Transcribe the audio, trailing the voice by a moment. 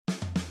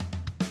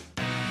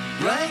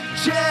Blank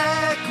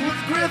check with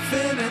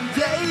Griffin and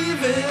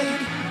David.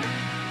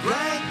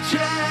 Blank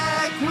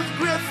check with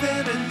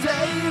Griffin and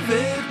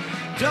David.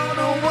 Don't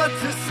know what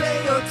to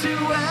say or to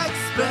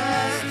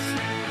expect.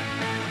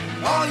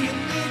 All you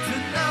need to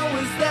know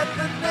is that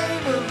the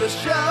name of the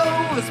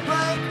show is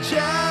Blank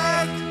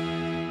Check.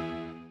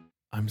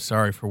 I'm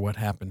sorry for what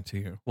happened to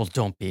you. Well,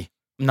 don't be.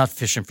 I'm not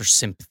fishing for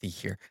sympathy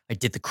here. I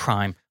did the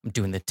crime. I'm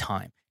doing the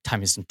time.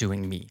 Time isn't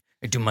doing me.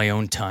 I do my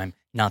own time,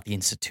 not the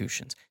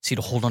institutions. See,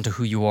 to hold on to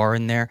who you are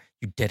in there,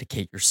 you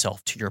dedicate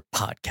yourself to your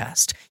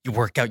podcast. You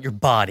work out your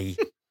body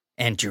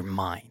and your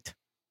mind.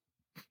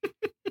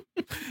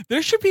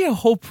 There should be a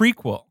whole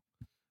prequel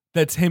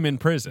that's him in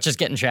prison. Just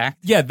getting jacked?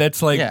 Yeah,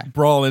 that's like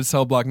Brawl in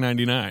Cell Block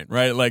 99,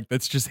 right? Like,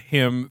 that's just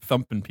him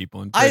thumping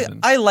people in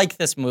prison. I like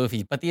this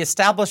movie, but the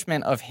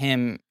establishment of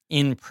him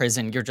in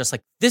prison, you're just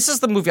like, this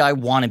is the movie I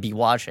want to be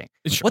watching.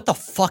 What the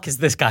fuck has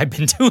this guy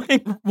been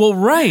doing? Well,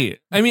 right.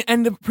 I mean,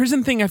 and the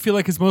prison thing I feel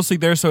like is mostly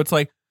there, so it's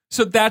like,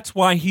 so that's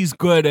why he's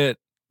good at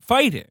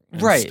fighting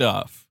and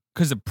stuff.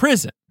 Because of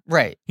prison.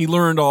 Right. He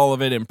learned all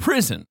of it in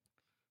prison.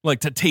 Like,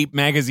 to tape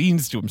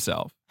magazines to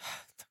himself.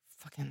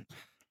 Fucking...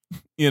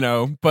 You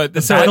know, but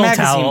the battle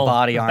towel,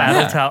 body armor.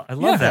 Battle towel. I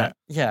love that.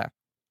 Yeah.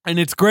 And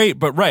it's great,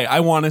 but I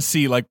want to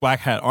see like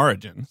Black Hat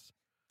Origins.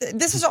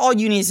 This is all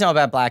you need to know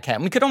about Black Hat.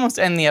 And we could almost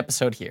end the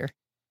episode here.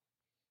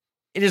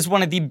 It is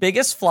one of the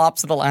biggest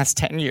flops of the last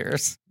 10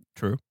 years.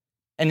 True.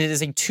 And it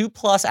is a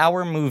 2+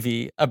 hour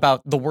movie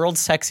about the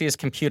world's sexiest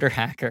computer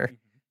hacker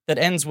that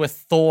ends with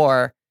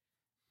Thor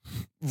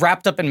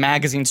wrapped up in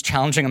magazines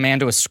challenging a man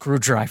to a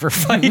screwdriver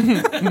fight.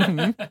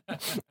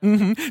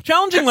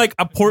 Challenging like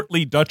a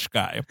portly Dutch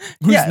guy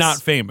who's not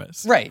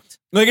famous. Right.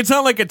 Like, it's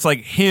not like it's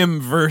like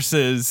him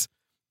versus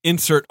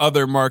insert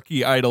other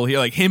marquee idol here,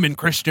 like him and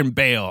Christian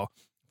Bale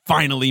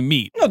finally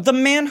meet. No, the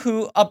man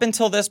who, up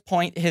until this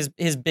point, his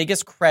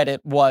biggest credit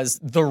was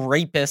the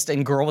rapist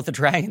and girl with the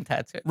dragon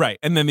tattoo. Right.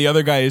 And then the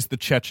other guy is the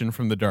Chechen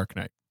from The Dark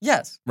Knight.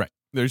 Yes. Right.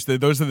 Those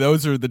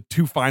are the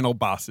two final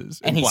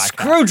bosses. And he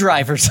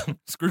screwdrivers them.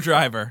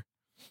 Screwdriver.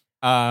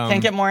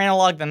 Can't get more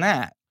analog than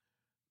that.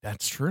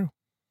 That's true.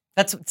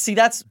 This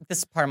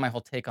is part of my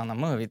whole take on the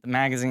movie. The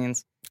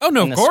magazines. Oh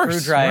no, and of the course.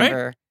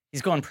 Screwdriver. Right?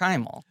 He's going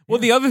primal. Well,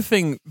 the other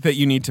thing that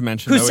you need to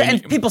mention,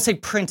 and people say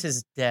Print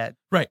is dead.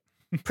 Right.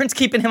 Print's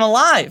keeping him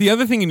alive. The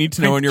other thing you need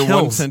to know in your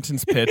kills. one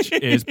sentence pitch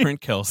is Print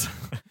kills.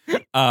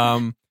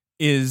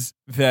 Is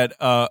that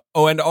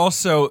and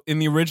also in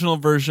the original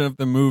version of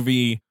the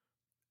movie,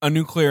 a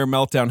nuclear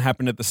meltdown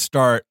happened at the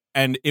start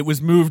and it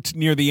was moved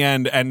near the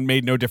end and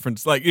made no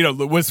difference. Like, you know,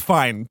 it was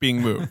fine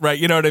being moved, right?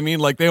 You know what I mean?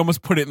 Like, they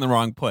almost put it in the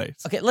wrong place.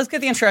 Okay, let's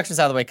get the introductions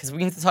out of the way because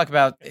we need to talk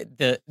about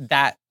the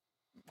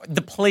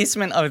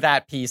placement of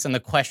that piece and the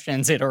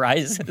questions it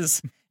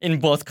arises in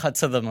both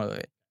cuts of the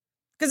movie.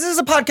 Because this is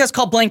a podcast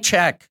called Blank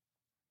Check.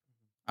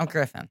 I'm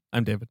Griffin.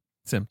 I'm David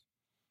Sims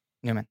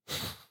Newman.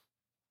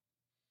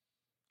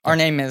 Our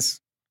name is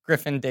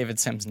Griffin David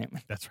Sims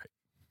Newman. That's right.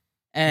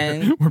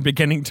 And we're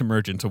beginning to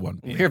merge into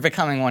one. We're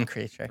becoming one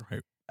creature.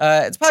 Right.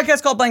 It's a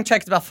podcast called Blank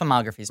Check. It's about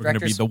filmographies. We're going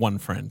to be the one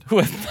friend who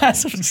have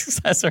massive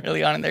success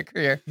early on in their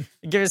career.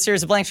 They give a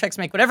series of blank checks,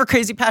 make whatever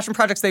crazy passion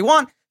projects they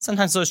want.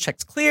 Sometimes those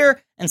checks clear,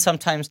 and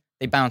sometimes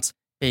they bounce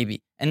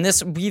baby. And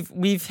this,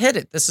 we've hit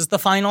it. This is the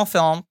final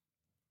film.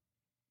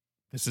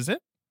 This is it?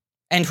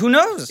 And who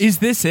knows? Is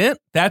this it?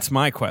 That's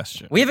my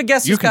question. We have a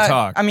guest you who's can got,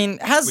 talk. I mean,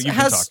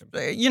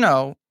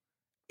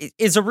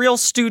 is a real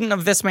student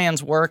of this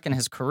man's work and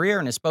his career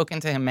and has spoken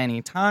to him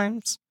many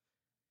times.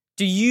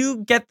 Do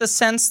you get the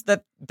sense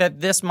that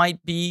this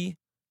might be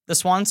the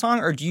swan song,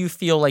 or do you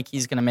feel like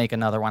he's going to make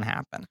another one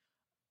happen?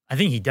 I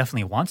think he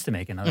definitely wants to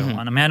make another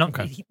one. I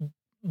mean,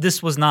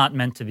 this was not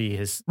meant to be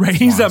his. Right,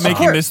 he's not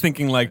making this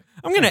thinking like,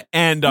 I'm going to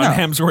end on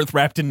Hemsworth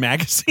wrapped in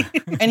magazine.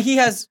 And he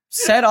has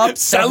set up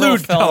several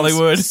films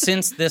Hollywood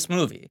since this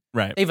movie.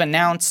 Right. They've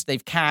announced,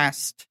 they've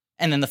cast,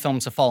 and then the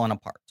films have fallen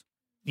apart.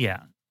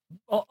 Yeah.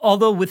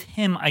 Although with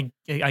him, I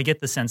get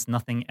the sense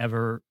nothing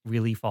ever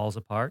really falls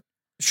apart.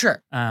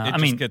 Sure. It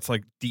just gets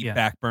like deep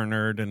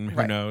backburnered and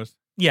who knows.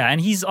 Yeah, and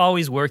he's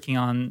always working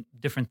on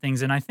different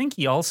things. And I think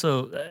he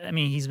also,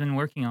 he's been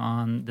working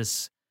on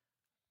this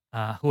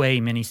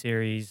Hue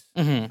miniseries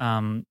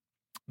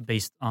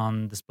based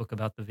on this book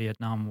about the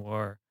Vietnam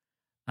War.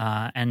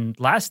 And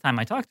last time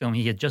I talked to him,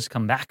 he had just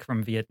come back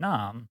from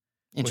Vietnam,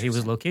 where he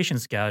was location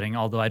scouting,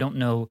 although I don't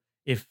know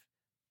if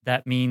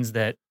that means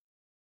that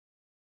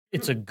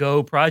it's a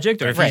go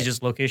project or if he's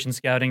just location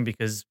scouting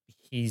because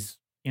he's,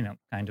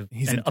 kind of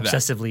an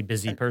obsessively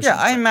busy person. Yeah,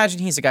 I imagine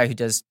he's a guy who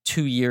does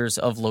 2 years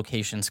of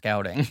location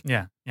scouting.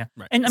 Yeah, yeah.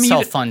 Right. And I mean,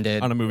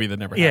 self-funded. On a movie that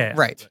never happened.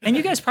 Right. And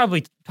you guys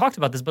probably talked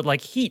about this, but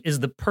like Heat is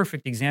the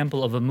perfect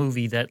example of a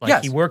movie that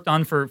he worked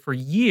on for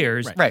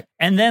years. Right.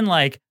 And then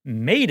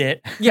made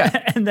it.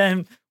 Yeah. And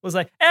then was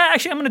like,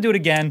 actually, I'm going to do it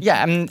again.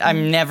 Yeah,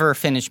 I'm never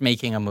finished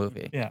making a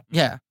movie. Yeah.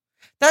 Yeah.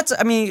 That's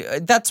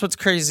what's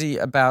crazy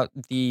about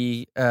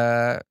the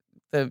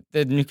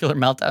nuclear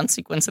meltdown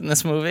sequence in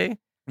this movie.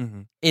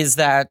 Mm-hmm. Is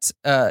that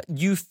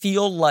you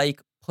feel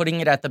like putting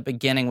it at the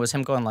beginning was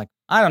him going like,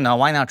 I don't know,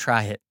 why not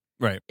try it?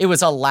 Right. It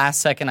was a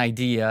last-second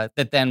idea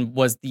that then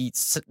was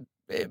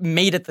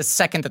made it the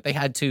second that they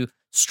had to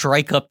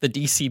strike up the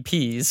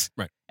DCPs.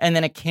 Right. And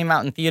then it came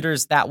out in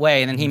theaters that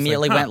way. And then he It's like,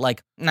 immediately went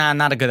like, nah,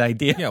 not a good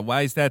idea. Yeah,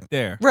 why is that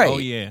there? Right. Oh,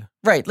 yeah.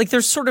 Right. Like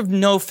there's sort of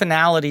no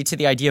finality to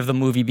the idea of the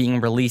movie being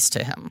released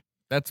to him.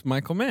 That's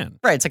Michael Mann.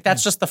 Right. It's like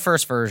that's just the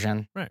first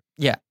version. Right.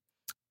 Yeah.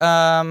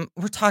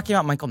 We're talking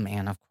about Michael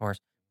Mann, of course.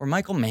 We're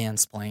Michael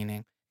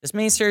Mann-splaining. This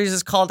miniseries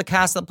is called The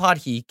Cast of the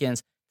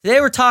Podhekins. Today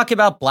we're talking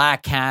about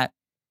Black Cat.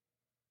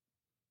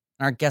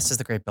 And our guest is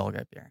the great Bill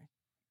Guybrush.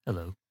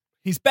 Hello.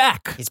 He's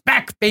back. He's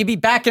back, baby,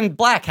 back in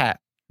Black Hat.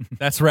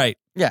 That's right.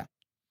 Yeah.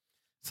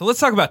 So let's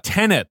talk about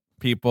Tenet,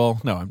 people.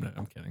 No, I'm not.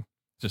 I'm kidding.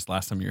 Just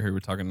last time you were here, we were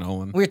talking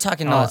Nolan. We were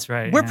talking. Oh, that's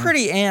right. We're yeah.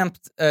 pretty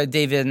amped,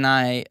 David and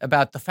I,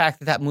 about the fact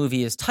that that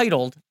movie is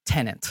titled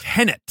Tenet.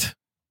 Tenet.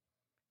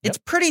 It's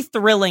pretty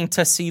thrilling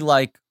to see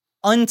like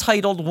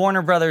untitled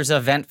Warner Brothers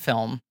event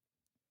film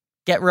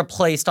get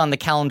replaced on the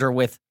calendar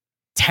with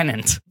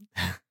Tenet.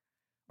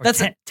 Or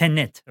That's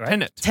Tenet, right?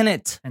 Tenet.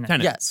 Tenet.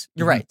 Tenet. Yes,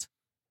 you're Mhm. right.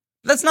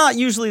 That's not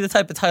usually the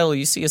type of title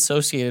you see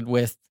associated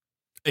with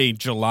A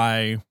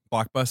July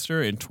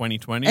blockbuster in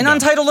 2020. an No.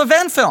 untitled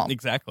event film.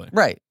 Exactly.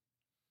 Right.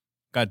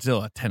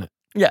 Godzilla, Tenet.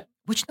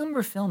 Which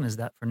number film is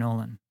that for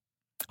Nolan?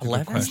 Good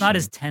 11? It's not question.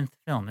 his 10th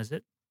film, is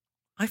it?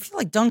 I feel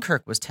like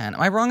Dunkirk was 10.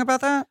 Am I wrong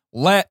about that?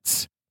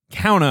 Let's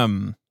count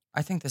them.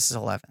 I think this is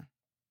 11.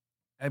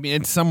 I mean,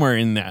 it's somewhere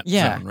in that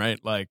Yeah. zone, right?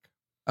 Like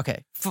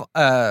Okay.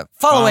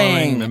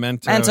 Following.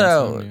 Memento.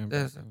 Memento.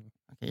 Insomnia.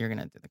 Okay, you're going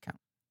to do the count.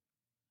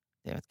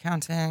 David's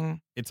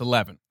counting. It's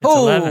 11. It's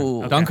 11. Oh,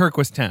 Okay. Dunkirk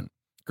was 10.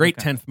 Great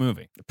Okay. 10th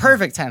movie.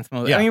 Perfect 10th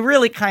movie. Yeah. I mean,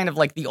 really kind of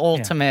like the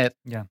ultimate.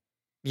 Yeah.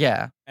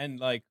 Yeah. And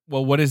like,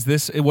 well, what is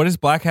this? What is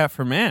Black Hat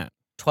for Man?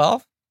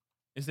 12,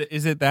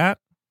 Is it that?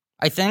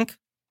 I think.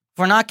 If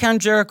we're not counting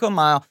Jericho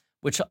Mile,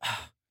 which,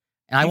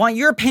 and I want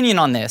your opinion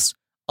on this.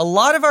 A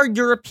lot of our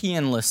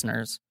European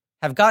listeners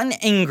have gotten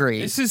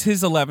angry. This is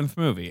his 11th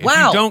movie. If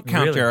Wow. you don't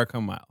count Really? Jericho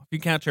Mile. If you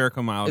count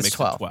Jericho Mile, it It's makes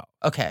 12. it 12.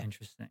 Okay.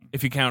 Interesting.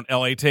 If you count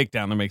LA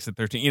Takedown, that makes it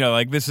 13. You know,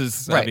 like this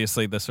is Right.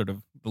 obviously the sort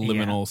of the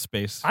liminal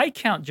space. I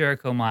count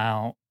Jericho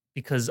Mile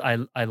because I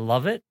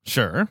love it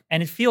Sure.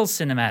 and it feels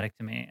cinematic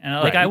to me. And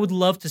like Right. I would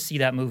love to see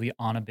that movie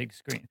on a big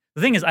screen.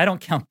 The thing is, I don't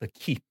count The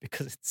Keep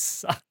because it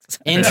sucks.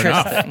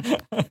 Interesting.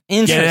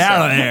 Interesting. Get it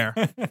out of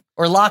there.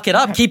 Or lock it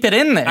up. Keep it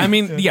in there. I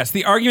mean, yes,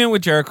 the argument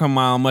with Jericho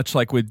Mile, much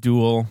like with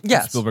Duel,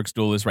 Yes. Spielberg's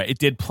Duel, is right. It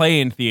did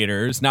play in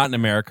theaters, not in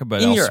America,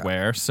 but In Europe.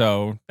 elsewhere.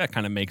 So that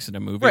kind of makes it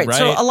a movie, right. right?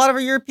 So a lot of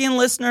our European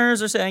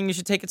listeners are saying you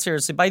should take it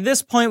seriously. By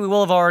this point, we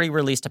will have already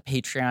released a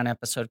Patreon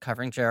episode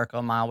covering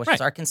Jericho Mile, which is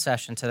Right. our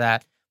concession to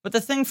that. But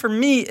the thing for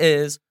me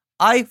is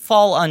I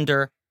fall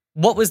under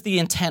what was the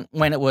intent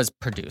when it was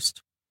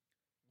produced.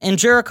 And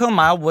Jericho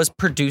Mile was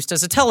produced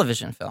as a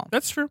television film.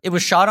 That's true. It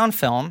was shot on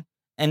film,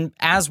 and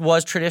as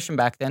was tradition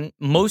back then,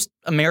 most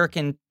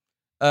American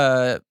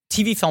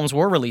TV films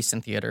were released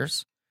in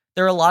theaters.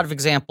 There are a lot of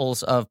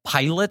examples of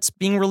pilots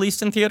being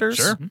released in theaters.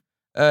 Sure.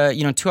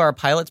 2-hour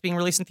pilots being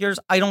released in theaters.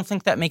 I don't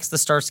think that makes the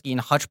Starsky and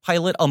Hutch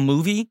pilot a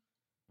movie.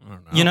 I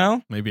don't know. You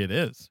know? Maybe it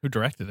is. Who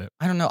directed it?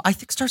 I don't know. I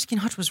think Starsky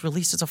and Hutch was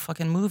released as a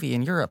fucking movie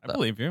in Europe, I though.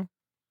 believe you.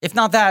 If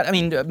not that, I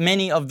mean,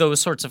 many of those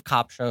sorts of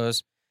cop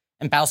shows.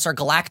 And Battlestar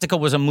Galactica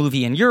was a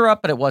movie in Europe,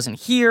 but it wasn't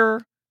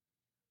here.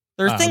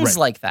 There are things right.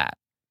 like that.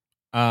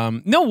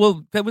 No,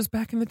 well, that was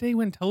back in the day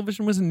when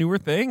television was a newer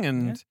thing,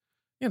 and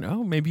you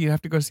know, maybe you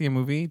have to go see a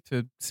movie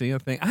to see a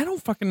thing. I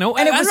don't fucking know.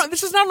 And it I was- don't,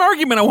 this is not an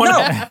argument I want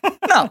to have.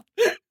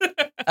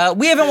 No.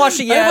 We haven't watched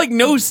it I yet. have like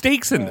no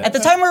stakes in this. At the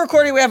time we're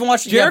recording, we haven't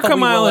watched it yet. Jericho but we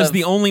Mile will is have-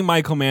 the only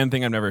Michael Mann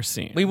thing I've never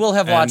seen. We will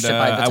have watched And, it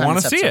by the I time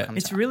wanna this see episode it. comes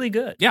It's out. really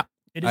good. Yeah.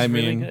 It is I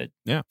really mean, good.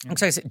 yeah. I'm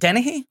excited to say,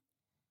 Dennehy?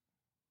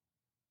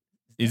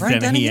 Is Brian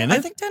Dennehy in I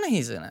it? think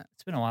Dennehy's in it.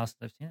 It's been a while since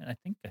I've seen it. I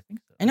think so.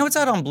 I know it's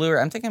out on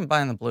Blu-ray. I'm thinking of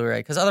buying the Blu-ray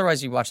because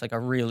otherwise you watch like a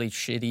really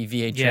shitty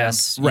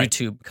VHS Right.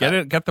 YouTube cut. Get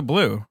it. Get the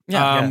blue.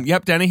 Yeah.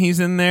 Yep. Dennehy's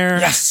in there.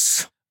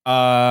 Yes.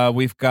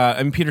 We've got.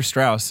 I mean, Peter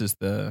Strauss is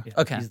the. Yeah,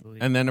 Okay. he's the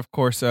lead. And then, of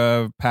course,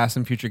 past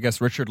and future guest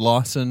Richard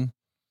Lawson.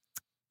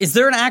 Is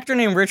there an actor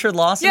named Richard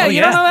Lawson? Yeah, Oh,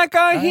 you don't know that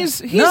guy? Oh, yeah.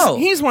 He's No.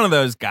 he's one of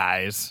those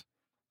guys.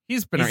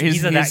 He's been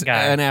He's that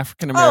guy. an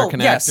African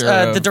American Oh, yes.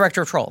 actor. The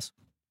director of Trolls.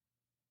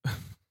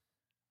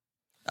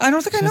 I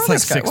don't think I know It's like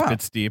this guy. 6 Wow.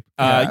 bits deep.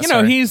 Yeah, You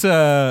know, sorry. he's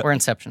We're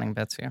inceptioning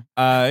bets here.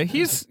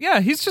 he's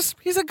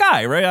a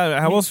guy, right?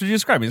 How else would you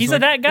describe him? He's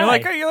like, that guy.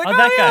 You're like, oh,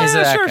 that guy. He's a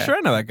Yeah, that sure, guy. sure, I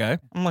know that guy.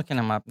 I'm looking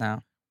him up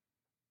now.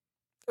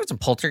 There's a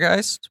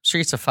Poltergeist,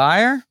 Streets of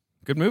Fire.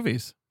 Good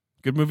movies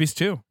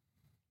too.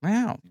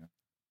 Wow.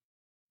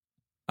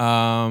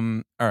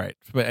 All right,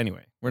 but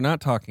anyway, we're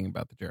not talking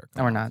about the Jericho.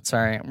 No, we're not.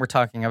 Sorry. We're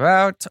talking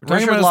about We're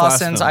talking Richard about his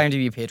last Lawson's film.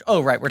 IMDb page.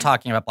 Oh, right. We're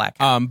talking about Black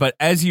Hat. But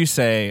as you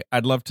say,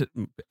 I'd love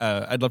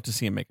to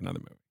see him make another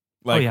movie.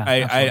 Like,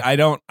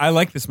 yeah, I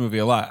like this movie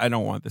a lot. I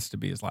don't want this to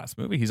be his last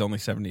movie. He's only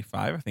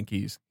 75. I think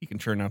he can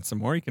churn out some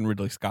more. He can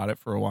Ridley Scott it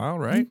for a while,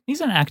 right? He's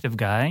an active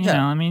guy. You Yeah.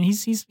 know, I mean,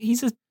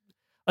 he's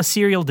a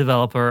serial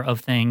developer of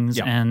things,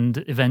 Yeah.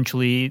 and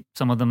eventually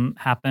some of them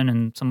happen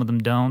and some of them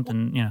don't,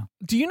 and you know.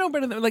 Do you know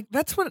better than like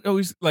that's what it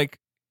always like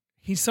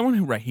he's someone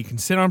who, he can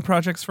sit on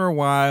projects for a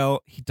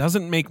while. He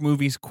doesn't make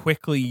movies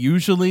quickly,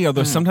 usually,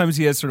 although sometimes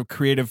he has sort of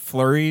creative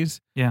flurries.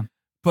 Yeah.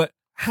 But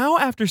how,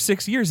 after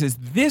 6 years, is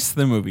this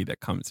the movie that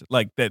comes,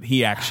 that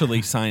he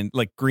actually signed,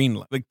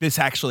 greenlit? This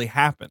actually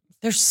happened.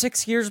 There's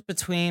 6 years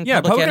between.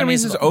 Yeah, Public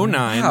Enemies is 09.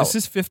 Wow. This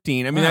is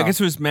 15. I mean, I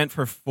guess it was meant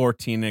for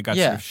 14. And it got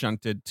sort of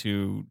shunted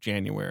to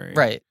January.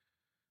 Right.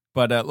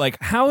 But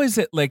how is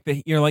it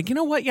you're like, you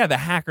know what? Yeah, the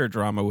hacker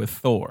drama with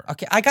Thor.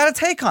 Okay, I got a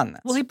take on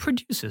this. Well, he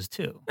produces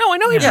too. No, I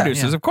know he Yeah.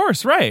 produces, of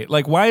course, right?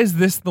 Why is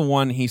this the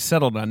one he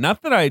settled on?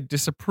 Not that I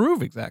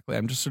disapprove exactly.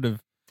 I'm just sort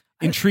of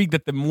intrigued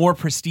that the more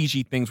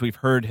prestige-y things we've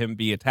heard him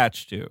be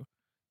attached to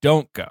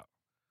don't go.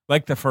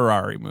 Like the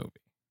Ferrari movie.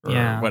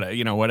 Or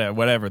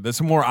whatever. There's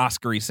some more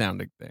Oscar-y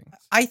sounding things.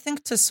 I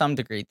think to some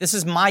degree, this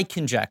is my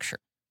conjecture.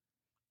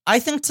 I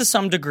think to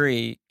some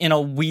degree, in a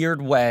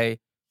weird way,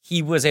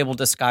 he was able to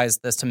disguise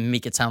this to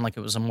make it sound like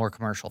it was a more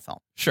commercial film.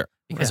 Sure.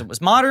 Because it was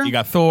modern. You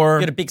got Thor.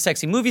 You got a big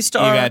sexy movie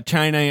star. You got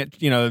China, you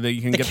can the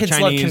get kids the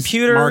Chinese love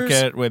computers.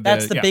 market with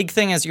That's the big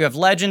thing is you have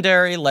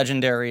Legendary.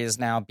 Legendary is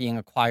now being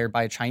acquired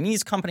by a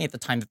Chinese company at the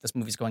time that this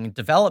movie's going in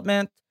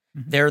development.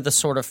 Mm-hmm. They're the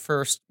sort of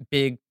first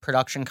big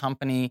production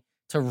company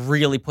to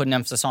really put an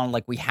emphasis on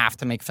we have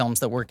to make films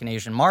that work in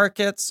Asian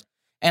markets.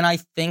 And I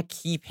think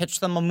he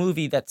pitched them a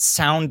movie that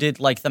sounded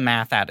like the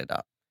math added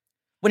up.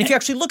 When if you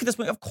actually look at this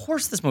movie, of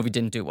course this movie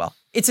didn't do well.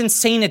 It's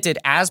insane it did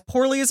as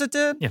poorly as it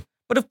did. Yeah.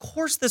 But of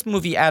course this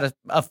movie at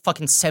a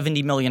fucking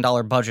 $70 million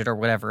budget or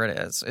whatever it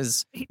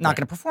is not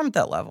going to perform at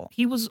that level.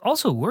 He was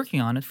also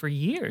working on it for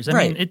years. I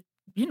Right.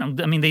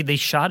 mean, they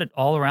shot it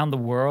all around the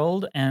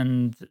world.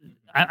 And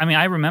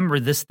I remember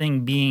this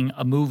thing being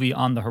a movie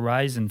on the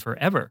horizon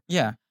forever.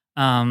 Yeah.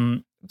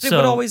 So, It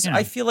would always, you know.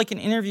 I feel like in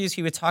interviews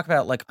he would talk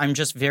about I'm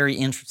just very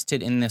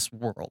interested in this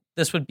world.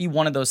 This would be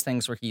one of those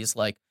things where he's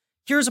like,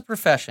 here's a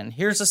profession,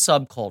 here's a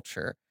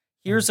subculture,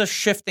 here's a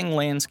shifting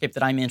landscape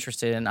that I'm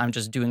interested in. I'm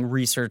just doing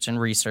research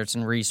and research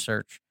and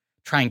research,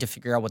 trying to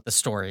figure out what the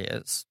story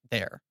is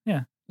there.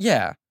 Yeah.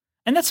 Yeah.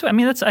 And that's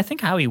I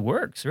think how he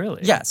works,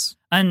 really. Yes.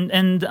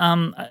 And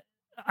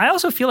I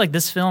also feel like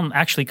this film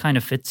actually kind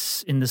of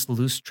fits in this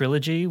loose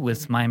trilogy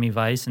with Miami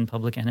Vice and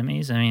Public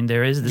Enemies. I mean,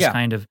 there is this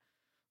kind of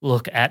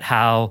look at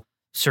how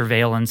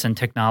surveillance and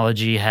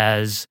technology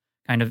has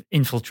kind of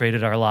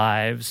infiltrated our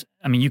lives.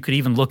 I mean, you could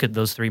even look at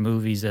those three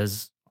movies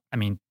as,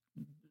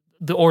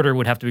 the order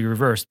would have to be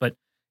reversed, but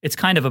it's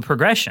kind of a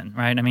progression,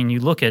 right? I mean,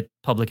 you look at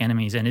Public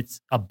Enemies and it's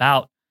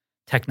about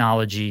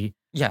technology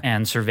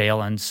and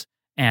surveillance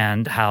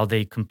and how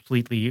they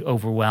completely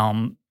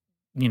overwhelm,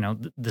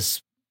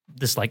 this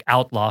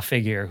outlaw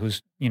figure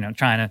who's,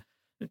 trying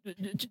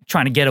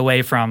to get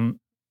away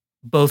from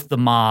both the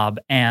mob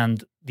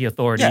and the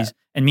authorities. Yeah.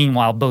 And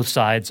meanwhile, both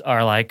sides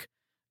are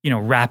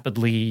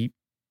rapidly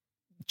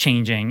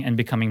changing and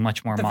becoming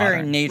much more The modern.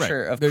 very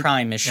nature of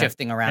crime is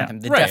shifting around him.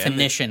 The Right.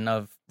 definition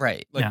of,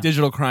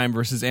 digital crime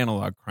versus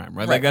analog crime,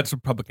 right? Right. That's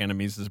what Public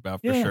Enemies is about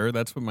for Yeah. sure.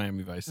 That's what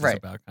Miami Vice is Right.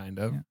 about, kind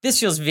of. This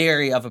feels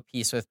very of a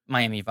piece with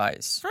Miami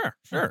Vice.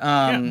 Sure.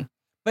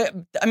 But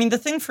the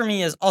thing for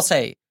me is, I'll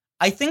say,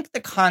 I think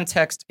the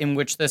context in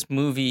which this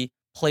movie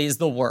plays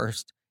the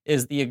worst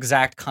is the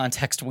exact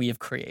context we have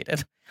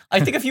created. I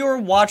think if you were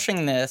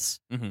watching this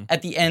Mhm.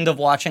 at the end of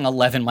watching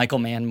 11 Michael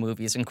Mann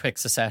movies in quick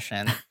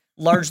succession,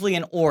 largely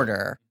in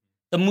order,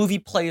 the movie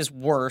plays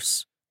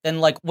worse than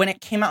when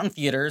it came out in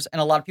theaters and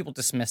a lot of people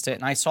dismissed it.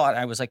 And I saw it and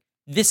I was like,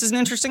 this is an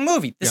interesting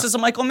movie. This is a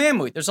Michael Mann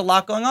movie. There's a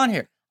lot going on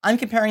here. I'm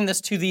comparing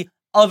this to the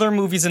other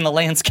movies in the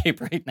landscape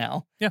right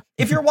now. Yeah.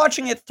 If you're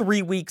watching it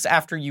 3 weeks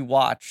after you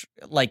watch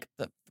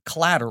the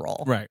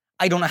Collateral, Right.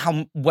 I don't know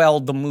how well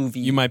the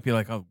movie. You might be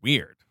like, oh,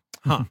 weird.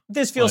 Huh.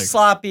 This feels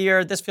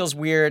sloppier. This feels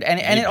weird. And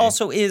it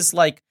also is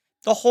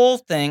the whole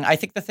thing. I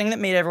think the thing that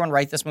made everyone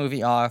write this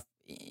movie off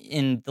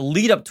in the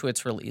lead up to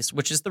its release,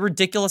 which is the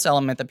ridiculous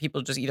element that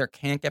people just either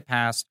can't get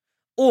past,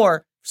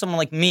 or someone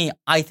like me,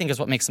 I think is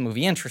what makes the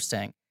movie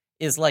interesting,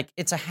 is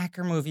it's a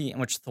hacker movie in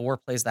which Thor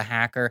plays the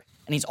hacker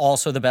and he's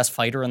also the best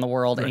fighter in the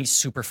world and he's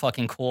super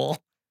fucking cool.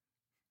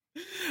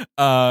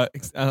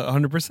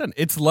 100%.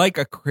 It's like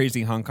a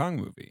crazy Hong Kong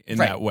movie in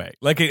that way.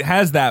 It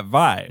has that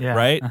vibe,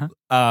 right?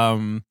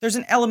 Uh-huh. There's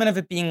an element of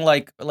it being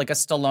like a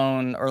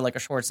Stallone or a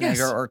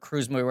Schwarzenegger or a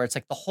Cruise movie where it's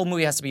the whole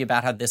movie has to be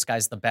about how this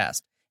guy's the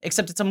best.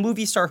 Except it's a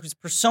movie star whose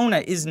persona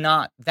is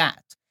not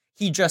that.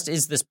 He just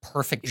is this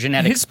perfect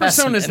genetic His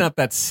specimen. persona is not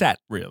that set,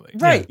 really.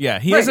 Right. Yeah.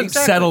 He Right, hasn't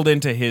exactly. settled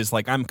into his,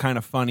 I'm kind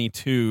of funny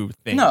too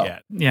thing No.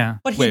 yet. Yeah.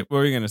 But Wait, what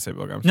were you going to say,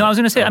 Bill? No, I was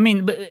going to say,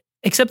 but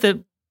except that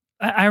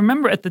I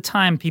remember at the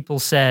time people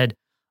said,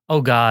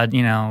 oh God,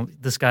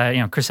 this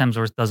guy, Chris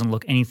Hemsworth doesn't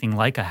look anything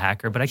like a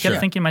hacker. But I kept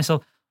thinking to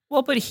myself,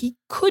 well, but he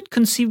could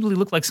conceivably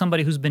look like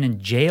somebody who's been in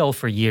jail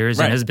for years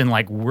and has been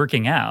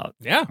working out.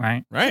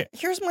 Yeah. Right.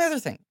 Here's my other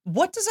thing.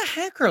 What does a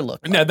hacker look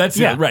like? No, that's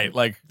it, right.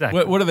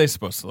 Exactly. What are they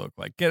supposed to look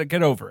like?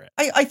 Get over it.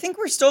 I think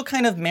we're still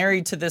kind of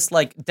married to this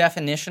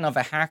definition of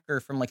a hacker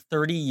from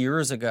 30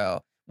 years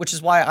ago, which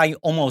is why I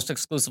almost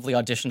exclusively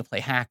auditioned to play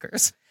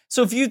hackers.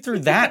 So viewed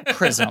through that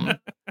prism,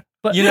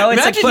 But You know,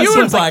 it's Imagine like, you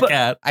but- in Black but-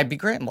 Cat. I'd be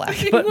great in Black.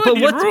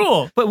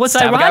 But what's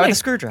Stab a guy with ironic? a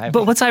screwdriver.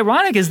 But what's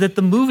ironic is that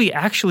the movie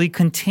actually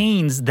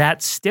contains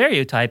that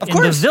stereotype Of in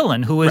the course.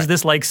 villain, who is Right.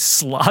 this like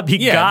slobby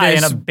Yeah, guy in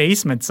a there's-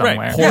 basement somewhere.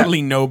 Right,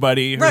 portly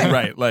nobody. Right.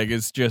 Right, like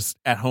it's just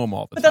at home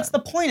all the But time. that's the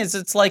point. Is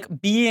it's like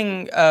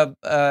being a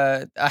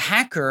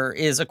hacker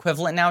is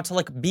equivalent now to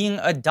like being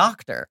a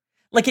doctor.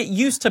 Like it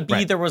used to be,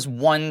 Right. there was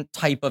one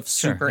type of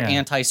Sure, super yeah.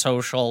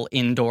 antisocial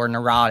indoor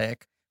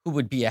neurotic who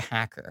would be a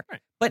hacker. Right.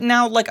 But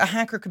now, like a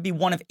hacker could be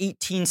one of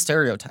 18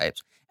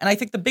 stereotypes. And I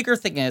think the bigger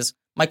thing is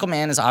Michael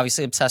Mann is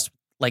obviously obsessed with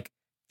like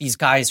these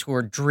guys who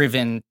are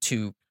driven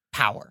to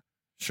power,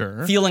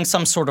 Sure. feeling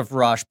some sort of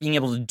rush, being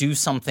able to do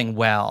something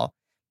well,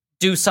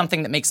 do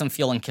something that makes them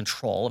feel in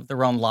control of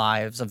their own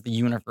lives, of the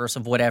universe,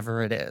 of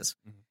whatever it is.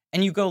 Mhm.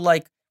 And you go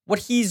like, what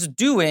he's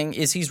doing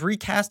is he's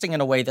recasting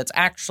in a way that's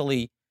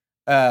actually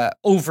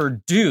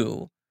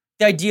overdue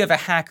the idea of a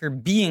hacker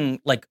being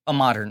like a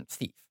modern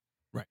thief.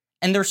 Right.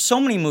 And there's so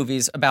many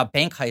movies about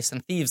bank heists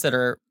and thieves that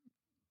are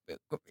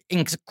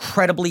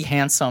incredibly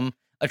handsome,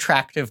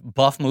 attractive,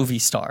 buff movie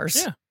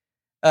stars.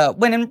 Yeah.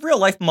 When in real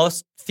life,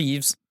 most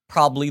thieves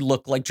probably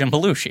look like Jim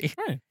Belushi.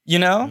 Right. You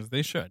know? As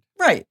they should.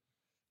 Right.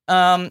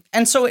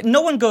 And so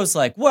no one goes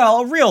like,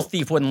 well, a real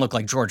thief wouldn't look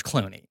like George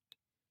Clooney.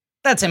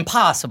 That's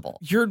impossible.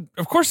 You're,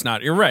 of course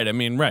not. You're right. I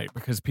mean, right,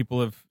 because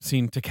people have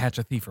seen To Catch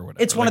a Thief or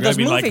whatever. It's one of Like, those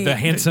I mean, movies- like the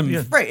handsome.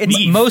 Yeah. Right. It's,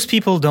 thief. Most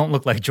people don't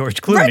look like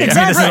George Clooney. Right, I mean, this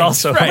is exactly.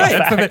 also right. a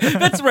fact.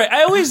 That's right.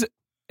 I always,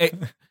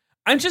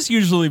 I'm just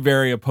usually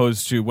very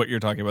opposed to what you're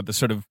talking about. The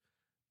sort of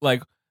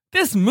like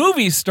this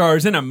movie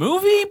stars in a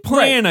movie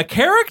playing a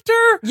character.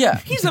 Yeah.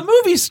 he's a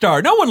movie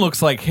star. No one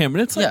looks like him,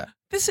 and it's like Yeah.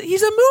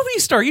 he's a movie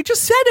star. You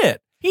just said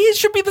it. He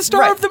should be the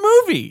star Right. of the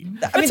movie.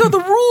 That's mean- how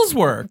the rules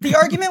work. the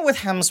argument with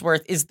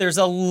Hemsworth is there's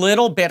a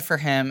little bit for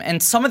him,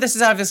 and some of this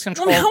is out of his I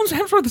control. mean,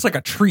 Hemsworth is like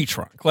a tree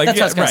trunk. Like That's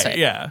what I was gonna right, say.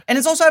 Yeah. And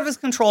it's also out of his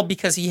control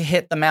because he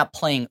hit the map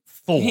playing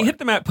Thor. He hit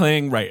the map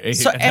playing right.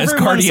 So as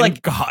everyone's Guardian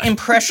like God.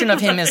 impression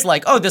of him is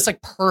like, oh, this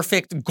like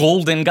perfect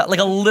golden god, like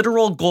a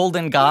literal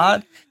golden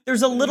god.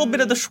 There's a little bit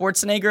of the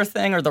Schwarzenegger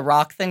thing or the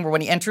Rock thing where when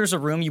he enters a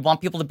room, you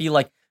want people to be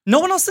like, no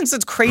one else thinks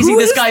it's crazy. Who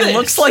This is guy this?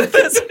 looks like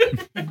this.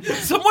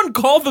 Someone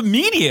call the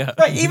media.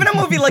 Right, even a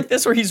movie like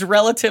this where he's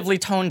relatively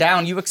toned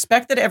down, you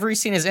expect that every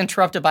scene is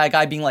interrupted by a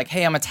guy being like,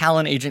 hey, I'm a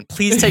talent agent.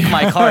 Please take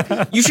my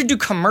car. You should do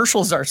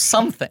commercials or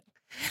something.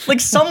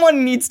 Like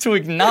someone needs to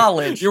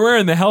acknowledge. You're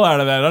wearing the hell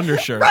out of that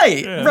undershirt.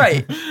 Right, Yeah.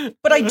 right.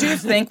 But I do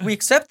think we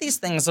accept these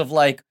things of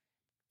like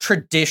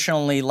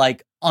traditionally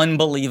like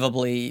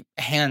unbelievably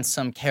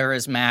handsome,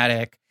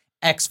 charismatic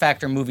X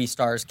Factor movie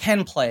stars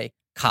can play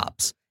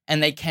cops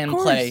and they can Of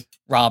course. play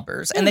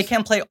robbers and they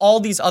can play all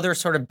these other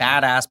sort of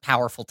badass,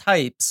 powerful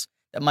types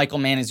that Michael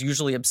Mann is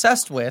usually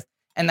obsessed with.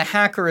 And the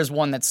hacker is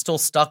one that's still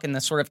stuck in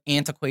this sort of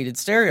antiquated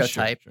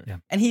stereotype. Sure. Yeah.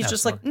 And he's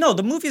just like, Absolutely. no,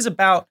 the movie's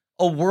about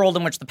a world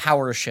in which the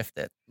power is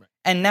shifted. Right.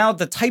 And now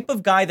the type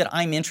of guy that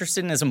I'm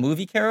interested in as a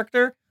movie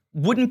character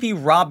wouldn't be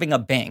robbing a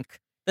bank.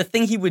 The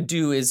thing he would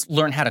do is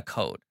learn how to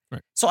code.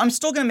 Right. So I'm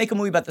still going to make a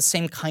movie about the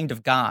same kind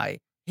of guy.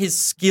 His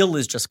skill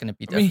is just going to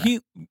be I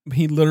different. mean,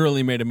 he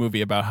literally made a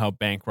movie about how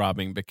bank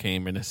robbing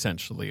became an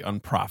essentially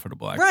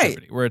unprofitable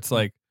activity. Where it's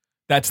like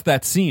that's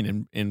that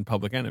scene in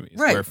Public Enemies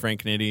Right. where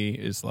Frank Nitti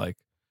is like,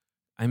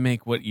 I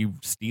make what you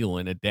steal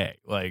in a day,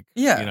 like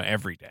Yeah.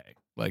 every day.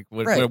 Like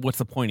Right. what's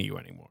the point of you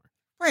anymore?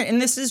 Right, and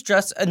this is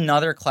just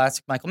another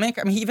classic Michael Mann.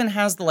 I mean, he even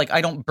has the like "I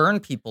don't burn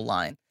people"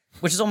 line,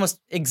 which is almost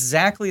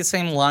exactly the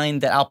same line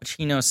that Al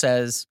Pacino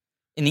says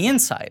in The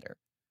Insider.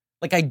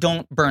 Like, I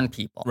don't burn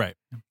people. Right.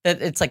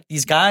 That it's like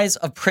these guys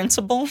of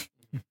principle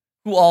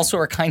who also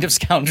are kind of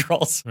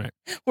scoundrels, Right.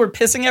 who are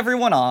pissing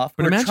everyone off,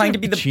 But who are imagine trying if to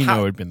be the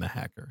Pacino had been the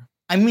hacker.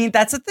 I mean,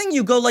 that's the thing.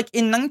 You go like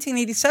in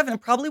 1987,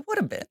 it probably would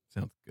have been.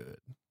 Sounds good.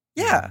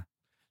 Yeah.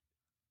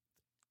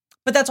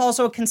 But that's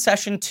also a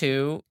concession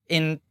too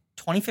in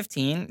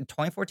 2015,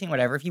 2014,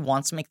 whatever. If he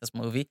wants to make this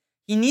movie,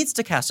 he needs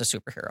to cast a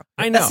superhero.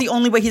 I know. That's the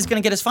only way he's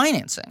going to get his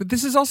financing. But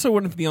this is also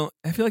one of the.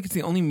 I feel like it's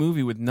the only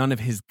movie with none of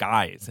his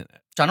guys in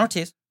it. John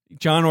Ortiz.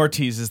 John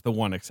Ortiz is the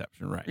one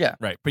exception, right? Yeah.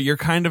 Right. But you're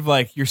kind of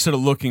like you're sort of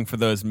looking for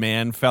those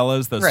man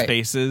fellas, those Right.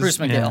 faces. Bruce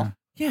McGill.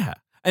 Yeah.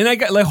 And I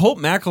got like Holt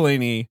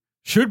McElhaney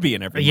should be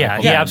in every. Yeah,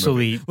 Michael yeah, Mann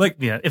absolutely. movie. Like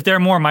Yeah, if there are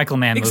more Michael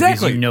Mann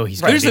exactly, movies, you know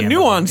he's There's gonna a be in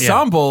new them.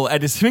 ensemble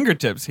at his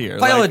fingertips here.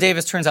 Viola Like,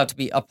 Davis turns out to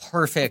be a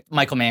perfect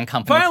Michael Mann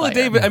company Viola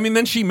player. Davis. I mean,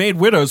 then she made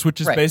Widows, which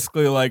is Right.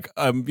 basically like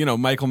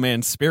Michael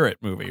Mann's Spirit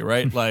movie,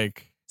 right?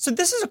 Like So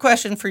this is a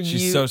question for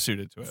she's you, so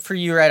suited to it. for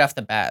you right off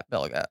the bat,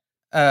 Bilga.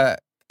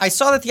 I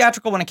saw the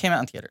theatrical when it came out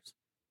in theaters.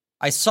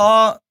 I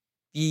saw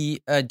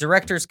the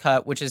director's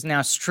cut, which is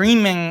now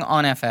streaming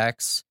on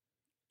FX.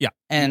 Yeah.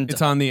 and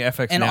It's on the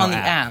FX and Now on the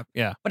app.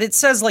 Yeah. But it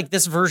says like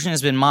this version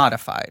has been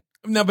modified.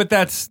 No, but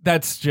that's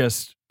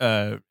just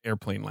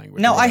airplane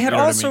language. Now, or I whatever, had you know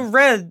what also mean?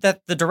 read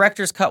that the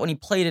director's cut when he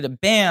played it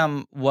at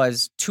BAM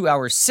was 2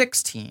 hours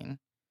 16,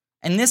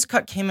 and this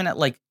cut came in at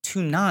like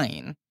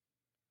 2:09.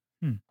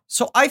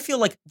 So I feel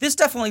like this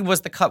definitely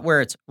was the cut where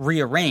it's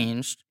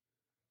rearranged,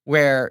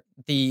 where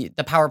the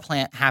power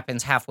plant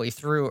happens halfway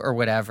through or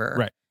whatever.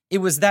 Right. It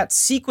was that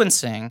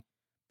sequencing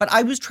but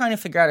I was trying to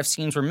figure out if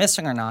scenes were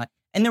missing or not.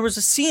 And there was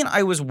a scene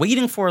I was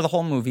waiting for the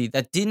whole movie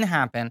that didn't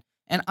happen.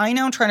 And I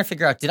now am trying to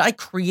figure out, did I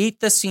create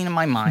this scene in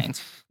my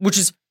mind, which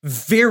is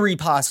very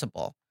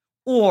possible,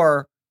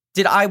 or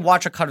did I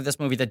watch a cut of this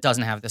movie that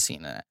doesn't have the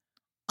scene in it?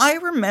 I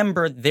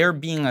remember there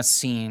being a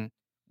scene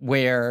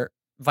where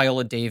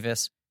Viola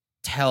Davis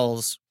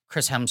tells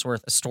Chris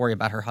Hemsworth a story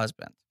about her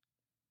husband.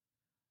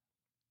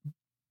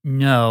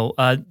 No,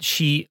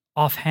 she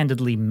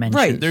offhandedly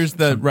mentions. There's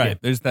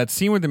that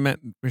scene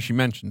where she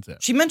mentions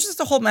it. She mentions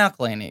the whole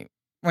McElhaney,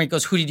 where he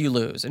goes, "Who did you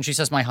lose?" And she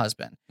says, "My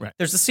husband." Right.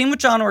 There's the scene with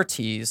John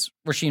Ortiz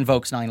where she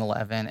invokes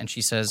 9/11 and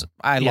she says,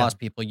 "I lost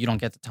people. You don't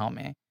get to tell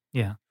me."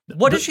 Yeah.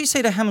 What did she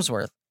say to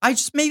Hemsworth? I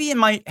just maybe in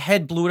my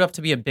head blew it up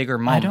to be a bigger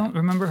moment. I don't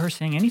remember her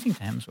saying anything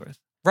to Hemsworth.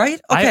 Right?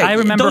 Okay. I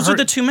remember those her, are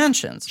the two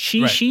mentions.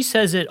 She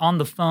says it on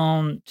the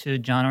phone to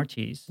John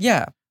Ortiz.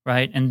 Yeah.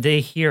 Right, and they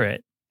hear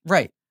it.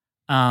 Right.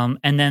 And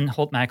then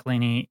Holt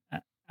McElhaney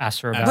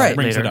asks her about it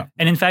brings later. it up.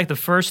 And in fact, the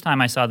first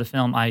time I saw the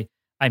film, I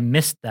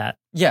missed that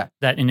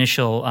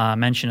initial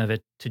mention of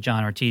it to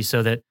John Ortiz,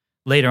 so that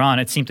later on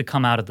it seemed to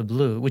come out of the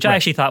blue, which I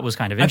actually thought was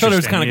kind of I interesting. thought it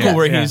was kind of cool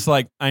where he's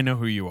like, I know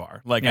who you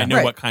are. Like, I know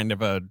Right. what kind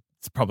of a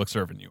public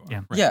servant you are.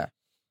 Yeah. Right. Yeah.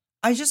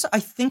 I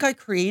think I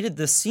created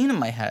this scene in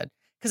my head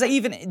because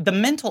the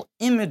mental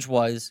image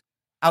was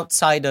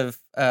outside of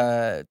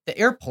the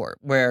airport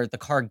where the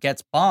car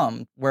gets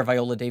bombed, where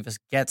Viola Davis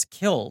gets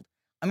killed.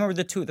 I remember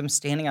the two of them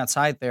standing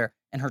outside there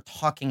and her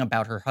talking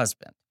about her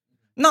husband.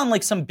 Not in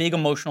like some big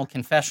emotional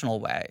confessional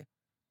way.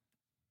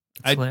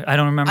 I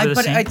don't remember the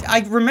but scene. I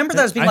remember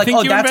that as being I like, think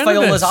oh, you that's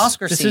invented Viola's this.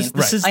 Oscar This scene. is-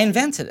 this is- I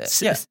invented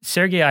it. Yeah.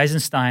 Sergei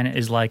Eisenstein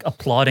is like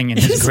applauding in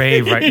his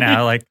grave right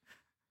now. Like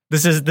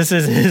this is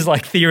his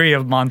like theory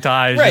of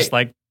montage, Right. just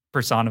like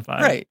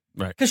personified. Right.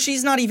 Right. Because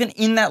she's not even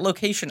in that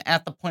location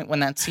at the point when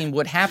that scene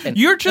would happen.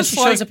 You're And just she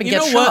like, shows up and you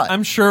know gets what? shot.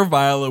 I'm sure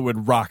Viola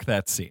would rock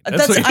that scene.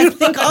 I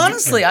think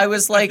honestly, I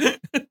was like,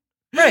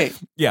 right.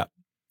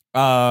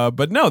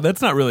 But no,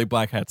 that's not really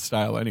Black Hat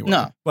style anyway.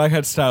 No. Black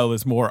Hat style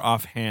is more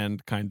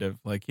offhand, kind of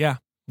like,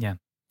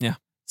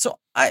 So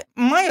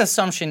my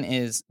assumption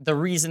is the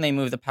reason they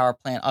moved the power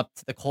plant up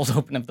to the cold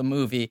open of the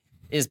movie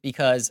is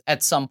because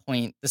at some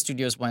point the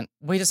studios went,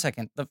 wait a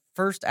second, the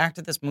first act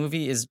of this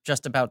movie is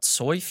just about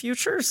soy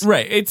futures?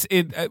 right.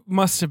 It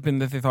must have been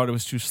that they thought it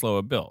was too slow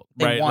a build,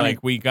 They right? wanted-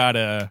 Like we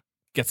gotta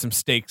get some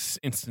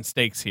instant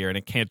stakes here, and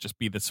it can't just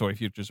be that soy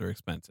futures are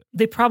expensive.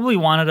 They probably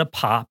wanted a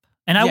pop,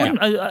 and I Yeah.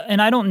 wouldn't. And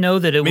I don't know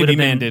that it would Maybe have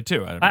Man been. did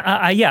too. I don't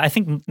know. I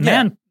think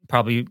Man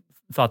probably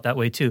thought that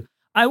way too.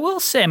 I will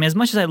say, I mean, as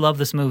much as I love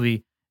this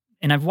movie,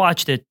 and I've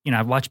watched it,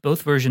 I've watched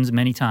both versions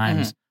many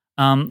times.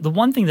 The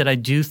one thing that I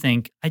do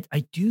think,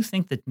 I do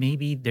think that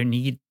maybe there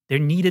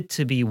needed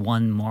to be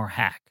one more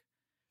hack,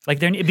 like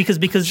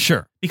because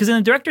Sure, because in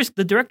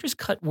the director's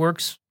cut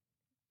works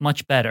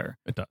much better,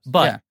 it does.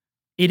 but Yeah.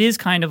 it is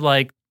kind of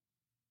like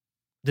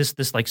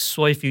this like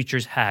soy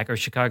futures hack or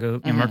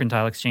Chicago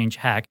Mercantile Exchange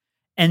hack,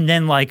 and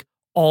then like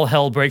all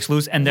hell breaks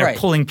loose, and they're Right.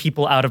 pulling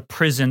people out of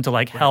prison to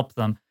like help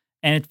them,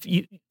 and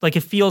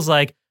it feels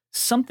like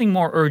something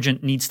more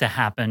urgent needs to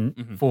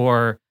happen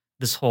for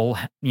this whole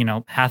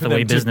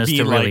Hathaway business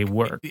to really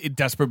work.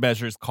 Desperate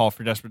measures call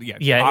for desperate.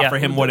 Yeah, offer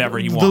him whatever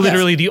he wants.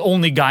 Literally, the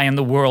only guy in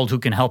the world who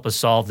can help us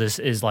solve this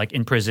is like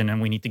in prison,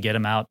 and we need to get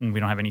him out, and we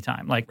don't have any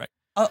time. Like,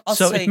 I'll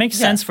so say, it makes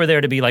sense for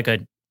there to be like a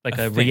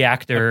thing,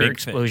 reactor a big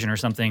explosion or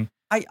something.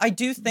 I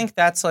do think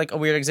that's like a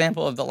weird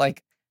example of the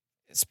like,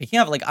 speaking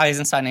of like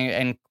Eisenstein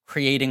and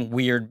creating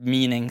weird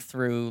meaning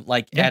through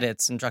like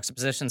edits and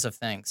juxtapositions of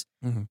things.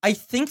 I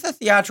think the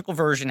theatrical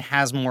version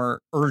has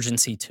more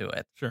urgency to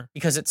it. Sure.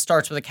 Because it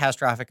starts with a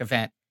catastrophic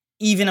event.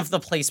 Even if the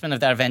placement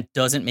of that event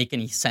doesn't make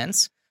any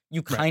sense,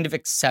 you kind of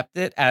accept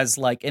it as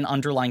like an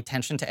underlying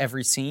tension to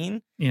every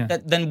scene Yeah.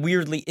 that then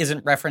weirdly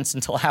isn't referenced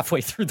until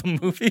halfway through the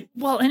movie.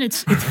 Well, and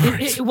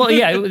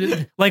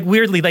like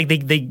weirdly, like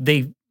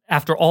they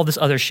after all this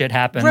other shit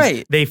happens,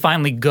 Right. they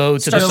finally go to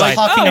Start the like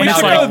site. talking and about it's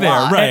it like, a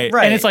lot. right.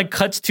 Right. And it's like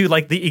cuts to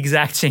like the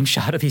exact same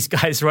shot of these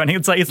guys running.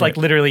 It's like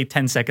literally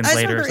 10 seconds I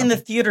later. remember Or in the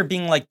something. theater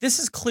being like, this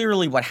is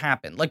clearly what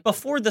happened. Like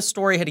before the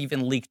story had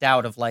even leaked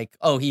out of like,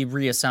 oh, he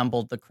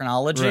reassembled the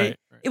chronology. Right.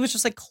 It was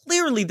just like,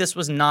 clearly this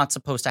was not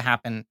supposed to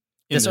happen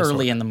this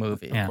early in the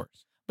movie. Yeah. Of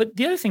course. But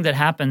the other thing that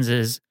happens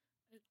is,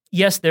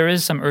 yes, there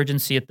is some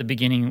urgency at the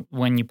beginning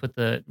when you put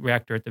the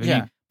reactor at the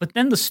beginning. Yeah. But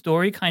then the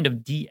story kind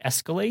of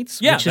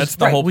de-escalates, Yeah, which that's is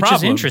the whole which is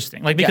problem.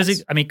 interesting. Like because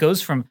Yes. it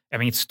goes from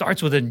it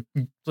starts with a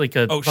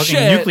fucking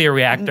shit. nuclear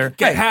reactor,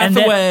 Get and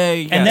then-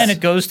 Hathaway. and then it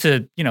goes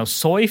to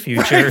soy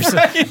futures,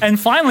 and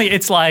finally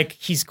it's like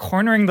he's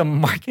cornering the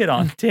market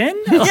on tin.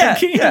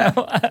 Like, you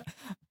know,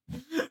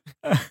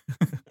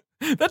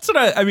 That's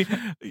what I mean.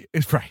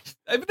 It's right.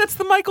 I mean, that's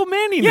the Michael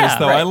Manniness, Yeah,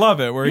 though. right. I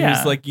love it, where Yeah.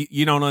 he's like,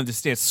 you don't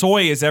understand.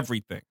 Soy is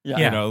everything. Yeah.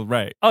 You know,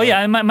 right. Oh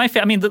yeah, and I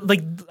mean,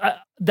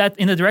 that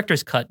in the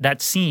director's cut,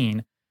 that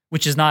scene,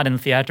 which is not in the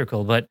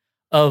theatrical, but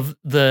of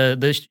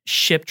the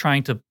ship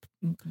trying to.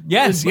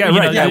 Yes, yeah, you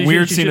right. know, That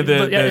weird scene of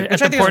the at Which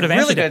the I think port is of a really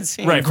Amsterdam. good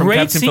scene. Right, from Great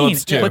Captain scene,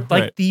 Phillips too. but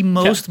like Right. the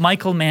most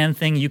Michael Mann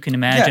thing you can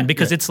imagine, Yeah.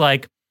 because it's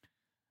like,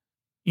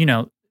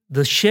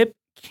 the ship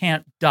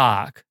can't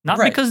dock, not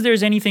Right. because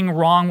there's anything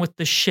wrong with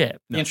the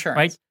ship, The insurance.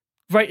 right?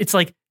 Right. It's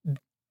like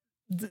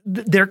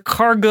their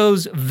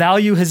cargo's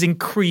value has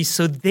increased,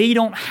 so they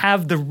don't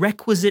have the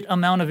requisite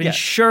amount of Yes.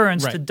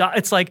 insurance to Right. dock.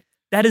 It's like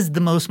that is the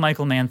most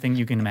Michael Mann thing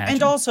you can imagine.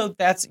 And also,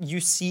 you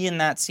see in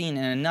that scene,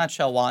 in a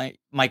nutshell, why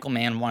Michael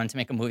Mann wanted to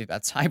make a movie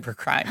about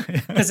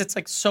cybercrime. Because it's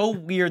like so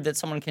weird that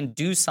someone can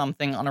do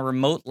something on a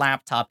remote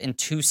laptop in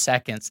 2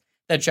 seconds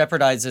that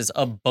jeopardizes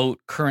a boat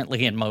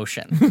currently in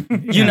motion.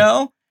 You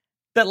know?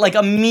 That like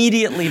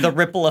immediately the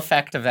ripple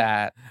effect of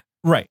that,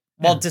 Right.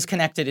 while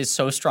disconnected, is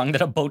so strong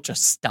that a boat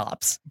just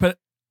stops. But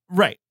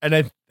right.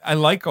 And I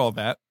like all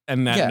that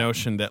and that Yeah.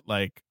 notion that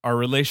like our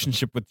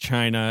relationship with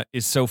China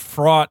is so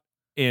fraught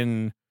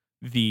in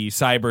the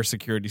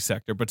cybersecurity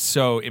sector, but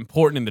so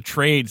important in the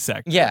trade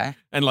sector. Yeah.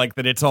 And like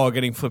that it's all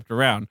getting flipped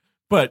around.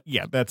 But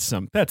yeah, that's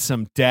some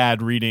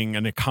dad reading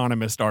an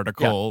Economist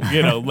article,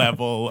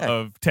 level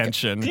of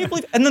tension. Can you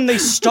believe? And then they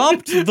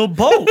stopped the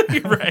boat.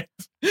 Right.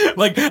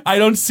 Like I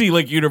don't see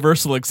like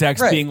Universal execs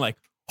Right. being like,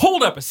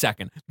 hold up a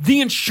second. The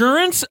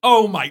insurance?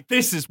 Oh my,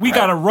 we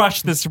gotta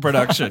rush this to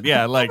production.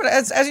 Yeah, like But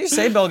as you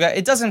say, Bilga,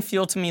 it doesn't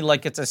feel to me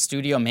like it's a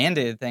studio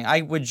mandated thing.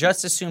 I would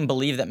just as soon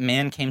believe that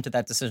Mann came to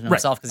that decision Right.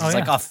 himself because he's Oh,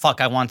 like, yeah. oh,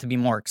 fuck, I want to be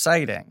more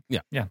exciting.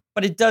 Yeah. Yeah.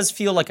 But it does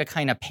feel like a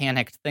kind of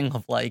panicked thing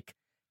of like,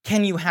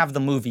 can you have the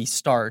movie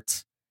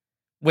start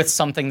with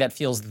something that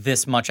feels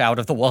this much out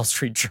of the Wall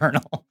Street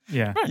Journal,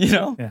 yeah.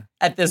 Yeah.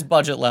 at this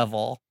budget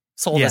level,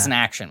 sold Yeah. as an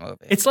action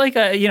movie? It's like,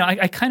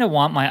 I kind of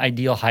want my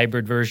ideal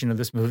hybrid version of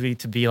this movie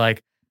to be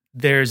like,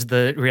 there's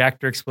the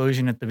reactor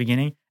explosion at the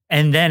beginning,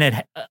 and then it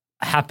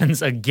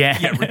happens again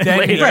then-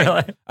 later. Right.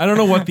 Like, I don't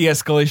know what the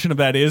escalation of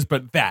that is,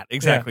 but that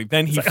exactly.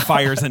 Then he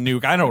fires a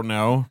nuke. I don't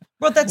know.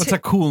 well, that's What's a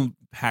cool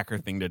hacker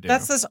thing to do?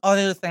 That's this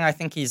other thing I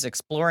think he's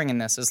exploring in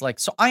this is like,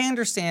 so I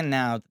understand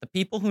now that the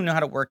people who know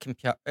how to work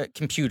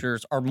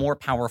computers are more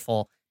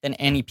powerful than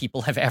any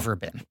people have ever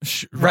been,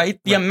 right?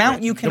 The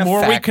amount you can the more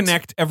we affect.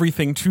 connect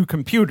everything to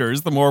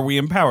computers, the more we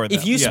empower them.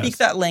 If you Yes. speak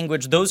that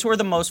language, those who are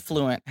the most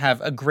fluent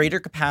have a greater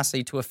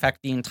capacity to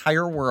affect the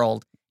entire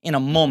world in a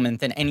moment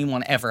than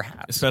anyone ever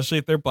has. especially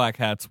if they're black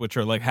hats, which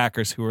are like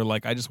hackers who are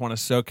like, I just want to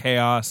sow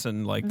chaos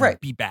and like Right.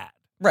 be bad.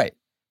 Right.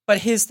 But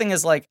his thing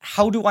is like,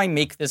 how do I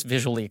make this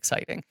visually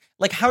exciting?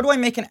 Like, how do I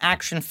make an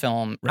action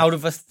film out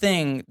of a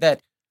thing that,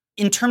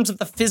 in terms of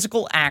the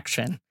physical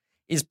action,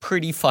 is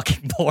pretty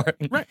fucking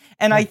boring? Right.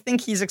 And I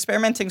think he's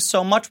experimenting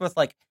so much with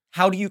like,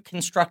 how do you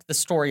construct the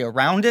story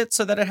around it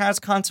so that it has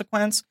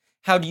consequence?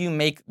 How do you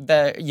make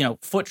the,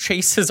 foot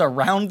chases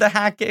around the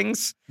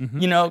hackings?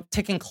 Mhm.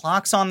 Ticking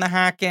clocks on the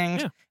hacking.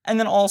 Yeah. And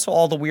then also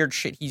all the weird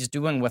shit he's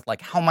doing with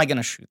like, how am I going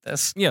to shoot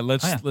this? Yeah,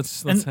 let's Oh, yeah.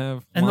 let's And-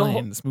 have and the whole-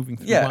 lines moving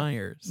through Yeah.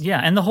 wires. yeah,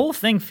 and the whole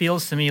thing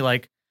feels to me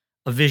like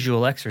a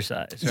visual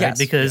exercise, right? Yes,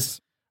 Because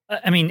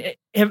I mean,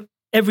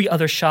 every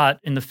other shot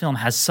in the film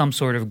has some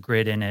sort of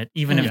grid in it.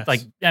 Even if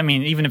Yes.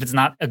 even if it's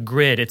not a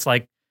grid, it's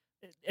like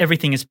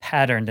everything is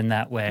patterned in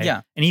that way.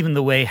 Yeah. And even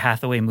the way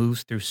Hathaway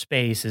moves through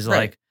space is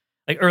Right.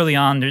 like early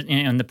on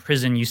in the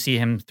prison, you see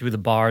him through the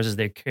bars as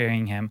they're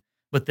carrying him,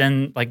 but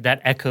then like that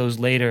echoes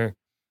later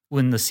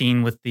when the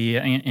scene with the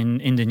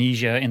in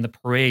Indonesia in the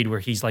parade where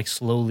he's like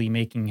slowly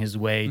making his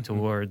way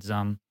towards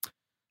Right,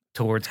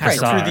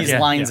 Qassar. through these Yeah.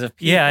 lines of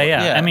people.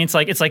 Yeah. I mean,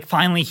 it's like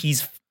finally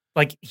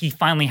he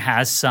finally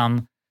has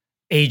some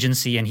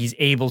agency and he's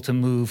able to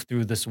move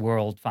through this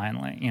world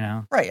finally,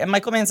 Right. And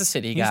Michael Mann's a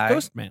city He's guy.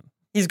 Ghost Man.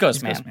 He's Ghost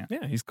He's Man. Ghost Man.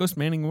 Yeah, he's Ghost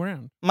Manning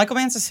around. Michael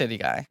Mann's a city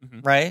guy,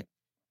 Mhm. right?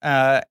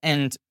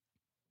 And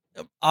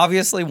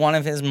obviously one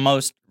of his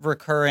most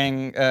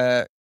recurring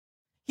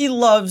he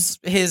loves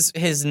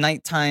his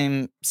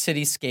nighttime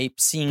cityscape,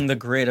 seeing the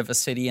grid of a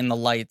city and the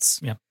lights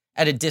Yeah.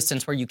 at a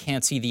distance where you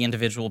can't see the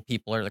individual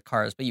people or the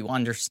cars, but you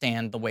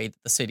understand the way that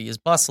the city is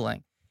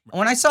bustling. And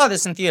when I saw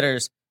this in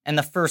theaters and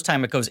the first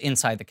time it goes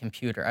inside the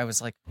computer, I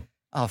was like,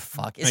 oh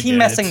fuck, is I he get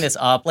messing it. this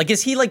up? Like,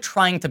 is he like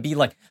trying to be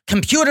like,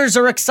 computers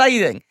are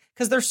exciting?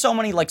 Because there's so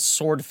many like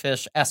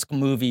Swordfish-esque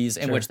movies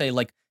in Sure. which they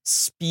like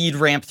speed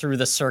ramp through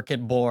the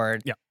circuit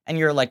board. Yeah. And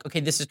you're like,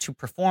 okay, this is too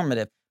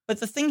performative. But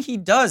the thing he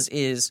does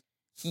is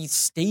he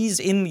stays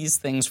in these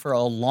things for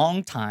a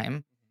long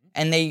time.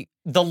 And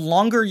the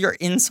longer you're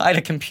inside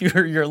a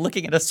computer, you're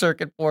looking at a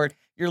circuit board,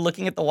 you're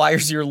looking at the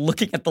wires, you're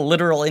looking at the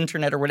literal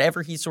internet or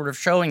whatever he's sort of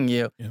showing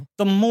you, Yeah.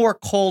 the more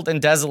cold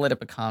and desolate it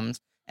becomes.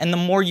 And the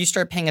more you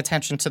start paying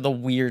attention to the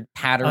weird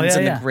patterns Oh, yeah,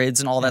 and yeah. the grids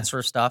and all that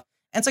sort of stuff.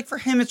 And it's like, for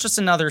him, it's just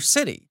another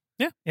city,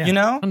 Yeah. you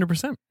know?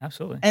 100%.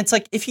 Absolutely. And it's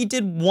like, if he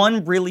did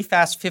one really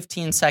fast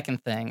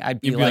 15-second thing, I'd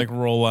be, You'd be like,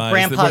 roll eyes. What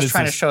Grandpa's is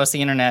trying to this show us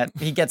the internet.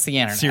 He gets the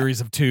internet.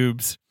 series of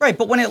tubes. Right,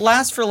 but when it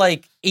lasts for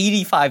like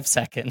 85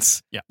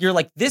 seconds, Yeah. you're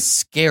like, this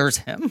scares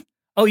him.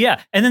 Oh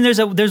yeah, and then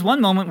there's one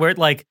moment where it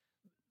like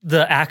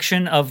the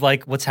action of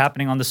like what's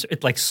happening on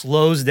it like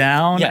slows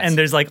down, Yes. and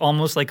there's like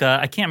almost like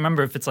I can't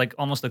remember if it's like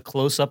almost a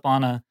close up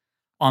on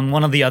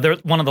one of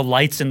the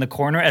lights in the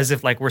corner, as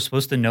if like we're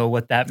supposed to know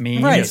what that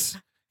means. Right. Yes.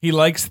 He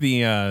likes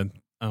the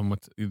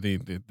what's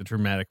the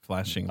dramatic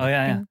flashing. Oh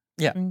yeah.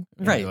 Yeah. And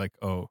Right. you're like,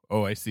 oh,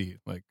 I see.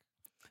 Like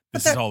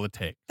This is all it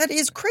takes. That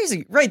is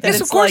crazy, right? That Yes,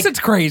 it's of course like it's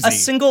crazy. A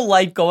single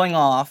light going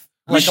off,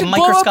 We like a should blow up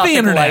the microscopic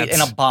internet. light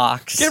in a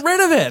box. Get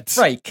rid of it.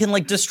 Right, can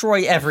like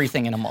destroy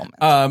everything in a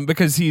moment.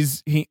 Because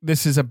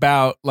this is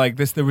about like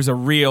this. There was a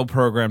real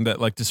program that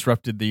like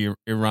disrupted the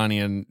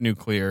Iranian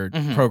nuclear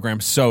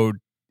program so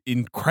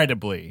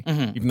incredibly,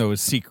 even though it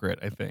was secret.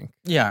 I think.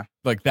 Yeah.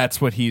 Like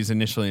that's what he's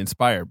initially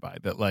inspired by.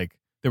 That like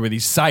there were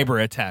these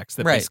cyber attacks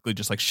that Right. basically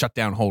just like shut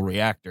down whole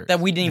reactors. That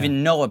we didn't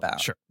even know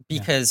about. Sure.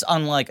 Because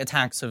unlike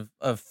attacks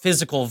of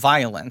physical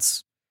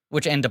violence,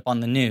 which end up on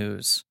the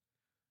news,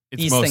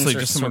 It's these mostly things are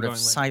just sort someone of going,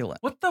 like, silent.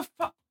 what the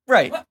fuck?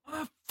 Right. What?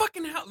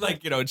 Fucking hell!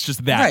 Like it's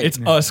just that. Right. It's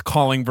us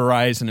calling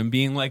Verizon and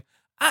being like,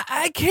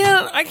 I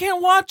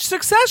can't watch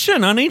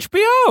Succession on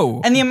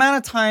HBO. And the amount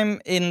of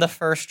time in the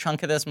first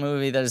chunk of this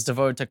movie that is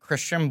devoted to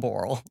Christian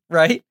Borle,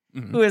 right?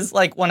 Mhm. Who is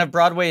like one of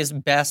Broadway's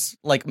best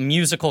like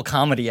musical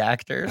comedy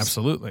actors.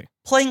 Absolutely.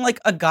 Playing like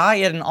a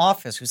guy at an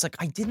office who's like,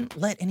 I didn't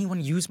let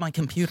anyone use my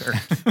computer.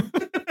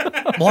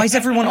 Why is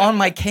everyone on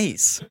my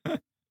case?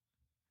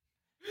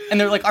 And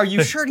they're like, are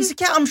you sure? And he's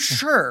like, yeah, I'm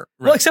sure.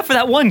 Well, except for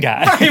that one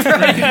guy.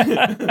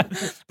 Right.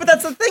 But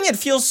that's the thing. It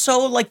feels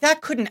so like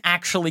that couldn't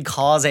actually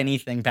cause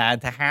anything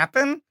bad to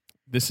happen.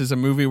 This is a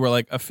movie where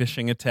like a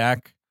fishing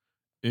attack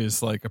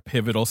is like a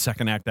pivotal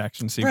second act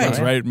action sequence,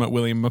 right?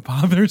 William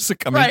Mapother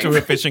succumbing to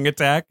a fishing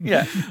attack.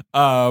 Yeah.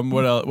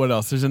 What else? What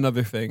else? There's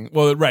another thing.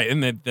 Well, right,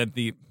 and that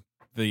the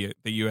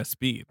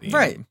USB,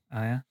 Right.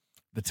 Oh, yeah.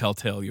 the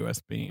telltale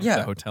USB, Yeah.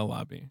 the hotel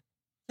lobby.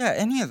 Yeah,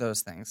 any of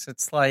those things.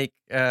 It's like,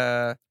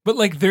 But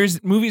like,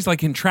 there's movies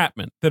like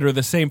Entrapment that are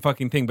the same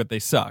fucking thing, but they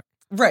suck.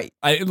 right.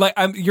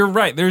 You're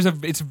right.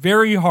 It's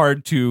very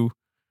hard to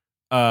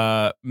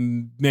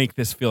make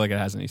this feel like it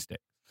has any stake.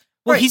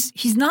 Well, Right.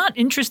 he's not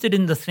interested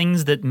in the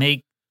things that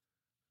make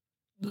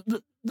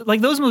like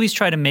those movies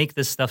try to make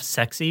this stuff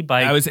sexy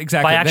by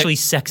actually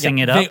sexing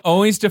it up. They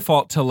always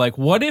default to like,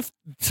 what if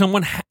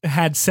someone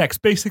had sex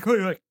basically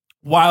like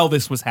while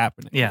this was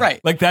happening? Yeah.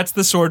 Right. Like that's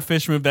the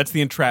swordfish move. That's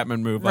the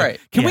entrapment move. Like, Right.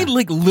 Can we Yeah.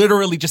 like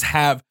literally just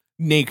have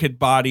naked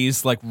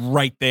bodies like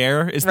right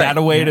there? Is Right. that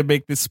a way Yeah. to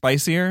make this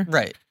spicier?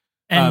 Right.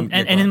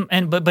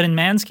 But in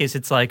Man's case,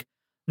 it's like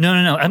no.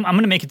 I'm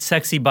going to make it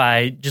sexy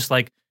by just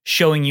like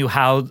showing you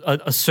how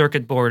a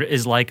circuit board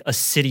is like a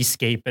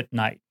cityscape at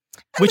night.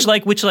 Which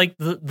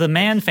the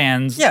Man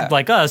fans Yeah.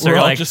 like us We're are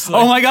all like, just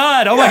like- oh my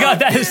god,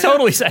 that is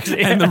totally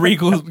sexy. And the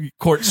Regal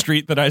Court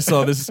Street that I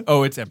saw,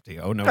 it's empty.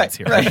 Oh no, Right, it's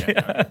here. right.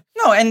 Okay.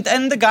 No,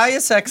 and the guy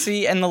is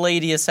sexy and the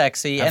lady is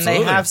sexy and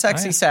Absolutely. they have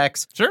sexy Oh, yeah.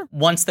 sex Sure.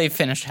 once they've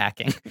finished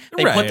hacking.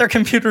 They Right. put their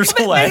computers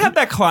They away. have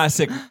that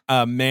classic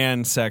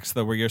man sex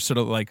though, where you're sort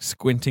of like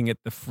squinting at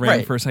the frame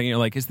Right. for a second. You're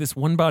like, is this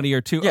one body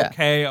or two? Yeah.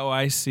 Okay. Oh,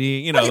 I see.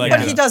 You know,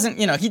 But he doesn't,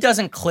 he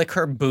doesn't click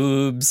her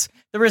boobs.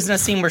 There isn't a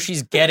scene where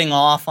she's getting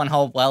off on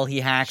how well he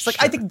hacks. Like,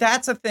 I think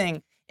that's a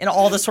thing in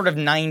all the sort of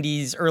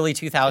 90s, early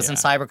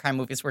 2000s cybercrime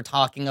movies we're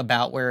talking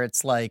about where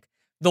it's like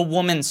the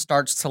woman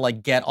starts to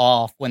like get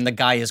off when the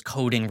guy is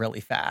coding really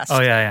fast. Oh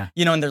yeah.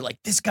 And they're like,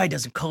 this guy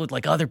doesn't code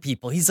like other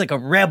people. He's like a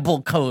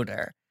rebel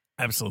coder.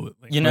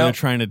 Absolutely. You know? they're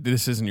trying to.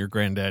 This isn't your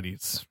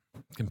granddaddy's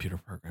computer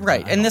program.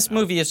 Right. I And don't this know.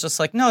 movie is just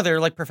like, no, they're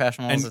like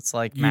professionals. And it's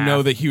like You math.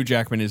 know that Hugh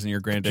Jackman isn't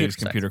your granddaddy's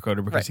Computer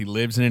computer coder because Right. he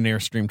lives in an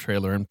Airstream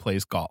trailer and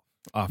plays golf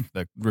off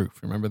the roof.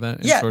 Remember that?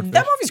 in Yeah, Swordfish?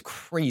 that movie's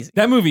crazy.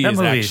 That movie That is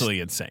movie is- actually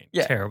insane.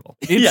 Yeah. Terrible.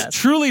 It's Yes.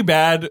 truly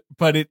bad,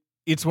 but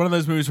it's one of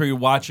those movies where you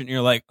watch it and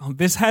you're like, oh,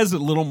 this has a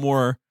little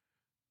more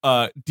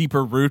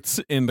deeper roots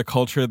in the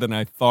culture than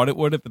I thought it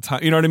would at the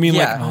time. You know what I mean?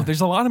 Yeah. Like, oh,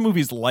 there's a lot of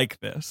movies like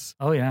this.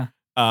 Oh yeah.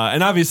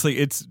 And obviously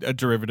it's a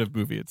derivative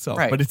movie itself,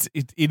 Right. but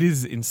it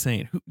is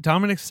insane.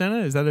 Dominic Sena?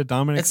 Is that a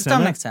Dominic It's Sena?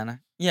 Dominic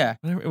Sena. Yeah.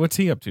 What's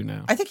he up to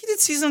now? I think he did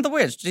Season of the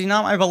Witch. Did he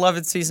not? My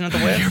beloved Season of the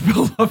Witch.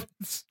 Your beloved.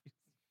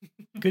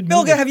 Good Bilga,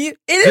 movie. have you?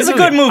 It is a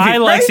good movie. I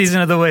like right?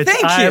 Season of the Witch.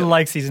 Thank I you.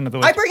 like Season of the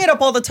Witch. I bring it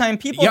up all the time.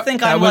 People Yep,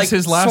 think that I'm was like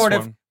his last sort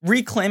of one.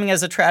 reclaiming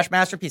as a trash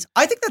masterpiece.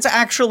 I think that's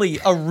actually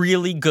a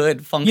really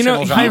good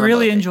functional genre I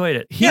really movie. enjoyed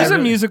it. He's a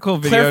really- musical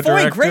video Claire Foy,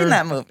 director. great in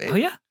that movie. Oh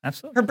yeah,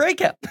 absolutely. Her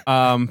breakup.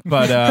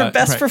 But Her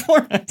best right.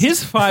 performance.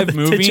 His 5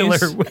 movies. Titular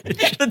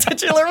witch. The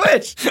titular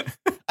witch.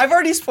 I've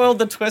already spoiled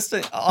the twist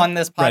on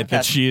this podcast. Right,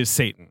 that she is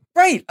Satan.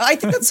 Right. I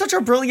think that's such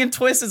a brilliant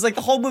twist. It's like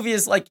the whole movie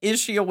is like, is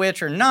she a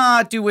witch or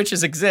not? Do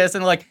witches exist?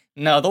 And like,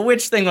 no, the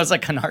witch thing was a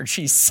canard.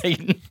 She's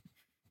Satan.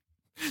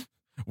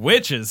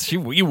 Witches.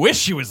 You wish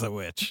she was a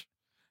witch.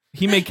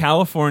 He made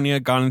California,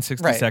 Gone in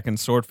 60 Right.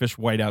 Seconds, Swordfish,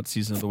 Whiteout,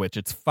 Season of the Witch.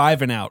 It's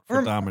 5 and out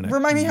for Dominic.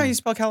 Remind me how you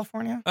spell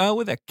California?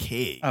 With a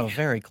K. Oh,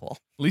 very cool.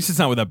 At least it's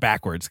not with a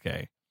backwards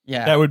K.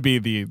 Yeah. That would be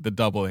the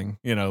doubling,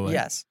 like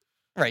Yes.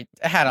 Right.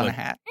 A hat on a like-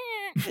 hat.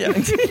 Yeah.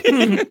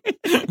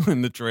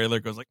 when the trailer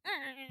goes like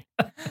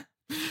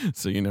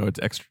so it's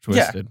extra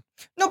twisted.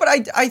 No, but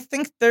I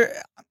think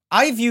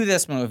I view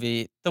this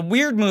movie, the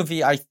weird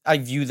movie I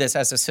view this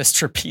as a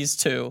sister piece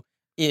to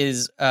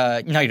is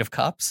Knight of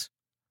Cups.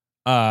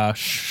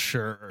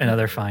 Sure.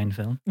 Another fine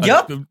film.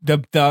 Yep.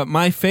 The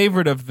my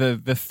favorite of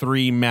the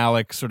 3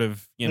 Malick sort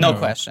of No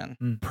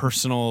question.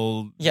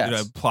 personal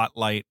Yes. plot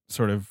light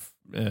sort of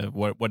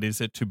what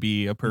is it to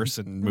be a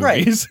person Right.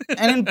 movies.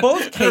 And in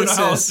both I don't know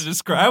how else to cases,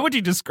 describe. How would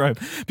you describe?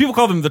 People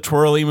call them the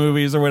twirly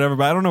movies or whatever,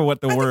 but I don't know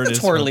what the I word think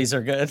is. the twirlies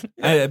are good.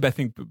 I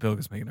think Bill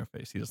is making a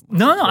face. He doesn't.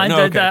 No, like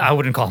no, okay. I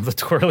wouldn't call them the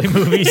twirly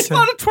movies. It's a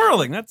lot of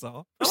twirling. That's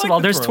all. I First like of all,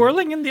 the there's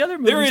twirling in the other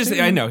movies. There is.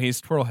 too. I know he's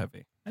twirl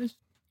heavy.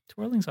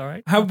 Twirling's all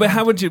right. How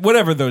would you?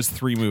 Whatever those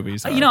three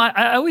movies are. You know,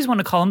 I always want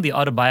to call them the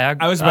I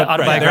was about,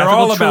 autobiographical right, they're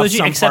all about trilogy,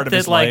 some except part of that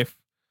his life.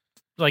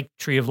 like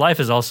Tree of Life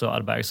is also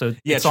autobiographical. So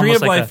Yeah, it's Tree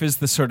almost of like Life is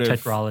the sort of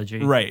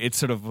tetralogy. right. It's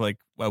sort of like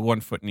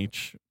 1 foot in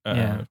each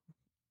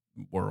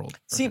world.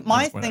 See, or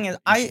my whatever, thing is,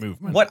 each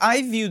movement. what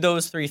I view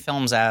those three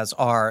films as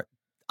are,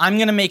 I'm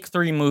going to make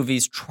 3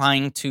 movies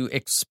trying to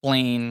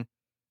explain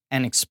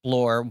and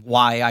explore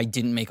why I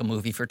didn't make a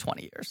movie for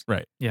 20 years.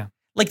 Right. Yeah.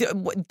 Like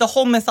the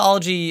whole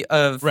mythology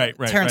of Right,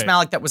 Terrence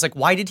Malick that was like,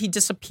 why did he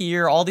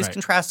disappear? All these Right.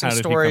 contrasting How did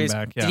he come stories.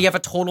 back? Yeah. Did he have a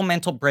total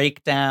mental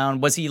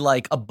breakdown? Was he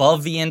like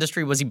above the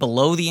industry? Was he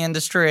below the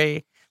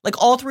industry? Like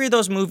all 3 of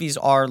those movies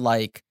are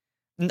like,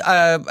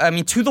 I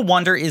mean, To the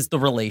Wonder is the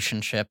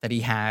relationship that he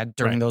had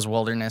during Right. those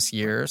wilderness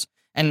years.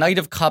 And Knight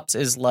of Cups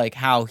is like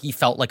how he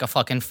felt like a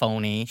fucking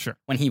phony Sure.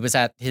 when he was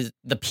at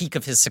the peak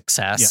of his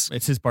success. Yeah,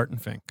 it's his Barton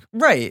Fink.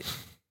 Right.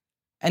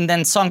 And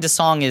then Song to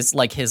Song is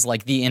like his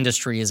like the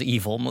industry is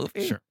evil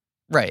movie. Sure.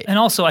 Right. And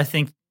also, I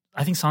think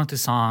Song to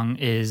Song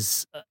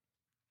is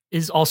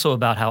also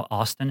about how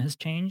Austin has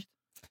changed.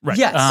 Right.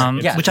 Yes.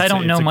 Yes. Which I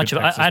don't know It's a much good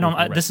of. Texas I don't.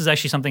 movie, right. This is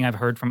actually something I've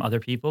heard from other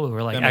people who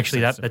are like, That makes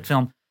actually, sense that to me.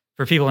 film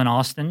for people in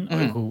Austin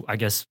Mhm. who I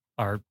guess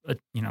are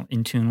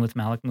in tune with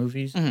Malick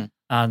movies. Mhm.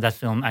 That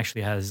film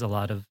actually has a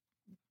lot of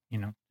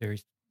very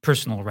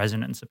personal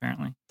resonance.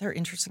 Apparently, They're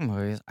interesting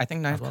movies. I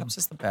think Knight of love Cups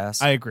is the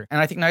best. I agree. And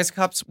I think Knight of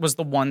Cups was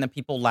the one that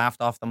people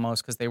laughed off the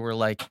most because they were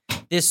like,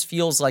 this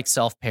feels like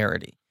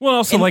self-parody. Well,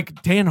 also And-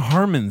 like Dan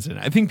Harmon's in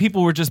it. I think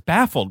people were just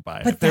baffled by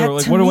it. But they that were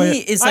like, to "What do me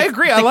I?" is I like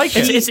agree. the I like key-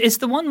 it. it's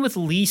the one with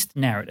least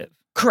narrative.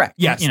 Correct.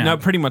 Yes. you know. No,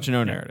 pretty much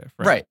no narrative.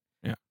 Right.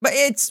 Yeah. But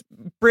it's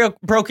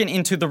broken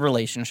into the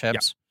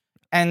relationships.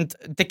 And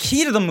the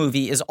key to the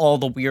movie is all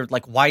the weird,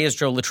 like, why is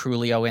Joe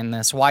Latrulio in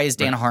this? Why is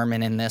Dan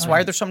Harmon in this? Oh, Why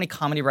yeah. are there so many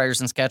comedy writers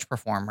and sketch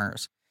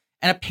performers?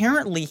 And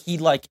apparently he,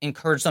 like,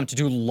 encouraged them to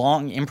do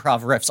long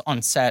improv riffs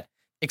on set,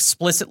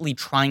 explicitly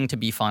trying to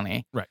be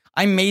funny. Right.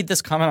 I made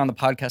this comment on the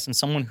podcast, and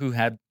someone who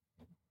had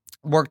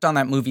worked on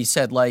that movie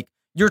said, like,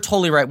 you're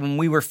totally right. When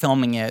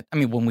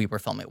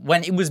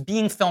it was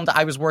being filmed,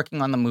 I was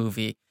working on the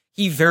movie.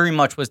 He very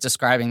much was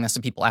describing this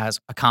to people as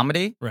a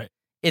comedy. Right.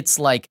 It's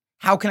like,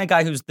 how can a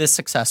guy who's this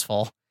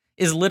successful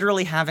is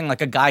literally having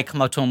like a guy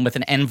come up to him with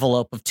an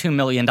envelope of $2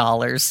 million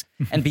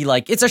and be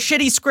like, it's a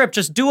shitty script,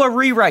 just do a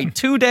rewrite,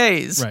 2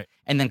 days. Right.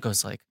 And then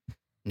goes like,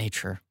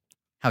 nature,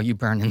 how you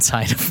burn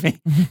inside of me.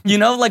 You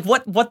know, like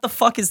what the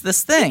fuck is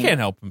this thing? He can't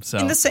help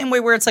himself. In the same way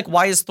where it's like,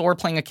 why is Thor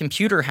playing a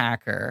computer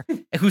hacker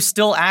who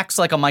still acts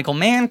like a Michael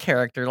Mann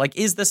character? Like,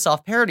 is this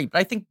self-parody? But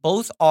I think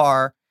both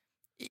are,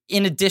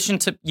 in addition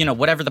to,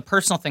 whatever the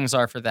personal things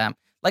are for them.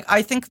 Like,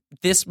 I think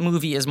this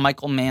movie is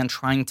Michael Mann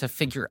trying to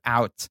figure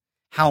out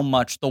how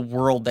much the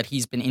world that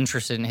he's been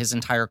interested in his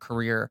entire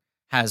career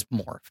has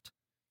morphed.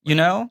 You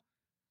know?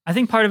 I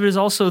think part of it is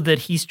also that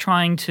he's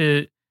trying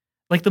to,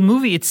 like, the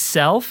movie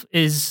itself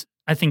is,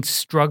 I think,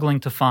 struggling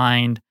to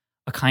find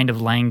a kind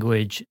of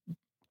language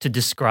to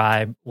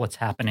describe what's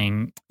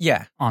happening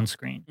Yeah. on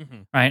screen,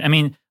 Mhm. right? I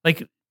mean,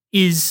 like,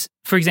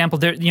 for example,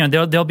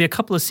 there'll be a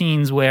couple of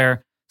scenes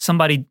where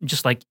somebody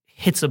just like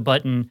hits a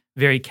button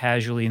very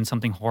casually and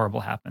something horrible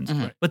happens.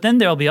 Mhm. Right. But then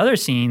there'll be other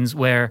scenes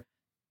where,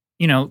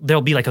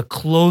 there'll be like a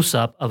close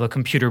up of a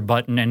computer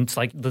button and it's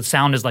like the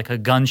sound is like a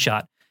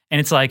gunshot. And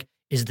it's like,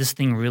 is this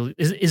thing really,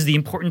 is the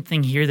important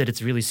thing here that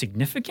it's really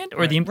significant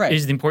or Right.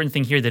 is the important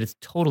thing here that it's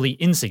totally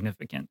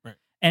insignificant? Right.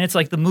 And it's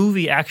like the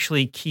movie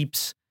actually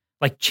keeps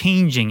like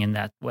changing in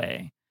that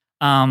way.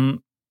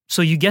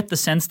 So you get the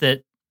sense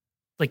that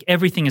like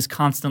everything is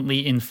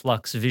constantly in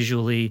flux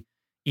visually,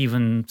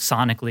 even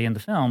sonically in the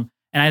film.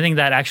 And I think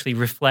that actually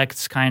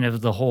reflects kind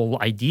of the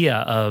whole idea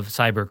of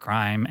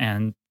cybercrime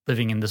and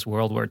living in this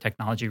world where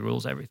technology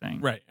rules everything.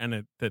 Right.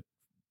 And that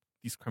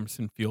these crimes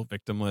can feel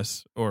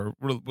victimless or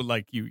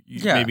like you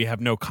Yeah. maybe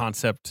have no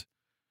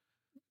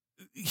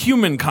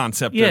human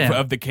concept Yeah.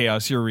 of the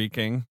chaos you're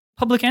wreaking.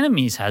 Public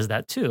Enemies has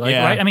that too, like,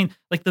 Yeah. right? I mean,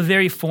 like the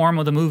very form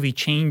of the movie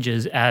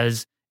changes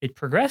as it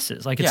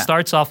progresses. Like it Yeah.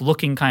 starts off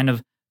looking kind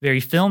of very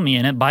filmy,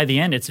 and by the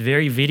end, it's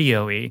very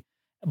video-y.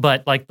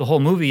 But like the whole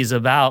movie is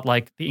about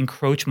like the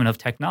encroachment of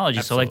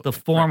technology. So like the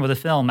Absolutely. form of the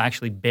film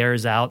actually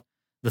bears out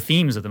the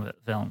themes of the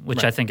film, which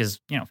Right. I think is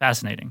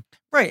fascinating.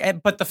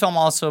 Right. But the film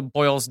also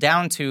boils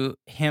down to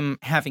him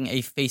having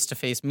a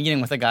face-to-face meeting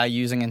with a guy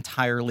using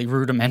entirely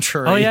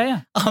rudimentary Oh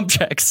yeah.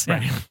 objects.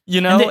 Right.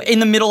 In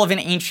the middle of an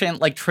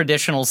ancient, like,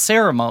 traditional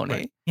ceremony.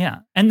 Right. Yeah.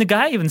 And the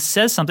guy even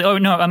says something. Oh,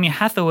 no. I mean,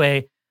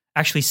 Hathaway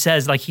actually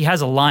says, like, he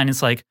has a line.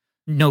 It's like,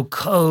 no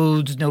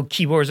codes, no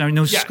keyboards, or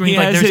no screen. He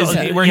Like, has there's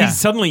his, where he's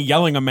suddenly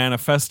yelling a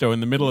manifesto in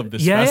the middle of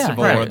this Yeah, yeah.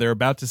 festival Right. where they're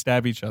about to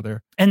stab each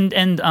other. and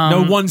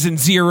No ones and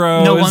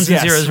zeros. no ones and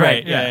Yes, zeros,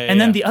 right? Yeah. And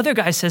then the other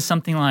guy says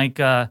something like,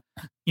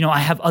 I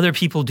have other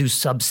people do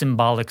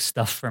sub-symbolic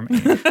stuff for me,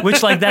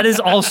 which like that is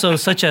also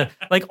such a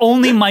like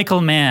only Michael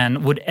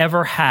Mann would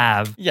ever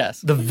have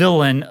the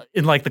villain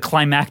in like the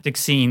climactic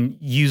scene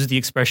use the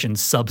expression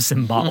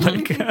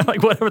sub-symbolic,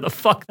 like whatever the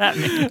fuck that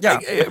means.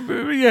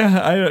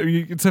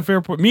 It's a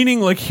fair point.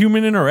 Meaning like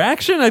human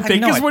interaction, I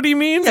think is what he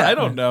means. I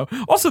don't know.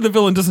 Also, the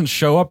villain doesn't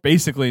show up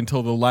basically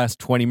until the last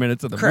 20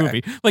 minutes of the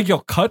movie. Like you'll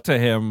cut to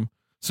him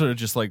sort of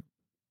just like,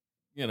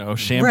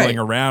 shambling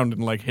around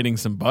and like hitting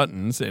some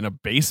buttons in a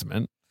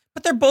basement.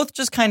 But they're both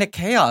just kind of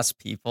chaos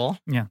people,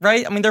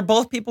 right? I mean, they're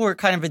both people who are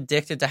kind of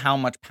addicted to how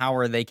much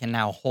power they can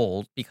now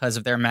hold because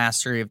of their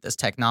mastery of this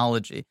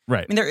technology.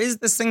 Right. I mean, there is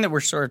this thing that we're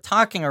sort of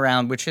talking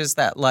around, which is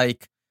that,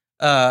 like,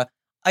 I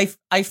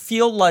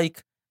feel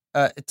like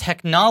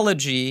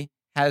technology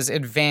has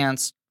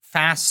advanced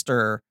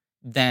faster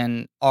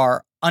than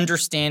our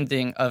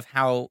understanding of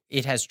how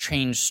it has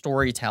changed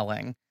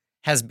storytelling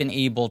has been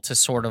able to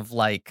sort of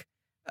like,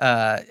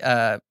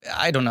 I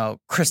don't know,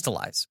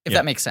 crystallize, if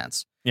that makes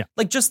sense. Yeah.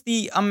 Like just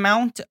the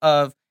amount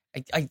of,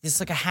 it's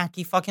like a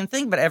hacky fucking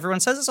thing, but everyone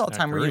says this all the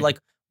time where you like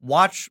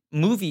watch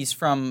movies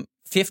from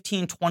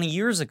 15, 20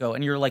 years ago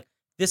and you're like,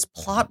 this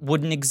plot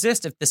wouldn't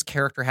exist if this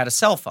character had a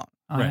cell phone.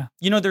 Right.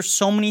 There's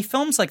so many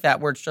films like that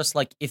where it's just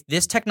like, if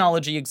this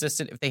technology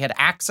existed, if they had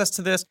access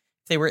to this,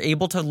 if they were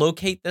able to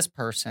locate this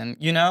person,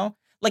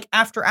 like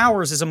After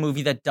Hours is a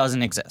movie that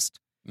doesn't exist.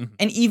 Mm-hmm.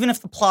 And even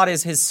if the plot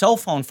is his cell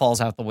phone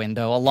falls out the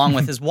window along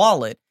with his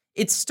wallet,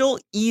 it's still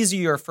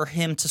easier for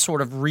him to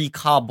sort of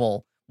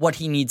recobble what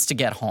he needs to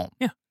get home.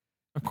 Yeah,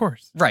 of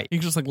course. Right. You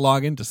can just like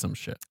log into some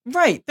shit.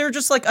 Right. There are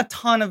just like a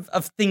ton of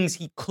things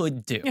he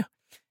could do. Yeah.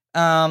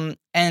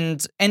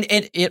 And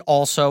it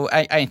also,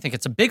 I think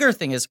it's a bigger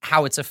thing is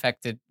how it's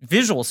affected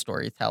visual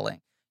storytelling.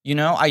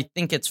 I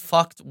think it's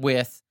fucked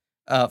with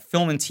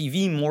film and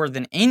TV more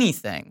than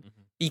anything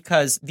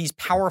because these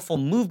powerful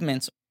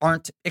movements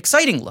aren't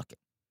exciting looking.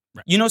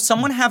 Right.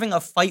 Someone having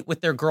a fight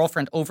with their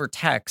girlfriend over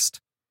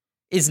text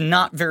is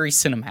not very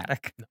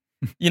cinematic.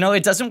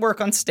 It doesn't work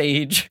on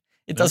stage.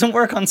 It doesn't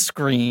work on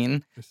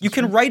screen. You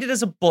can write it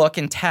as a book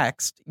in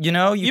text.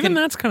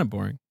 That's kind of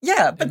boring.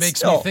 Yeah, but it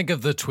makes me think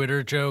of the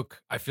Twitter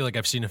joke. I feel like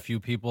I've seen a few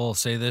people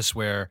say this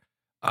where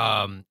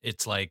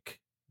it's like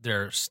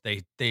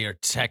they are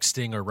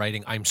texting or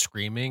writing "I'm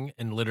screaming,"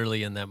 and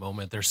literally in that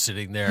moment they're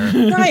sitting there,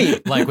 right,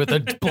 like with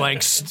a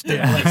blank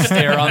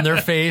stare on their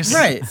face,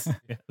 right,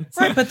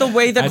 right. But the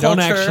way that I don't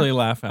actually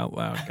laugh out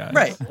loud, guys.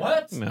 Right?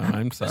 What? No,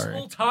 I'm sorry. This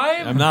whole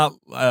time, I'm not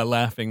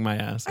laughing my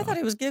ass off. I thought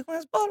he was giggling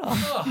his butt off.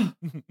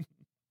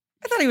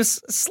 I thought he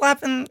was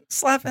slapping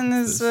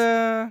his.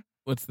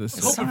 What's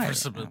this? I'm hoping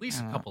for at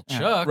least a couple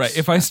chucks. Right.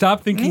 If I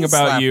stop thinking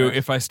about you,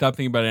 if I stop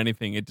thinking about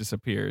anything, it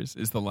disappears.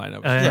 Is the line I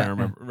was trying to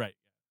remember? Right.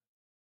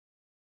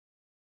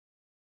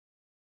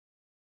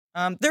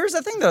 There's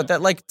a thing though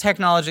that like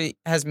technology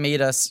has made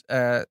us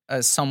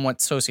somewhat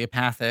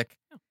sociopathic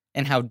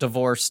in how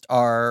divorced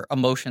our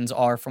emotions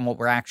are from what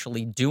we're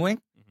actually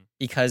doing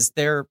because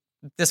they're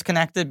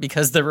disconnected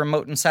because they're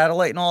remote and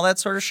satellite and all that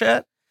sort of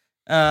shit.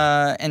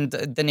 And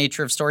the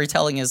nature of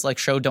storytelling is like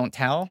show, don't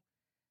tell.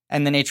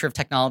 And the nature of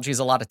technology is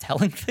a lot of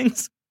telling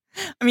things.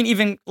 I mean,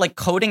 even like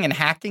coding and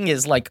hacking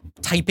is like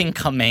typing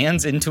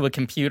commands into a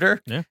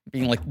computer,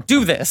 being like,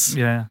 do this.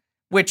 Yeah.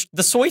 Which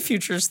the Soy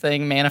Futures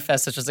thing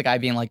manifests as just a guy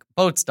being like,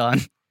 boat's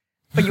done.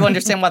 But you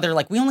understand why they're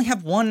like, we only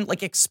have one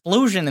like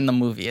explosion in the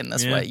movie in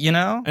this way,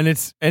 And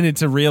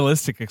it's a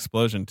realistic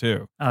explosion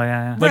too. Oh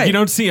yeah. Like you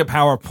don't see a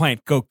power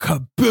plant go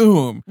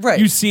kaboom. Right.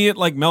 You see it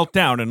like melt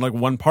down and like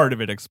one part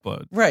of it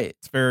explodes. Right.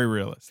 It's very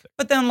realistic.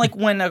 But then like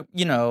when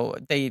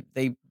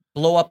they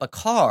blow up a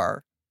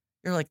car,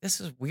 you're like, this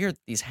is weird.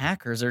 These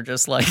hackers are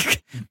just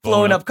like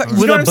blowing up cars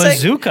with a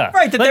bazooka,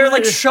 right? That they're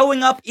like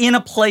showing up in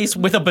a place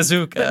with a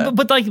bazooka.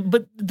 But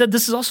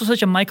this is also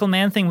such a Michael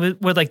Mann thing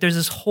where like there's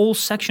this whole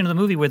section of the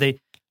movie where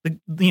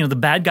the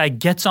bad guy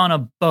gets on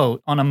a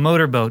boat, on a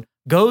motorboat,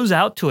 goes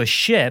out to a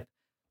ship,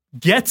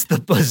 gets the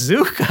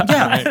bazooka,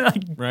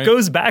 right.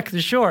 goes back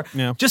to shore,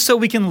 Yeah. just so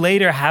we can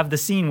later have the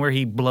scene where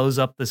he blows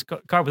up this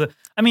car with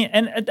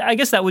and I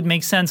guess that would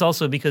make sense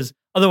also because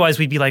otherwise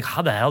we'd be like,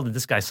 how the hell did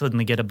this guy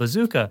suddenly get a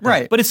bazooka?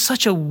 Right. But it's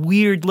such a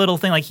weird little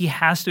thing. Like he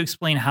has to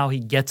explain how he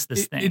gets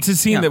this thing. It's a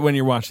scene that when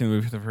you're watching the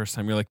movie for the first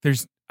time, you're like,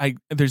 there's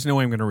no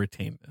way I'm going to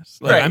retain this.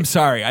 Like, right. I'm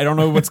sorry. I don't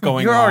know what's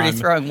going on. You're already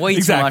throwing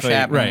way too much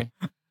at me.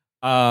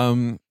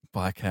 Right.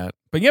 Black Hat.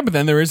 But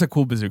then there is a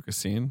cool bazooka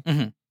scene.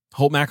 Mm-hmm.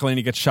 Holt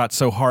McElhaney gets shot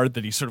so hard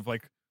that he sort of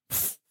like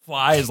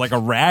flies like a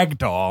rag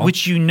doll.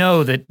 Which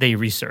that they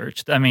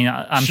researched. I mean,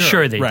 I'm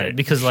sure they did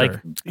because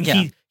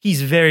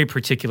he's very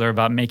particular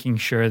about making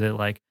sure that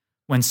like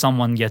when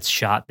someone gets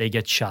shot, they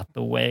get shot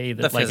the way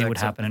that like it would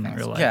happen in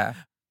real life. Yeah.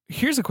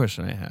 Here's a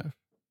question I have.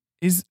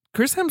 Is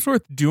Chris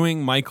Hemsworth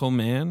doing Michael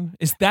Mann?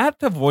 Is that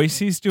the voice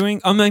he's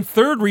doing? On my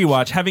third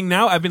rewatch,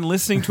 I've been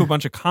listening to a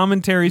bunch of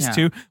commentaries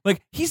too.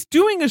 Like he's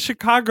doing a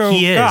Chicago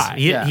guy.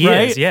 He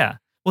is, yeah.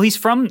 Well,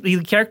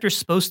 the character's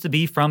supposed to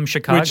be from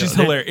Chicago. Which is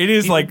hilarious. It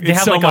is like, they it's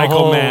have so like a Michael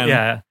whole- Mann.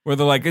 Yeah. Where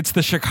they're like, it's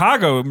the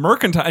Chicago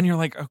mercantile. And you're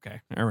like,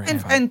 okay, all right.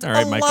 And, fine. and all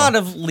right, a Michael. lot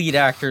of lead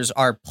actors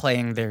are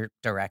playing their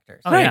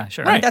directors. Oh, Right, yeah,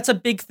 sure. I mean, right. that's a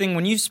big thing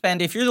when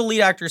if you're the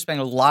lead actor, you're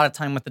spending a lot of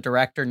time with the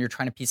director and you're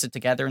trying to piece it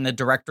together, and the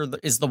director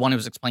is the one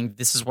who's explaining,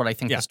 this is what I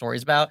think Yeah. the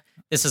story's about.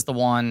 This is the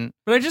one.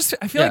 But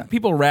I feel Yeah. like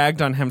people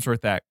ragged on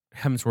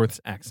Hemsworth's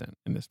accent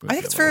in this movie. I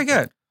think it's a little very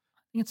bit. good.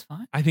 I think it's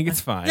fine. I think it's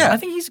fine. Yeah. I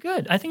think he's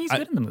good. I think he's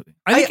good in the movie.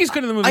 I think he's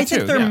good in the movie I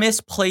think too. they're yeah.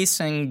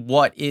 misplacing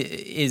what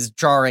is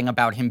jarring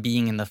about him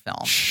being in the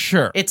film.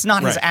 Sure. It's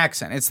not his Right.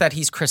 accent. It's that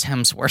he's Chris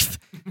Hemsworth.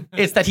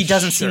 It's that he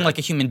doesn't seem Sure. like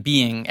a human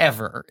being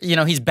ever.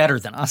 He's better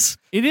than us.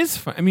 It is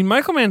fun. I mean,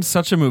 Michael Mann's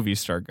such a movie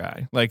star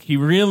guy. Like, he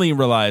really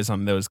relies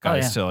on those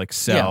guys yeah. to like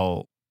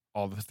sell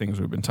all the things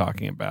we've been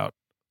talking about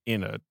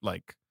in a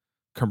like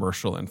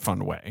commercial and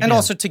fun way. And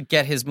also to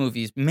get his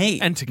movies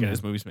made. and to get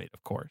his movies made,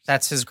 of course.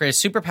 That's his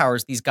greatest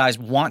superpowers. These guys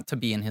want to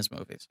be in his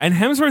movies. And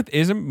Hemsworth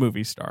is a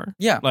movie star.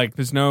 Yeah. Like,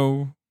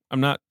 I'm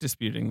not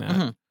disputing that.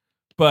 Mhm.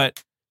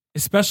 But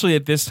especially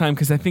at this time,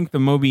 because I think the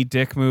Moby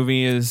Dick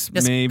movie is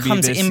This maybe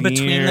comes this in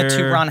between the two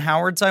year. Ron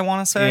Howards, I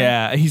want to say.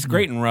 Yeah, he's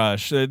great in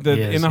Rush. He is,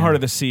 In the Heart yeah.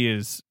 of the Sea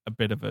is a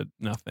bit of a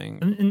nothing.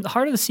 And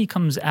Heart of the Sea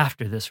comes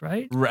after this,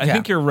 right? I Yeah.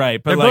 think you're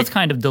right, but They're like both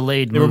kind of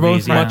delayed they were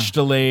movies. both yeah. much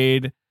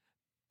delayed.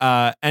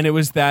 And it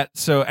was that.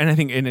 So, and I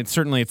think, and it's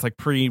certainly it's like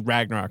pre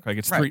Ragnarok, like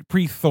it's Right.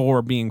 pre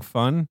Thor being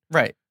fun.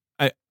 Right.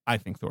 I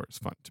think Thor is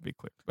fun, to be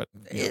clear, but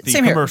the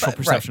Same here, commercial but-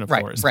 perception right,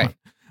 of Thor is right.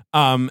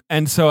 fun.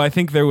 And so I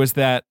think there was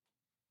that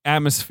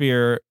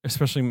atmosphere,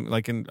 especially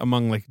like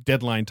among like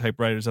Deadline type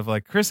writers, of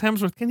like, Chris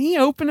Hemsworth, can he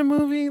open a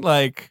movie?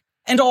 Like,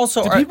 And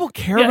also, do people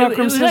care Yeah, about it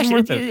Chris was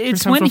actually- Hemsworth?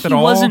 it's Chris when Hemsworth he at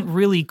all? wasn't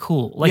really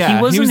cool. Like Yeah, he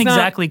he wasn't was not-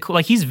 exactly cool.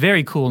 Like he's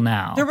very cool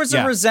now. there was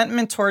Yeah. a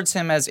resentment towards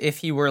him as if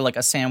he were like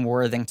a Sam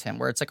Worthington,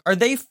 where it's like, are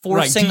they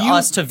forcing Do you-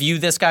 us to view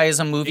this guy as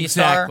a movie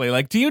star? Exactly.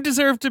 Like, do you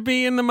deserve to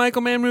be in the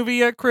Michael Mann movie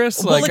yet,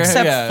 Chris? We'll like,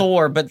 accept yeah.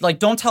 Thor, but like,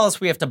 don't tell us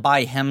we have to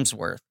buy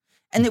Hemsworth.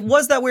 And it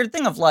was that weird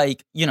thing of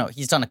like,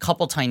 he's done a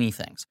couple tiny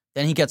things.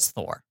 Then he gets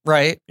Thor,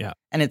 right? Yeah.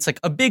 And it's like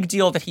a big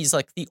deal that he's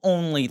like the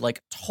only like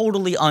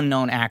totally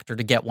unknown actor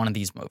to get one of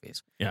these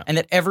movies. Yeah. And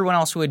that everyone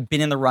else who had been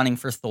in the running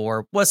for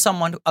Thor was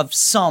someone of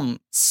some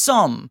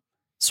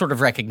sort of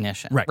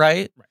recognition, Right.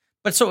 right?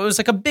 But so it was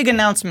like a big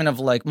announcement of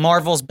like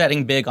Marvel's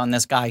betting big on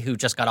this guy who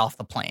just got off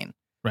the plane.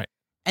 Right.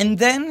 And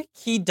then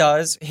he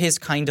does his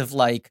kind of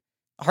like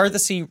Heart of the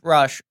Sea,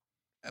 Rush,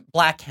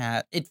 Black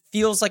Cat. It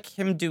feels like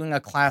him doing a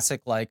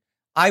classic like,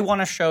 I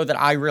want to show that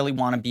I really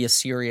want to be a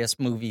serious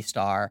movie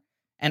star,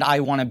 and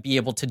I want to be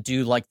able to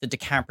do like the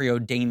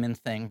DiCaprio Damon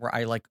thing where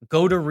I like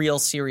go to real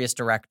serious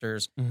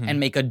directors Mhm. and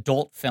make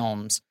adult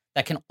films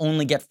that can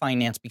only get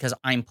financed because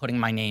I'm putting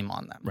my name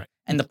on them. Right.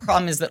 And the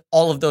problem is that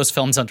all of those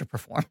films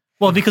underperform.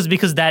 Well, because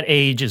that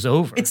age is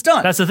over. It's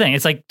done. That's the thing.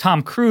 It's like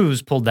Tom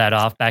Cruise pulled that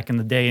off back in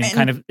the day and And-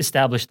 kind of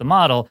established the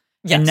model.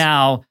 Yes. And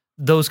now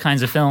those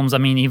kinds of films, I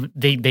mean, even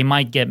they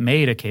might get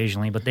made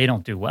occasionally, but they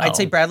don't do well. I'd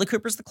say Bradley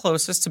Cooper's the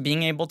closest to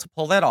being able to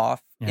pull that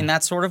off Yeah. in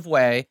that sort of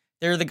way.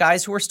 There are the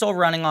guys who are still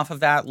running off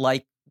of that,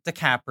 like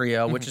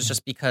DiCaprio, which is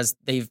just because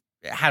they've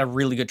had a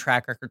really good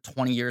track record,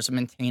 20 years of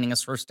maintaining a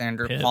sort of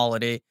standard Pitt.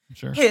 quality.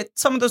 Sure. Hit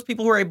some of those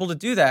people who are able to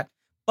do that.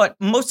 But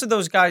most of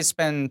those guys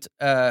spend,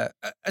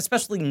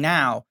 especially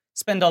now,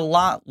 spend a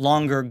lot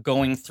longer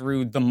going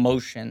through the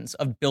motions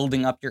of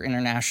building up your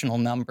international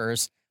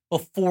numbers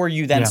before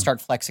you then Yeah.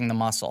 start flexing the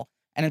muscle.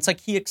 And it's like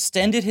he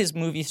extended his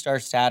movie star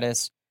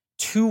status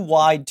too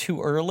wide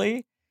too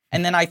early.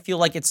 And then I feel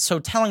like it's so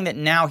telling that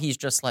now he's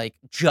just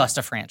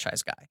a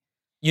franchise guy.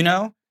 You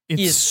know?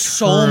 He is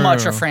so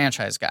much a true.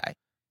 franchise guy.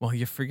 Well,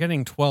 you're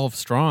forgetting 12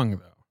 Strong,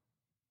 though.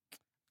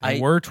 They I-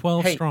 were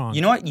 12 Hey, Strong.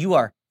 you know what? You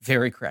are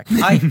very correct.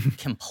 I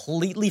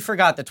completely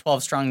forgot that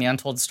 12 Strong, The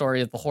Untold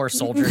Story of the Horse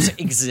Soldiers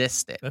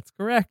existed. That's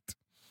correct.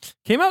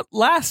 Came out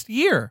last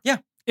year. Yeah.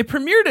 It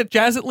premiered at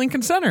Jazz at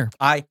Lincoln Center.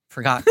 I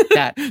forgot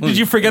that. Did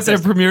you forget that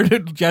it premiered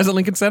at Jazz at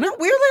Lincoln Center?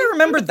 Weirdly, I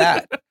remembered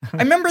that. I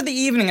remember the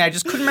evening. I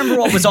just couldn't remember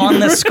what was on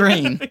the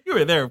screen. You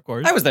were there, of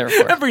course. I was there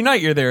for it. Every night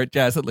you're there at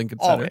Jazz at Lincoln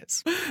Center.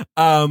 Always.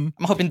 Um,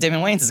 I'm hoping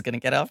Damon Wayans is going to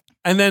get up.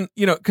 and then,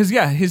 because,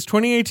 his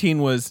 2018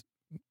 was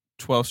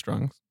 12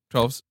 Strong,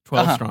 12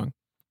 Uh-huh. Strong,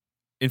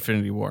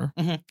 Infinity War,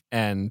 Mhm.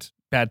 and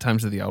Bad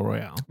Times of the El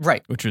Royale,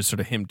 Right. which was sort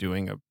of him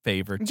doing a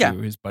favor to Yeah.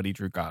 his buddy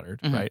Drew Goddard,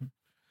 Mhm.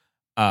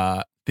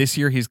 right? This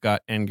year he's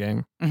got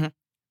Endgame, Mhm.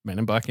 Men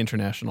in Black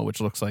International, which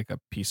looks like a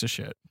piece of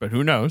shit, but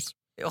who knows?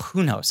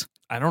 Who knows?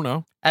 I don't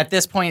know. At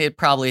this point, it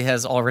probably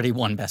has already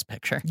won Best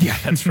Picture. Yeah,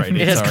 that's right.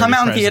 It It's has come already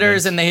out in theaters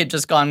presidents. and they had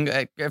just gone,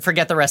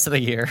 forget the rest of the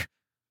year.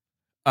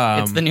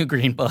 It's the new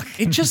Green Book.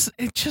 It just.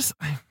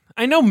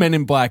 I know Men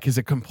in Black is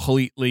a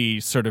completely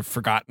sort of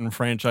forgotten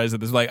franchise.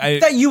 That is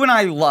That you and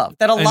I love.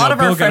 That a lot of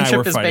Bill our and I were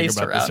friendship is fighting based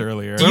about this around.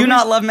 earlier. Do you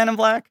not love Men in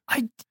Black?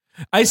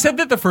 I said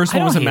that the first I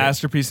one was a don't hate it.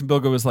 masterpiece, and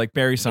Bilgo was like,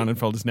 Barry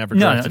Sonnenfeld has never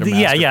No, directed a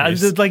yeah,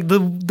 masterpiece. Like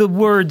the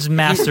words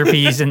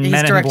masterpiece and He's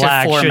Men in directed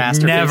Black 4 should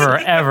masterpieces. never,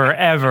 ever,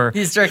 ever.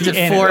 He's directed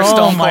And- 4 oh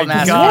Stone my Cold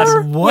God,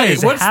 masterpieces. what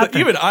is what's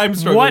happening? even I'm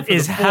struggling What for the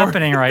is fourth.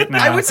 happening right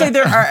now? I would say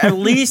there are at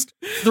least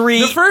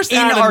 3 The first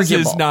Adams inarguable.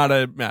 is not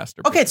a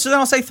masterpiece. Okay, so then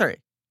I'll say 3.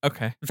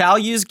 Okay.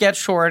 Values, Get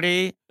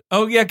Shorty.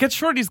 Oh yeah, Get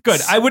Shorty's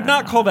good. I would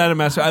not call that a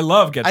master. I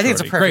love Get Shorty. I think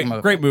it's a perfect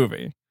movie. Great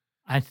movie.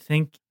 I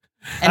think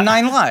And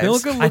 9 Lives.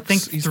 Bilgo I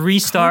think he's 3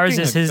 stars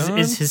cocking is a gun.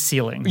 his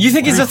ceiling. You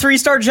think he's a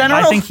 3-star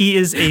general? I think he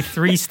is a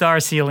 3-star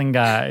ceiling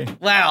guy.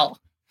 Wow.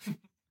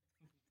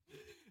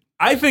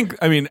 I think,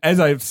 I mean, as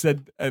I've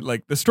said,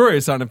 like the story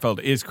of Sonnenfeld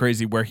is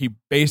crazy, where he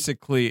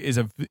basically is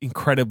an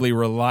incredibly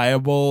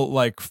reliable,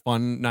 like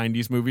fun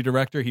 '90s movie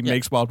director. He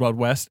makes Wild Wild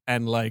West,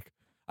 and like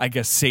I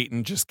guess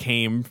Satan just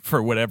came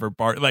for whatever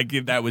part. Like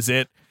that was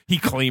it. He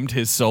claimed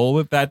his soul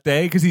at that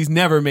day because he's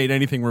never made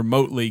anything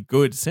remotely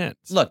good since.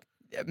 Look,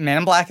 Man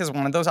in Black is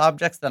one of those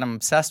objects that I'm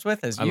obsessed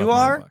with, as I you love Man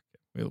in are.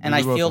 Black. And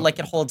I feel like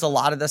it holds a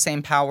lot of the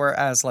same power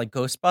as like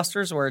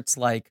Ghostbusters, where it's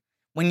like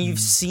when you've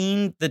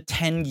seen the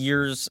 10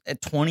 years,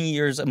 20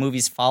 years of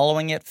movies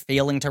following it,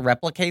 failing to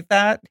replicate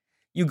that,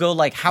 you go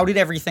like, how did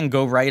everything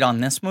go right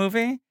on this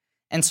movie?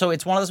 And so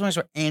it's one of those movies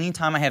where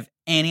anytime I have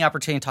any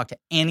opportunity to talk to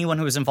anyone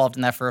who was involved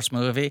in that first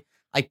movie,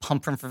 I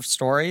pump them for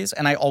stories,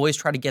 and I always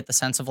try to get the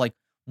sense of like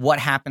what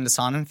happened to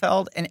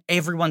Sonnenfeld, and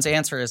everyone's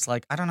answer is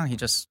like, I don't know, he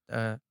just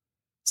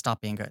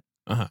stopped being good.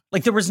 Uh-huh.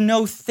 Like there was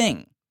no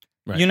thing,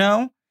 Right. you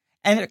know?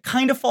 And it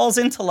kind of falls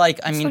into like,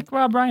 I It's mean, like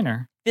Rob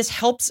Reiner. this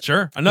helps.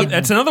 Sure.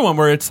 That's another one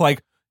where it's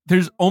like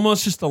there's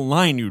almost just a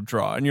line you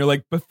draw, and you're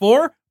like,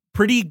 before,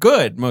 pretty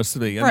good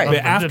mostly, and Right.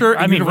 after,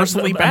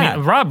 universally bad.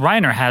 Rob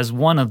Reiner has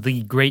one of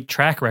the great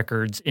track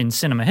records in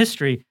cinema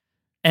history,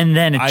 and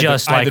then it Either-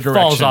 just either like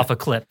falls direction. off a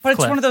cliff. But it's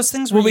one of those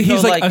things where Well, you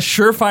he's go like a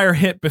surefire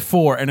hit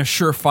before and a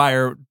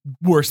surefire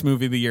worst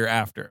movie the year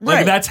after. Like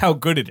Right. that's how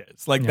good it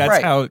is. Like that's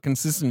Right. how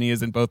consistent he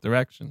is in both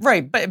directions.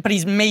 right, but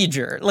he's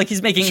major. Like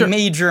he's making Sure.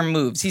 major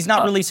moves. He's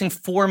not releasing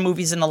 4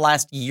 movies in the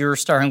last year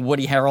starring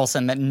Woody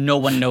Harrelson that no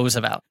one knows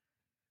about.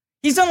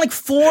 He's done like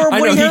 4 I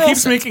know Woody he Harrelson.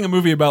 keeps making a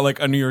movie about like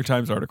a New York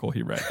Times article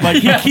he read. Like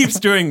he keeps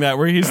doing that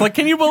where he's like,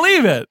 "Can you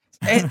believe it?"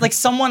 Like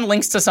someone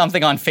links to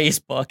something on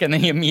Facebook and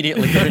then he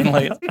immediately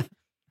greenlights.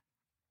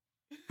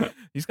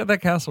 He's got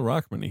that Castle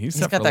Rock money. He's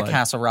He's set got for that life.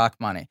 Castle Rock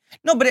money.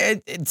 No, but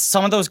it's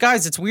some of those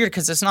guys, it's weird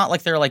because it's not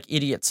like they're like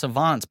idiot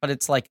savants, but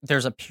it's like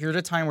there's a period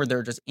of time where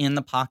they're just in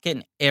the pocket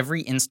and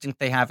every instinct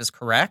they have is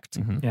correct.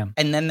 Mhm. Yeah.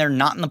 And then they're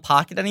not in the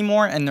pocket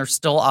anymore and they're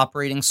still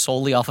operating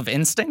solely off of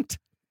instinct.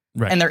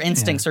 Right. And their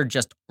instincts are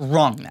just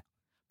wrong now.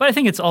 But I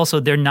think it's also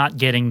they're not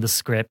getting the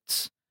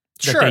scripts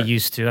that they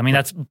used to. I mean,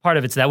 that's part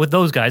of it's that with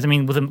those guys. I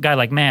mean, with a guy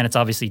like Mann, it's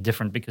obviously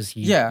different because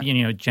he,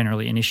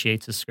 generally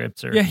initiates his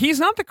scripts. Or Yeah, he's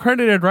not the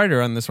credited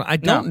writer on this one. I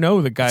don't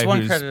know the guy It's one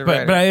who's, credited but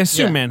writer. I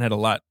assume Yeah. Man had a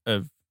lot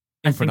of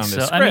I input think on so.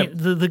 this I script.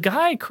 mean, the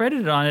guy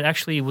credited on it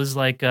actually was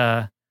like,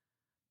 like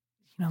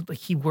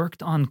he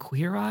worked on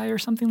Queer Eye or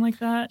something like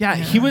that. Yeah,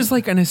 he was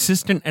like an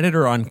assistant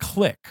editor on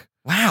Click.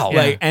 Wow.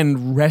 Like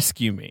and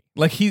Rescue Me.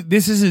 Like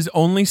this is his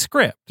only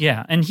script.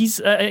 Yeah, and he's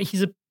a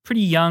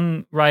pretty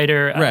young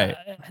writer. Right.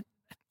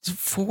 He's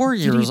 4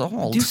 Did years he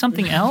old. do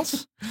something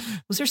else?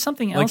 Was there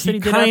something Like else that he he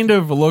did? kind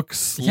of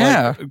looks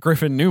Yeah. like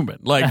Griffin Newman.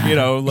 Like, you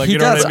know, like he you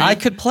know does. what I mean?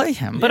 could play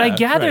him. But I Yeah,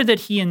 gather right. that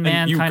he and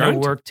Mann Hugh kind of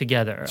Grant? worked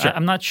together. Sure.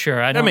 I'm not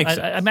sure. I That don't, makes I,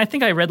 sense. I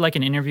think I read like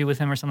an interview with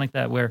him or something like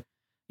that where,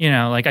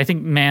 like I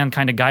think Mann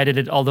kind of guided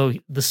it, although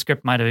the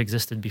script might have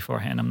existed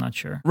beforehand. I'm not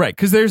sure. Right,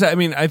 because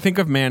I think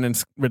of Mann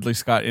and Ridley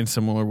Scott in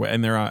similar way,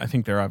 and I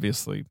think they're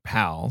obviously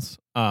pals.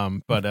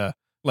 But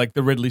like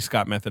the Ridley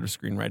Scott method of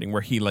screenwriting,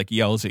 where he like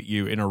yells at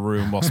you in a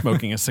room while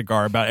smoking a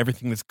cigar about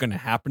everything that's going to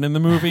happen in the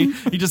movie.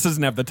 He just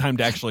doesn't have the time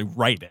to actually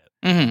write it.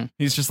 Mm-hmm.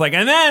 He's just like,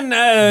 and then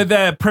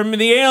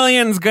the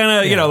alien's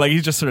gonna, like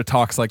he just sort of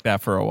talks like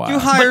that for a while. You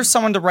hire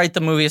someone to write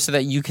the movie so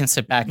that you can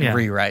sit back and Yeah.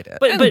 rewrite it.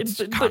 But And but it's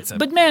but, concept.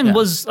 but Mann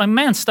was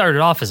Mann started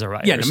off as a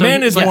writer. Yeah, no,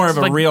 Mann is more of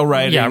a real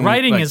writing, Yeah,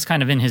 writing like- is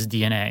kind of in his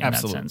DNA in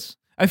Absolutely. that sense.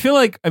 I feel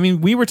like,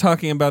 we were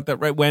talking about that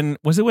right when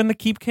The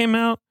Keep came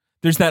out?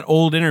 There's that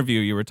old interview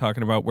you were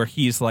talking about where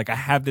he's like, I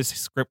have this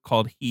script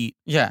called Heat.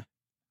 yeah.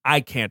 I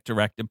can't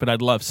direct it, but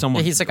I'd love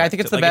someone. He's to like, I direct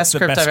think it's it. the Like, best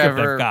script I've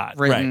ever got.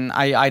 written.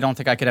 Right. I don't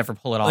think I could ever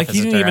pull it off Like as he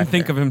a didn't even director.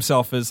 think of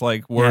himself as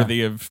like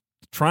worthy of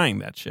trying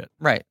that shit.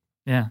 Right.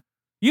 Yeah,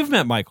 You've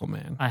met Michael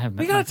Mann. I have.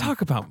 We gotta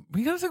talk about.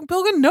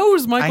 Bilgan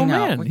knows Michael I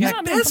know. Mann. We He's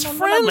got- best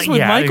friends with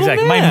yeah, Michael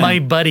exactly. Mann. My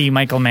buddy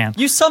Michael Mann.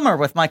 You summer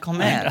with Michael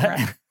Mann,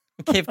 right?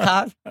 Cape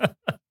Cod?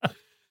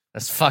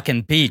 That's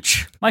fucking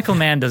beach. Michael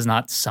Mann does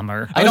not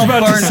summer. I was don't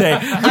about to burn. say-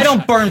 I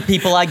don't burn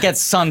people. I get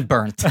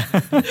sunburnt.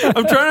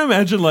 I'm trying to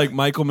imagine like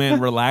Michael Mann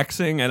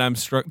relaxing, and I'm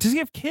struck. Does he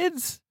have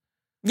kids?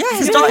 Yeah,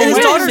 his, Yeah, his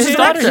yeah, daughter's his, a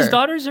daughter, his director.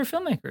 daughters are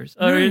filmmakers.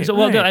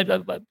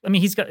 Right, I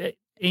mean, he's got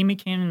Amy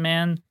Kane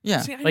Mann.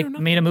 Yeah. See, I Like don't know.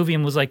 made a movie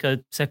and was like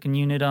a second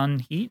unit on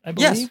Heat, I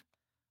believe. Yes.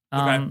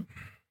 And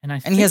I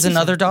And he has think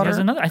another He daughter? has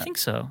another. I think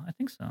so. Let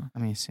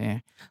me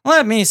see.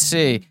 Let me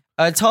see.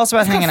 Tell us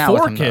about He's got hanging out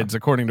with 4 him. kids,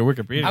 according to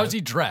Wikipedia. How does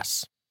he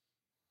dress?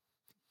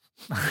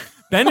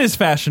 Ben is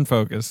fashion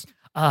focused.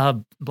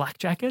 Black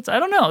jackets. I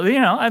don't know. You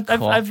know,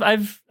 Cool.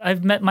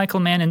 I've met Michael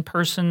Mann in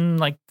person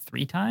like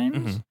 3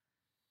 times.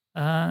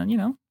 You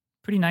know,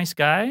 pretty nice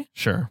guy.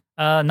 Sure.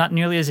 Not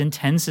nearly as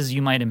intense as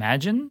you might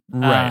imagine.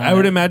 Right. I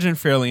would imagine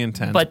fairly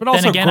intense, but then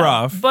also again,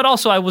 gruff. But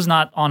also, I was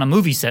not on a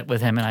movie set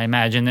with him, and I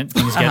imagine that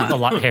things get a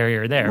lot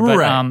hairier there. But,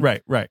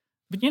 right.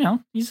 But you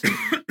know, he's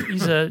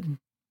a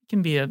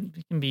can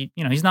be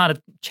you know, he's not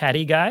a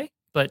chatty guy,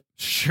 but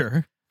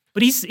Sure.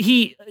 But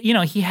he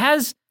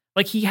has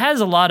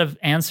a lot of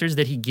answers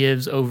that he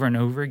gives over and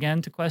over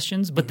again to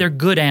questions, but they're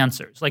good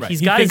answers. Like Right. he's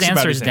He got his thinks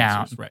about answers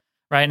down, Right.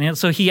 right? And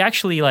so he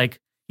actually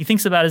he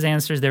thinks about his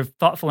answers. They're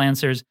thoughtful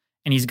answers,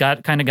 and he's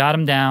got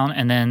them down.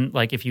 And then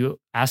like if you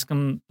ask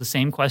him the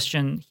same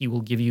question, he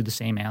will give you the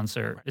same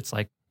answer. Right. It's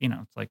like, you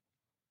know, it's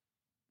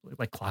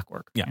like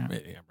clockwork. Yeah. you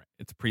know? Yeah. Right.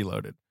 It's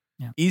preloaded.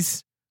 Yeah.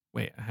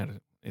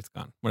 It's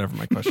gone. Whatever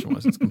my question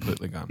was, it's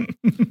completely gone.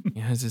 He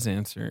has his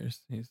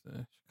answers. He's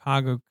a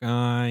Chicago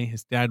guy.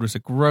 His dad was a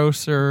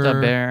grocer. The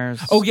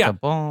Bears. Oh, yeah. The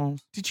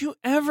Bulls. Did you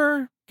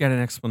ever get an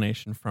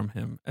explanation from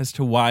him as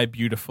to why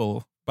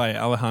Beautiful by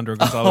Alejandro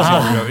Gonzalez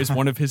Iñárritu is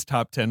one of his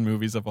top 10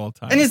 movies of all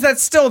time? And is that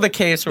still the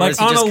case, or like is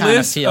he on just a kind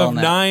list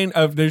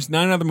of of there's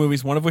 9 other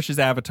movies, one of which is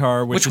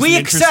Avatar, which is we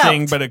an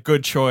interesting accept. but a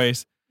good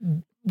choice.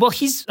 Well,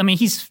 he's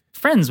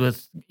friends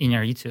with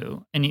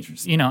Iñárritu, and he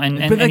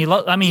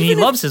But he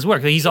loves his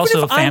work. He's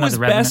also a fan of The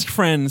Revenant. best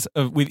friends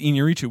with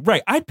Iñárritu.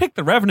 Right, I'd pick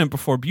The Revenant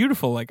before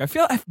Beautiful. Like I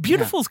feel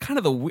Beautiful is kind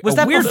of the Was a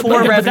that weird before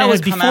one. Revenant but that was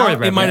had come before out?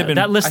 Revenant. It might have been-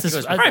 that list I think is it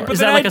was before. but is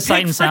then that like I'd a sight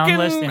pick and sound frickin'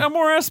 list? Yeah.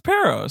 Amores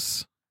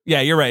Perros.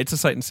 Yeah, you're right. It's a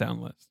sight and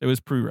sound list. It was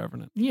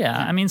pre-Revenant. Yeah,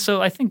 I mean,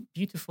 so I think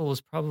Beautiful was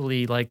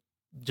probably like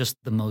just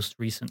the most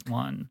recent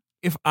one.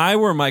 If I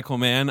were Michael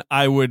Mann,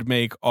 I would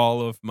make all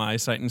of my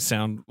sight and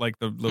sound, like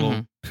the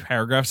little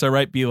paragraphs I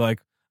write, be like,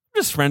 I'm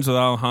just friends with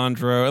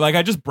Alejandro. Like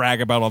I just brag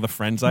about all the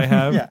friends I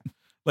have. Yeah.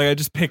 Like I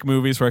just pick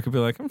movies where I could be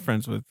like, I'm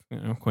friends with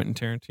Quentin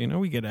Tarantino.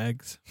 We get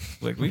eggs.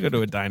 Like we go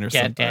to a diner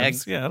Get sometimes.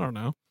 eggs. Yeah, I don't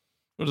know.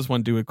 What does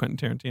one do with Quentin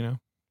Tarantino?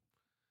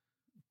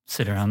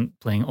 Sit around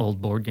playing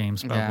old board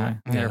games, probably.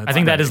 Yeah. Yeah, I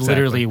think that is exactly.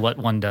 literally what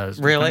one does.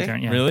 with Really? Quentin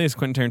Tarantino. Yeah. Really? Is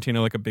Quentin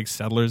Tarantino like a big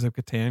Settlers of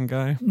Catan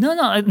guy? No.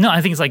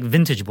 I think it's like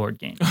vintage board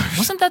games.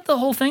 Wasn't that the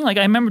whole thing? Like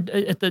I remember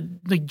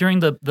during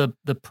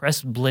the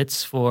press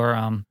blitz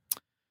for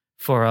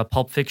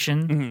Pulp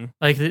Fiction.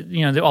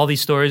 Mm-hmm. All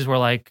these stories were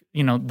like,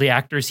 the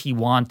actors he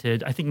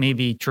wanted. I think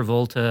maybe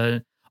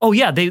Travolta. Oh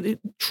yeah,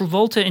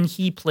 Travolta and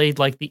he played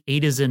like the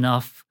 8 is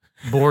Enough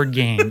board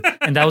game,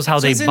 and that was how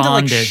So they he's into, like,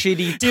 bonded.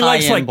 shitty He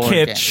likes tie-in like board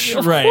kitsch, games.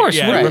 Of right? course,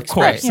 yeah, right, of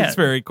course. right. It's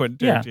very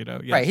Quentin Yeah.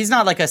 Tarantino. Yes. Right, he's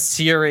not like a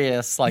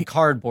serious like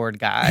cardboard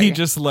guy. He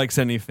just likes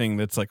anything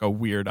that's like a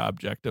weird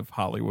object of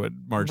Hollywood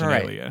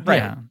marginalia. Right.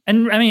 Yeah,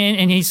 and I mean,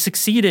 and he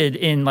succeeded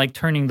in like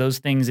turning those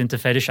things into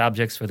fetish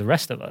objects for the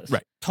rest of us.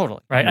 Right.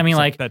 Totally. Right. I mean, So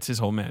like that's his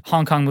whole magic.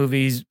 Hong Kong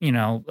movies,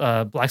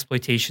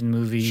 blaxploitation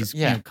movies, Sure.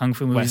 Yeah. kung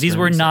fu movies. These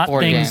were Westerns, not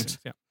board things. games.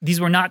 Yeah. These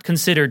were not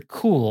considered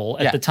cool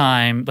at Yeah. the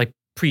time, like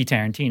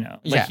pre-Tarantino.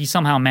 Like Yeah. he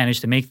somehow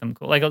managed to make them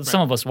cool. Like some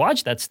of us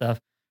watched that stuff,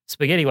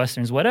 spaghetti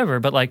westerns, whatever.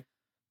 But like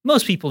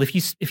most people, if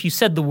you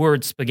said the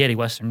word spaghetti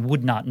western,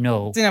 would not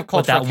know Didn't have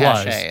what that cultural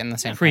was cachet in the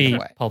same pre kind of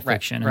way. Pulp Right,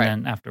 Fiction, right.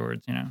 and then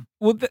afterwards,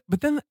 Well,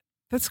 but then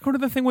that's sort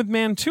of the thing with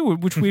Mann too,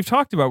 which we've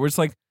talked about, where it's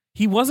like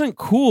he wasn't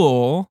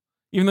cool,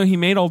 even though he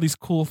made all these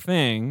cool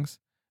things,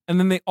 and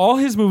then all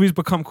his movies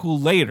become cool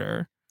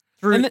later.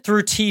 through And then-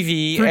 through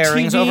TV through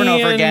airings TV over and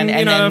over again,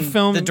 and, and then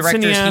film the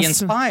directors cineasts. he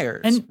inspires.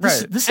 And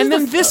this, right. this is And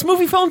then the- this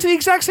movie fell into the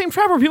exact same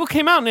trap where people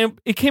came out and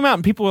it came out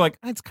and people were like,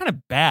 it's kind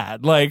of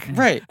bad. Like,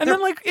 Right. And then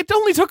like it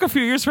only took a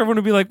few years for everyone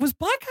to be like, was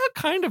Black Hat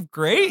kind of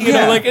great? You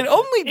Yeah. know, like it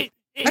only.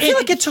 I feel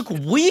like it took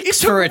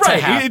weeks for it to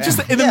right. happen. It just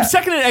and then Yeah. the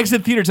second it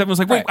exited theaters, everyone was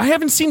like, "Wait, Right. I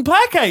haven't seen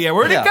Black Hat yet.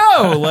 Where'd it Yeah.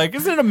 go? Like,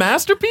 isn't it a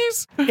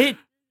masterpiece?"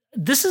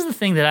 This is the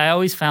thing that I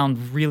always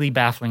found really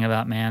baffling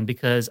about Mann,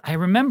 because I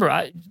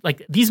remember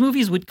these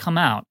movies would come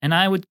out and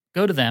I would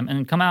go to them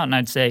and come out and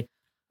I'd say,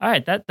 all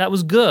right, that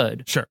was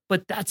good. Sure.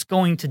 But that's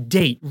going to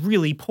date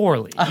really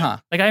poorly. Uh-huh.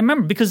 Like I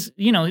remember, because,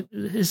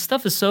 his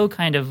stuff is so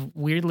kind of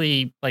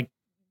weirdly like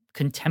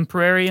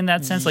contemporary in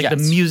that sense. Like the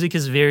Yes. music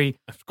is very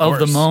of course.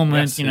 the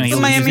moment. Yes, he it's The He's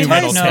Miami using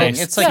Vice metal thing.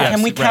 taste. It's like, Yes,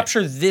 can we right.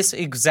 capture this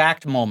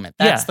exact moment?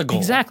 That's the goal.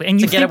 Exactly. And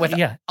to you get it think-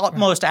 with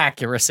utmost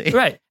accuracy.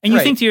 Right. And you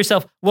Right. think to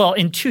yourself, well,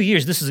 in 2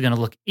 years, this is going to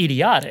look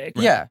idiotic.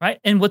 Yeah. Right.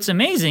 And what's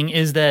amazing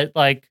is that,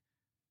 like,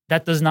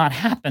 that does not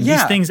happen. Yeah.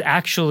 These things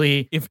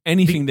actually, If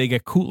anything, they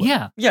get cooler.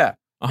 yeah. Yeah.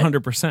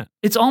 100%.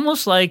 It's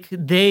almost like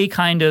they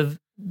kind of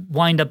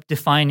wind up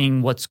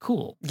defining what's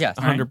cool. Yes.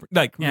 100%.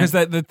 Like Yeah. because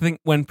the thing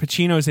when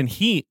Pacino's in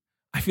Heat,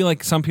 I feel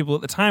like some people at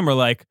the time are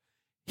like,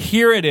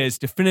 here it is,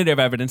 definitive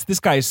evidence.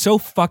 This guy is so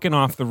fucking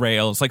off the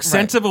rails. Like,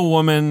 Sense of a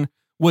Woman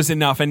was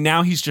enough, and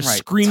now he's just Right.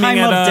 screaming Time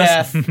at of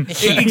us. Death.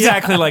 Heat.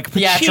 Exactly. Like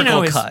Theatrical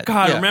Pacino is cut.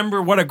 God. Yeah.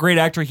 Remember what a great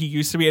actor he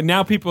used to be, and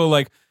now people are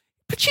like,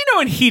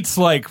 Pacino in Heat's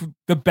like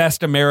the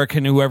best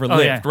American who ever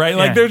lived, yeah. right?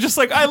 Like Yeah. they're just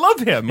like, I love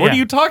him. What Yeah. are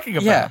you talking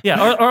about? Yeah.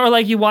 Yeah. Or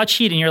like you watch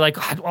Heat and you're like,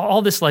 God,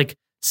 all this like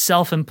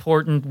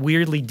self-important,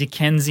 weirdly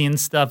Dickensian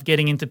stuff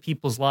getting into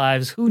people's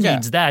lives. Who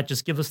needs that?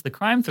 Just give us the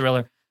crime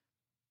thriller.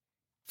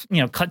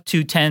 Cut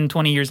to 10,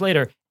 20 years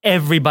later,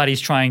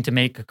 everybody's trying to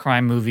make a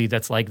crime movie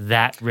that's like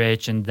that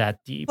rich and that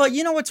deep. But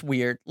you know what's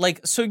weird?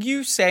 Like, so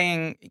you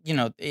saying,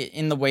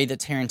 in the way that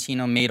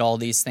Tarantino made all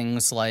these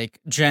things like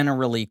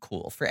generally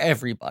cool for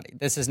everybody.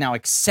 This is now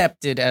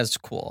accepted as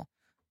cool.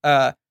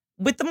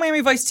 With the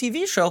Miami Vice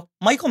TV show,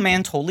 Michael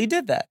Mann totally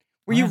did that.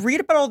 Where you read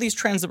about all these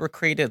trends that were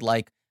created,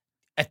 like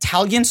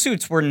Italian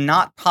suits were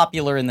not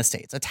popular in the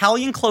States.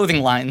 Italian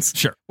clothing lines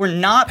were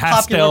not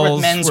popular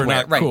with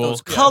menswear. Right, cool.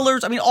 Those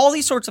colors, all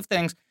these sorts of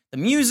things. The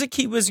music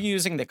he was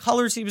using, the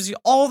colors he was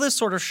using, all this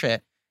sort of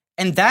shit.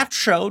 And that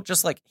show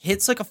just like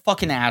hits like a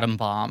fucking atom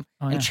bomb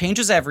and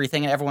changes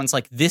everything. And everyone's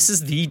like, this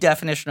is the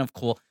definition of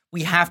cool.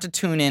 We have to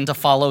tune in to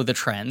follow the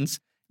trends.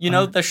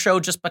 The show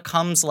just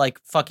becomes like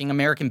fucking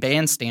American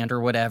Bandstand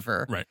or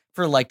whatever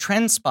for like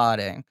trend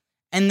spotting.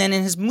 And then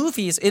in his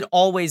movies, it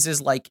always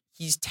is like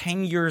he's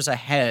 10 years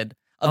ahead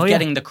of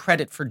getting the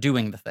credit for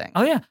doing the thing.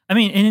 Oh, yeah. And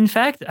in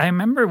fact, I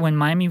remember when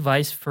Miami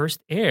Vice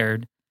first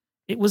aired,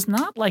 it was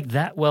not like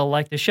that well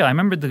like the show. I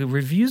remember the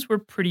reviews were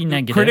pretty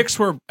negative. Critics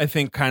were, I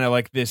think, kind of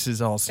like, this is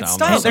all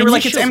style. They were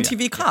like, it's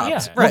MTV Cops.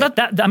 Yeah. Right. Well,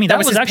 that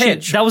was actually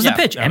pitch. That was the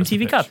pitch,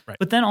 MTV Cops. Right.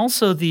 But then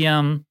also the,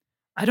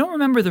 I don't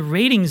remember the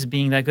ratings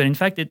being that good. In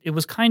fact, it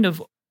was kind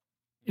of...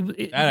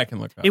 that I can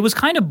look up. It was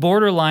kind of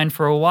borderline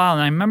for a while,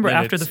 and I remember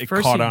after the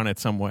first caught on it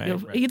some way.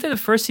 Either the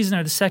first season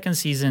or the second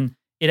season,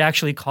 it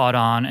actually caught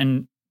on,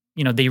 and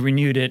they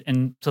renewed it,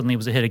 and suddenly it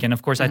was a hit again.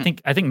 Of course, I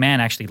think Mann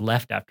actually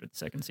left after the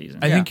second season.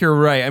 I think you're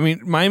right. I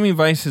mean, Miami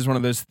Vice is one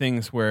of those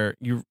things where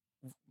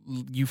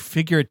you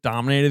figure it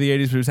dominated the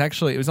 80s,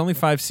 but it was only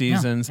 5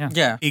 seasons.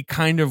 Yeah. It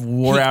kind of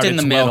wore Peaked out in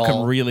its the middle.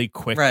 welcome really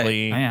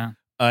quickly. Right. Yeah.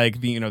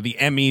 Like the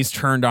Emmys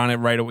turned on it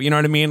right away. You know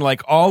what I mean?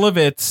 Like all of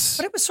it's.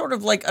 But it was sort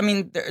of like,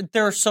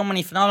 there are so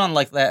many phenomenon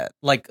like that,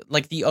 like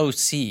the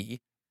OC,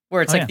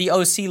 where it's the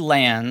OC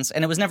lands,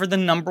 and it was never the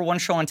number one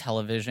show on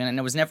television, and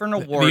it was never an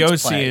awards The OC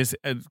play. is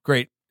a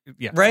great.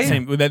 Yeah, right.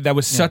 Same. That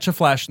was such a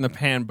flash in the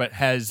pan, but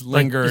has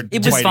lingered.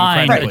 It quite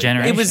defined incredibly. a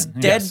generation. It was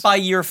dead by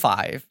year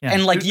 5,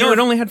 and like it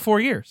only had 4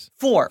 years.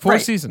 Four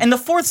seasons, and the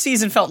 4th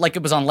season felt like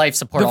it was on life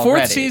support. The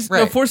fourth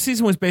already.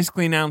 season was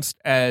basically announced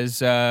as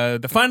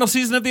the final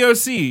season of the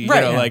OC.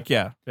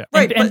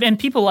 Right. And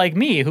people like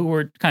me who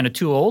were kind of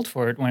too old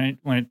for it when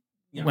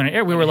it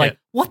aired, we were like,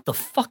 "What the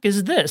fuck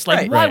is this?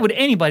 Like, why would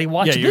anybody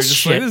watch you're this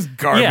just shit? Like, this is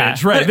garbage,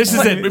 Yeah. right? This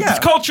is it. It's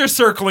culture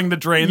circling the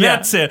drain.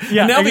 That's it.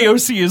 Yeah. Now the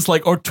OC is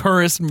like a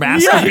tourist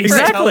masterpiece.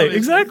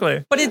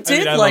 Exactly. But it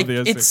did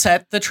it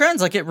set the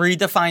trends. Like it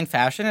redefined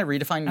fashion, it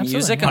redefined Absolutely,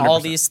 music, and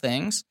all 100%. these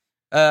things.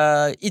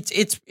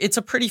 It's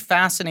a pretty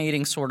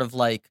fascinating sort of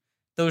like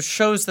those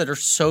shows that are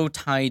so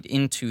tied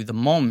into the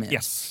moment.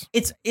 Yes,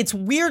 it's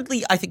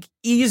weirdly, I think,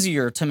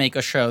 easier to make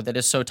a show that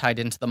is so tied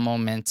into the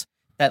moment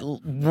that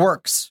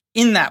works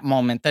in that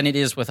moment than it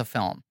is with a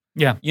film.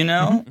 Yeah.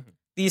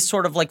 These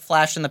sort of like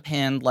flash in the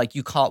pan, like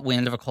you caught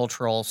wind of a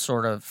cultural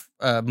sort of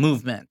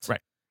movement,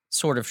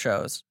 sort of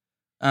shows.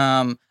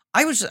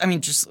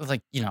 Just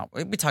like, we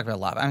talk about a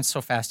lot. I'm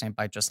so fascinated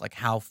by just like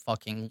how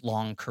fucking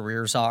long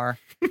careers are,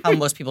 how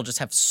most people just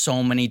have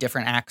so many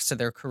different acts to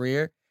their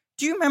career.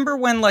 Do you remember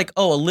when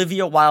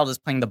Olivia Wilde is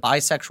playing the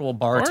bisexual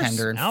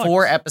bartender in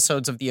 4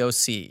 episodes of the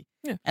OC?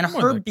 Yeah, and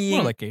more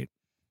like 8.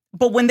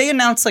 But when they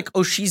announced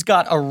she's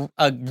got a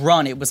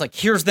run, it was like,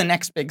 here's the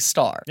next big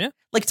star. Yeah.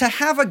 Like to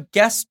have a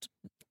guest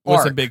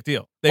was a big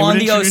deal. They on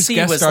would the introduce OC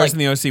guest was stars like, in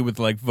the OC with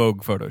like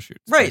Vogue photo shoots.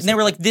 Right. And they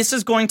were like, this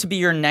is going to be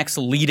your next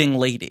leading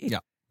lady. Yeah.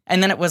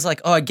 And then it was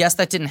like, oh, I guess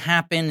that didn't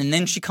happen. And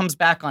then she comes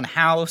back on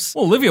House.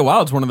 Well, Olivia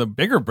Wilde's one of the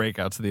bigger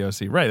breakouts of the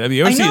OC, right?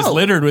 The OC is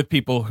littered with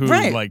people who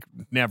like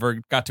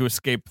never got to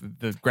escape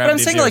the gravity. But I'm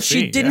saying of the like OC,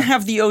 she didn't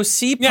have the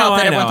OC pop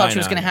that everyone thought she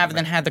was going to have, and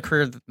then had the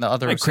career that the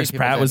other like OC Chris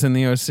people Pratt did. was in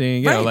the OC.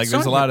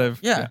 There's a lot of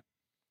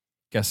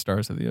guest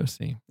stars of the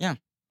OC. Yeah,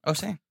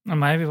 OC.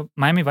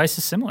 Miami Vice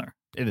is similar.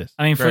 It is.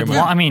 I mean, Very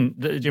much.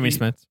 Jimmy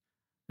Smits.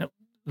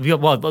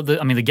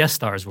 The guest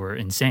stars were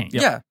insane.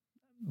 Yeah.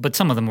 But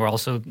some of them were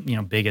also,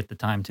 big at the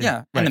time too.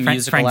 Yeah, and the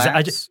musical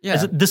acts.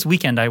 This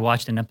weekend I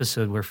watched an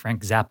episode where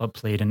Frank Zappa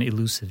played an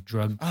elusive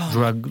drug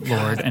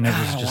lord, and it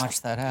was just.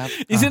 Watch that app.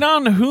 Is it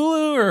on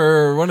Hulu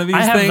or one of these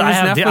things? I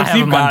have Netflix?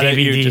 them on got it.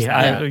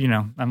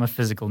 DVD. I'm a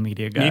physical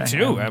media guy. Me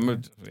too.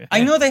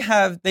 I know they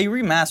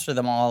remaster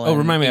them all. Oh,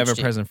 remind me, I have a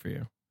HD. present for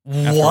you.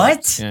 What?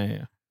 Afterwards.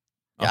 Yeah.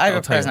 I have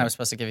a present I was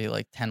supposed to give you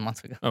like 10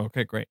 months ago. Oh,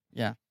 okay, great.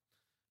 Yeah.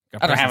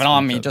 Got I don't have it presents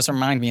on for me. you. Just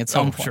remind me at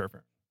some point. Sure.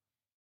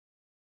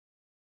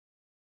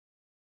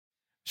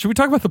 Should we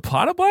talk about the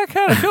plot of Black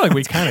Hat? I feel like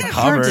we kind of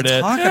Hard covered to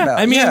it. talk about.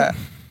 I mean,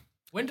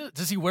 When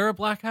does he wear a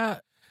black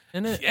hat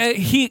in it?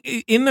 he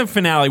in the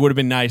finale would have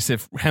been nice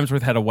if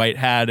Hemsworth had a white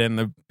hat and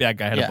the bad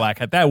guy had a black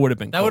hat. That would have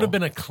been. That cool. would have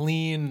been a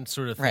clean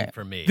sort of thing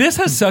for me. This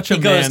has such He a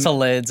goes man. to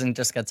lids and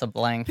just gets a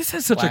blank. This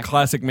has such black. a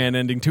classic man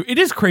ending too. It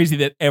is crazy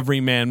that every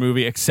man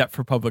movie except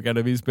for Public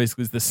Enemies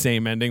basically is the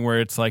same ending,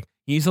 where it's like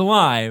he's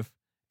alive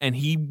and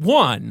he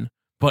won,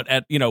 but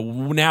at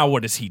now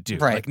what does he do?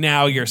 Right. Like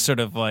now you're sort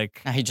of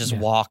like Now he just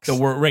walks. the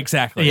world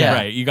exactly Yeah.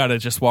 right. You got to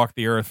just walk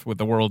the earth with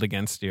the world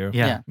against you.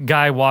 Yeah.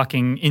 Guy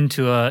walking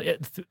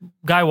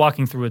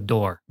through a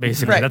door,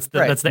 basically. Right, That's the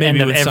right. that's the Maybe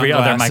end of with every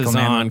other sunglasses Michael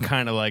Mann on, movie.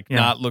 kind of like Yeah.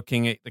 not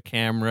looking at the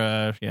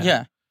camera.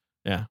 Yeah.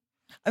 Yeah.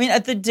 I mean,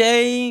 at the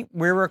day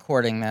we're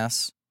recording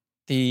this,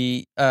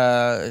 the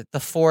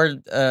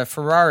Ford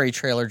Ferrari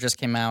trailer just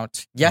came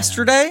out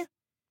yesterday,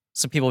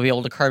 so people will be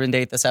able to carbon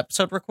date this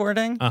episode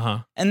recording.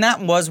 And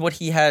that was what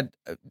he had.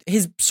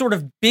 His sort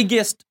of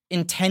biggest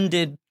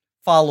intended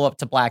follow up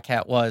to Black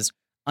Hat was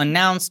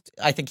announced.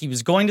 I think he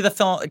was going to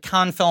the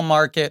Cannes Film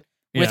Market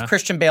with Yeah.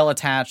 Christian Bale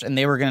attached, and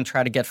they were going to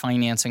try to get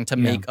financing to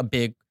make a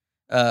big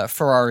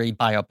Ferrari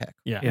biopic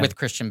Yeah. with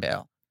Christian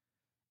Bale.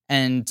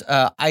 And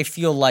I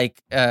feel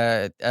like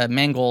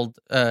Mangold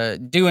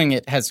doing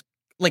it has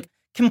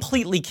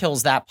completely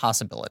kills that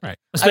possibility. Right.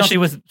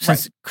 Especially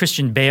since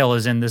Christian Bale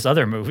is in this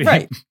other movie.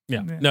 Right.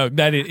 Yeah. No,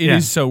 that it Yeah.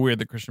 is so weird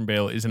that Christian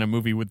Bale is in a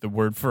movie with the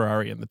word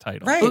Ferrari in the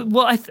title. Right.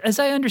 Well, as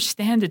I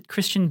understand it,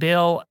 Christian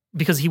Bale,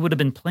 because he would have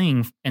been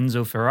playing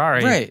Enzo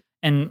Ferrari, Right.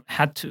 and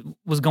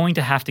was going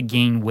to have to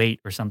gain weight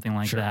or something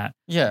like that.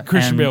 Yeah.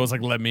 Christian And- Bale was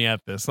like, "Let me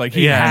at this." Like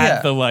he Yeah. had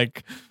Yeah. the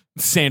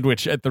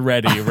sandwich at the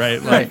ready,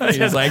 right? Right. He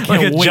was like, Like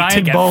 "Can't a wait to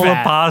giant get bowl fat."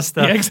 of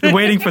pasta, Yeah, exactly.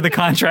 waiting for the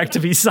contract to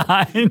be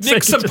signed.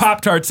 Mix some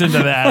Pop-Tarts into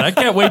that. I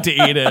can't wait to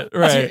eat it.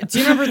 Right. Do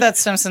you remember that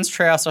Simpsons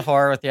Treehouse of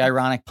Horror with the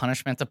ironic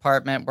punishment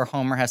department where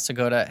Homer has to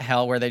go to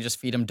hell where they just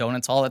feed him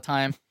donuts all the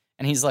time?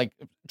 And he's like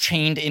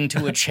chained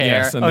into a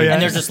chair Yes, and and they-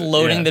 they're just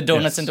loading yeah, the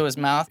donuts yes. into his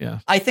mouth. Yeah.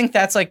 I think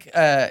that's like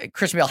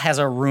Christian Bale has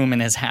a room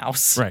in his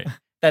house Right.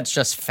 that's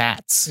just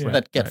fats Yeah.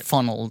 that get Right.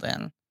 funneled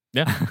in.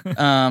 Yeah.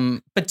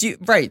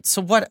 But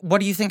so what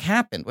do you think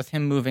happened with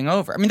him moving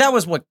over? I mean, that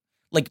was what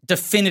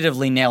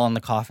definitively nail in the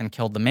coffin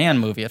killed the Man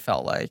movie, it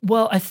felt like.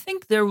 Well, I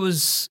think there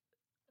was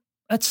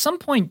at some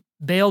point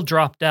Bale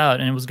dropped out,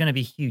 and it was going to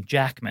be Hugh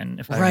Jackman,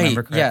 if I Right,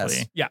 remember correctly.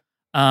 yes. Yeah.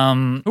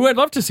 Who I'd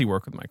love to see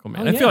work with Michael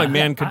Mann. Oh, I feel yeah. like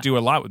Mann Yeah. could do a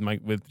lot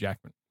with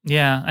Jackman.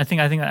 Yeah, I think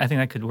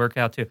that could work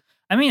out too.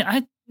 I mean,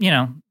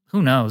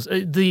 who knows?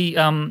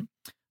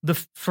 The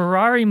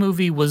Ferrari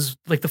movie was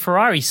like the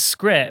Ferrari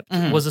script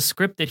Mhm. was a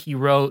script that he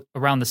wrote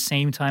around the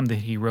same time that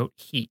he wrote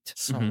Heat,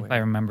 So Mhm. if I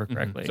remember Mhm.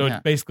 correctly. So Yeah.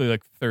 it's basically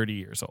like 30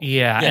 years old.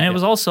 Yeah, Yeah. and it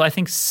was also, I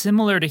think,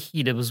 similar to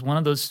Heat. It was one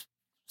of those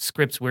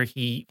scripts where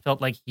he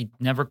felt like he'd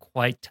never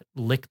quite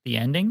licked the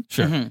ending,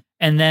 Sure. Mhm.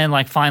 and then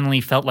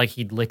finally felt like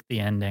he'd licked the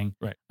ending.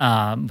 Right.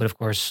 But of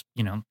course,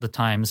 the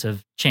times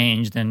have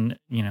changed, and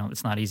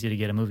it's not easy to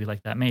get a movie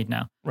like that made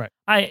now. Right.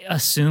 I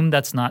assume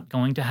that's not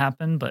going to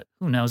happen, but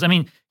who knows? I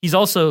mean, he's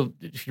also,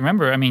 if you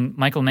remember,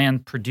 Michael Mann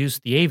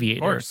produced The Aviator.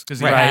 Of course, because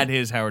he Right. had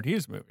his Howard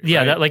Hughes movie.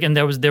 Yeah, right? and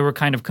there were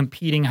kind of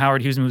competing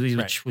Howard Hughes movies,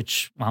 Right.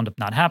 which wound up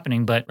not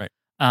happening. But Right.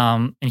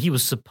 and he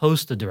was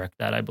supposed to direct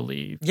that, I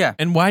believe. Yeah.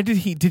 And why did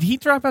he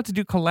drop out to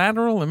do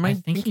Collateral? Am I I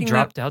think he thinking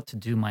dropped out to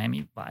do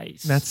Miami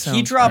Vice. That sounds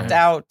He dropped right.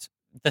 out.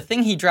 The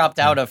thing he dropped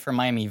out of for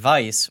Miami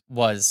Vice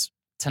was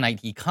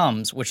Tonight He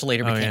Comes, which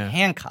later Oh, became yeah.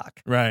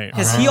 Hancock. Right.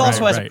 Because Right, he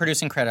also has right. a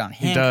producing credit on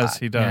He Hancock.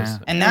 does. Yeah.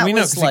 And that we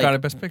know was 'cause he got like- a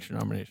Best Picture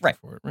nomination Right.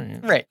 for it. Right.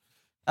 Right.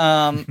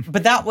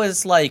 But that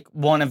was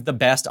one of the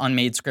best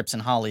unmade scripts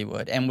in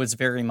Hollywood and was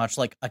very much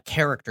like a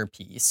character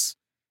piece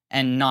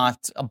and not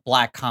a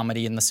black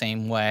comedy in the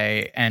same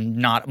way and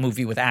not a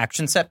movie with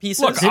action set pieces.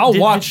 Look, Did- I'll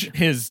did- watch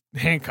his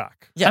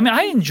Hancock. Yeah. I mean,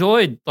 I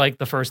enjoyed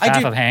the first I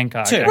half do, of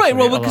Hancock. too. actually, Right.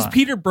 Well, a because lot.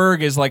 Peter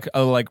Berg is like a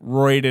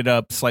roided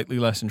up, slightly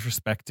less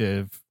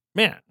introspective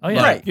man. Oh,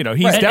 yeah. Right. He's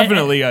Right.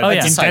 definitely Oh, yeah.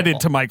 indebted Disciple.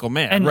 to Michael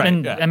Mann. and right.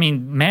 and yeah. I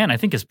mean, Mann, I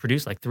think has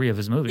produced 3 of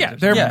his movies. Yeah, or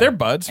they're something. they're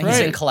buds, and right?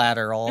 he's in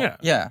Collateral. Yeah.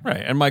 Yeah.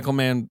 Right, and Michael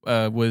Mann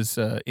was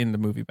in the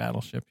movie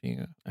Battleship.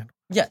 I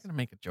Yeah. was gonna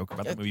make a joke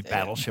about the movie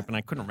Battleship, and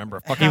I couldn't remember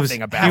a He fucking was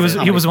thing about he was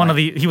it. he was one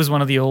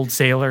of the old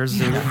sailors.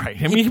 who- Right.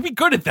 I mean, he'd be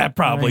good at that,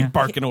 probably Yeah.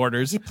 barking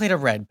orders. He played a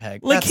red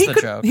peg. Like That's he the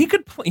could, joke. he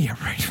could play. Yeah,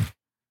 right.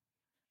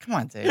 Come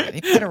on, David.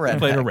 He played a red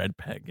Played peg. a red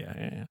peg.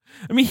 Yeah.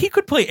 I mean, he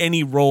could play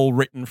any role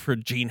written for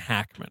Gene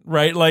Hackman,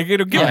 right? Like,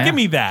 give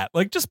me that.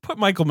 Like, just put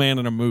Michael Mann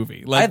in a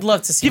movie. Like, I'd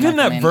love to see give him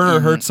Michael that Mann Werner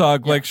in-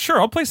 Herzog. yeah. Like,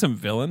 sure, I'll play some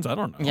villains. I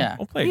don't know. Yeah.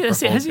 I'll play. Yeah, a has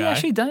Crippled he guy.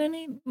 actually done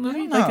any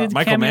movie know. did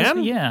Michael cameos?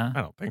 Mann? Yeah,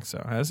 I don't think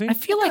so. Has he? I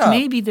feel like Yeah.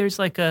 maybe there's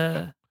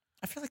a.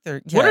 I feel like they're.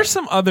 What yeah. are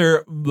some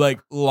other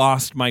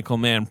lost Michael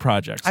Mann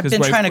projects? I've 'Cause,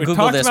 been right, trying to we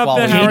Google talked this about while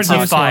the we Howard Gates talked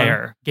of Hughes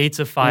Fire. one. Gates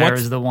of Fire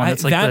is the one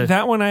that's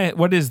that one.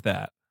 What is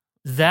that?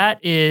 that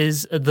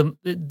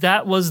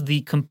was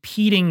the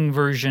competing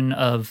version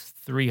of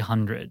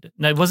 300.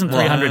 No, it wasn't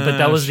 300, but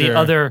that was the sure.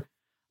 other.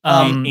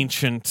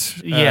 Ancient.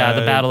 the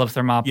Battle of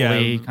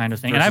Thermopylae yeah, kind of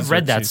thing. And versus I've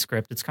read that Xerxes.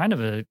 script. It's kind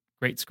of a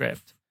great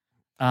script.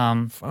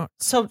 Fuck.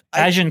 So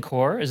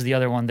Agincourt is the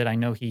other one that I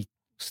know he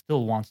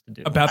still wants to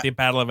do. About the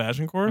Battle of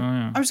Agincourt?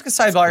 Mm. I'm just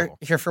going to sidebar cool.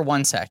 here for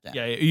 1 second.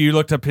 Yeah, you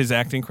looked up his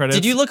acting credits.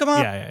 Did you look him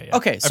up? Yeah.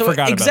 Okay, I so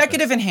forgot about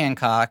executive this. in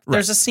Hancock. Right.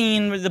 There's a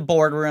scene with the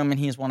boardroom, and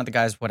he's one of the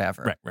guys.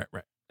 Whatever.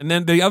 Right. And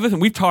then the other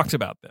thing, we've talked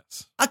about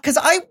this. Because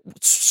I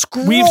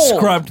scrolled. We've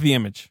scrubbed the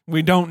image.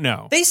 We don't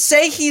know. They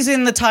say he's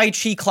in the Tai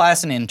Chi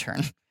class and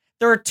intern.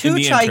 There are two In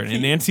the Tai Intern,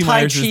 and Nancy Tai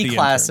Myers is Chi the intern.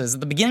 classes at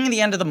the beginning and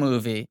the end of the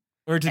movie.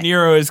 Or De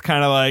Niro is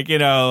kind of like,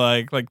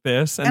 like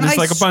this. And there's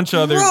like a bunch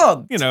of other,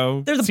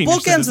 They're the senior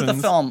bookends of the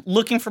citizens. film,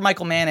 looking for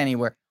Michael Mann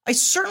anywhere. I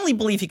certainly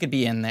believe he could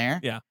be in there.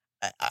 Yeah.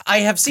 I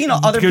have seen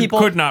other people.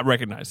 Could not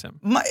recognize him.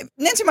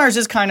 Nancy Myers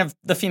is kind of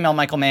the female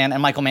Michael Mann,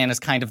 and Michael Mann is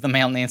kind of the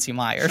male Nancy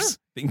Myers. Sure.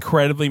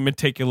 Incredibly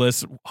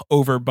meticulous,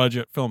 over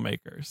budget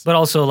filmmakers. But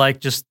also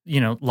like just,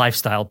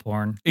 lifestyle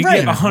porn.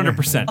 Right.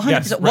 100%. 100%.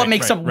 Yes. What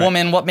makes a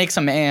woman? What makes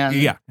a man?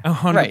 Yeah,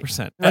 100%.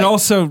 Right. And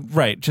also,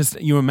 just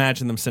you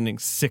imagine them spending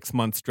 6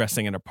 months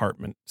dressing an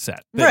apartment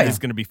set that is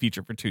going to be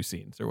featured for 2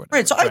 scenes or whatever.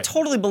 Right. So I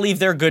totally believe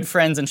they're good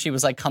friends, and she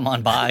was like, "Come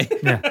on by."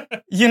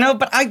 Yeah.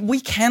 But we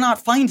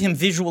cannot find him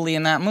visually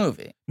in that movie.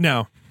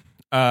 No.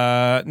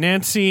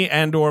 Nancy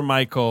and or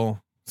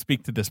Michael,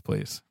 speak to this,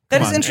 please. That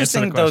Come is on,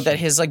 interesting, answer the though, question. that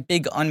his like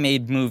big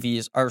unmade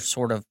movies are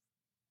sort of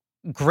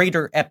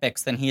greater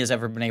epics than he has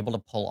ever been able to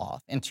pull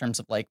off in terms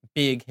of like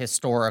big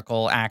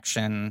historical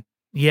action.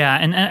 Yeah,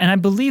 and I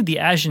believe the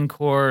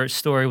Agincourt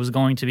story was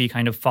going to be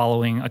kind of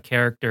following a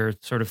character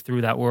sort of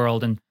through that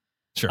world. And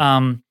Sure.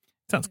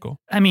 Sounds cool.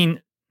 I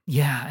mean,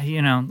 yeah,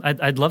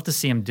 I'd love to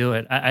see him do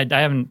it. I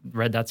haven't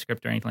read that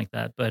script or anything like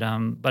that, but I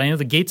know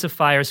the Gates of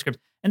Fire script,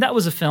 and that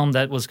was a film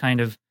that was kind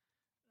of,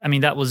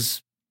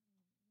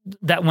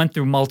 that went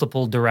through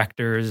multiple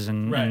directors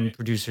and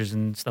producers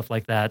and stuff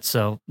like that.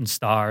 So, and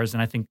stars,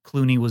 and I think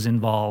Clooney was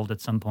involved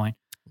at some point.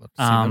 Love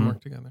to see them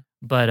work together.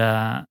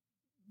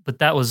 But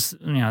that was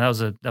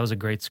that was a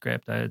great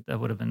script. That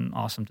would have been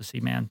awesome to see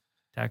Mann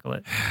tackle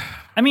it.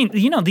 I mean,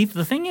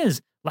 the thing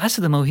is, Last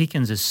of the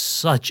Mohicans is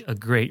such a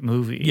great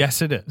movie.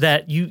 Yes, it is.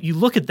 That you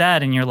look at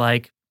that and you're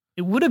like,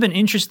 it would have been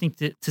interesting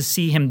to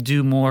see him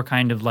do more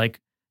kind of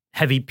like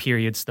heavy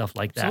period stuff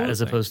like that,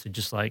 as opposed to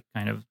just like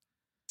kind of,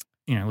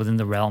 within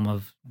the realm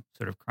of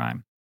sort of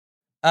crime.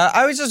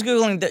 I was just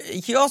Googling that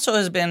he also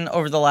has been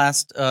over the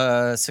last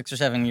 6 or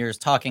 7 years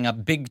talking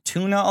up Big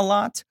Tuna a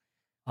lot,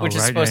 which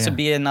is supposed to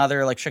be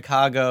another like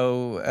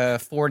Chicago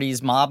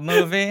 40s mob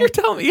movie. You're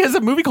telling me he has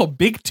a movie called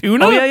Big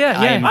Tuna? Oh, yeah.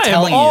 I am I am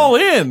telling all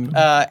you. in.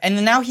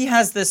 And now he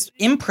has this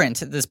imprint,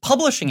 this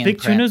publishing Big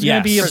imprint. Tuna's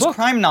going to be for a his book.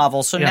 crime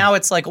novel. So Yeah. now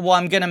it's like, well,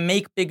 I'm going to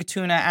make Big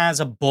Tuna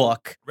as a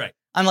book. Right.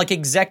 I'm like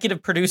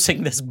executive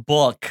producing this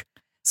book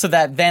so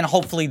that then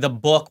hopefully the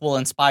book will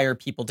inspire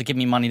people to give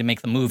me money to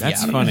make the movie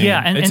That's out of funny. it.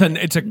 Yeah,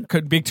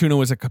 and Big Tuna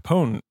was a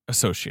Capone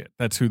associate.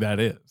 That's who that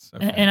is.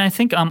 Okay. And I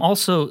think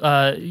also,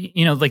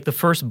 like the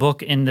first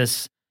book in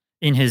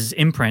his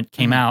imprint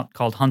came out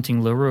called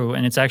Hunting LaRue,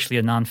 and it's actually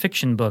a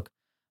nonfiction book.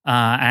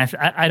 I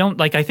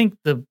think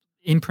the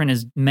imprint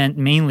is meant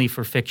mainly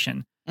for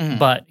fiction,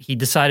 but he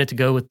decided to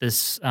go with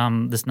this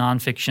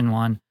nonfiction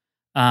one.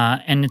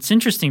 And it's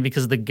interesting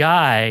because the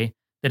guy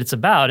that it's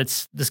about,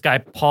 it's this guy,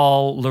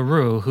 Paul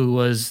LaRue, who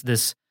was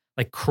this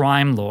like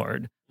crime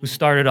lord who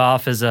started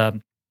off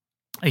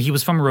he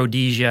was from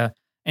Rhodesia,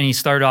 and he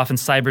started off in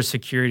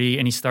cybersecurity,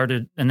 and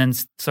then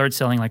started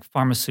selling like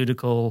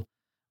pharmaceuticals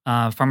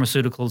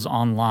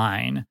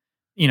online.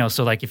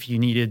 So like if you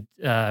needed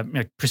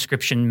like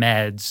prescription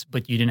meds,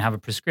 but you didn't have a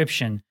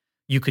prescription,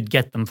 you could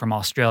get them from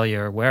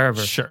Australia or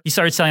wherever. Sure. He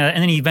started selling that,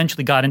 and then he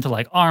eventually got into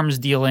like arms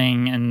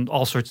dealing and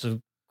all sorts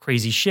of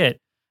crazy shit.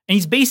 And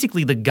he's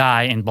basically the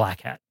guy in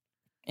Black Hat.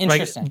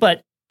 Interesting. Right?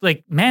 But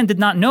like Mann did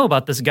not know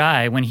about this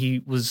guy when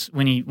he was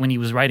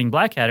writing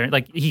Black Hat.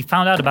 Like he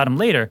found out about him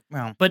later.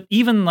 Wow. But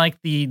even like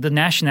the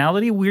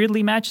nationality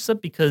weirdly matches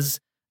up because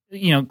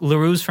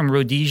LaRue's from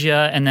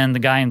Rhodesia, and then the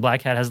guy in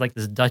Black Hat has like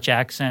this Dutch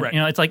accent. Right.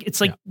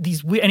 It's like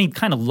these weird, and he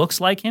kind of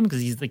looks like him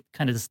because he's like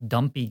kind of this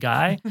dumpy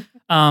guy.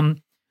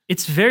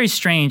 It's very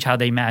strange how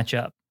they match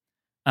up.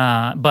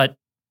 But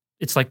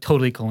it's like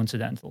totally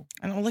coincidental.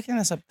 And I'm looking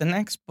this up. The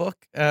next book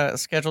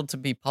scheduled to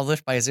be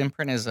published by his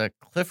imprint is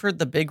Clifford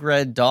the Big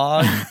Red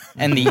Dog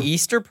and the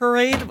Easter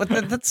Parade.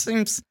 That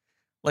seems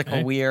like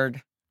a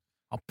weird.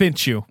 I'll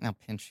pinch you. I'll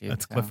pinch you.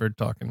 That's so. Clifford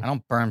talking. I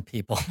don't burn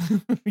people.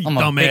 You I'm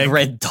a dumb big egg.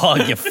 red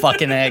dog, you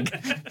fucking egg.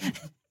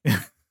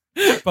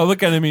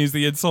 Public Enemy's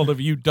the insult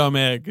of you dumb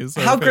egg. Is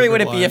our How great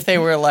would favorite it be if they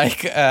were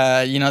like,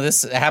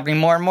 this is happening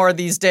more and more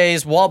these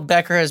days. Walt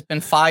Becker has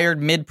been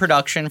fired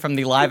mid-production from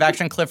the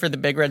live-action Clifford the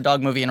Big Red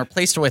Dog movie and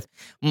replaced her with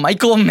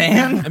Michael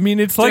Mann. I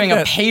mean, it's like doing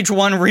that. a page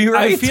one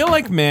rewrite. I feel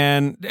like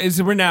Mann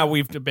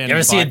we've been. You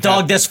ever see a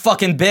dog this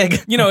fucking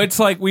big? It's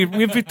like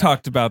we've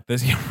talked about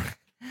this.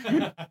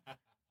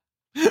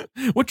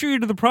 What drew you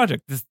to the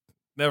project?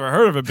 Never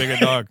heard of a bigger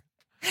dog.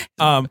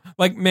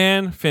 Like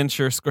Mann,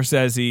 Fincher,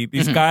 Scorsese,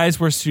 these guys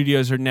where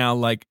studios are now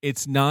like,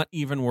 it's not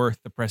even worth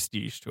the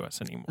prestige to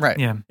us anymore. Right.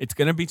 Yeah. It's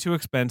going to be too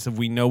expensive.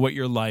 We know what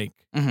you're like.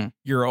 Mm-hmm.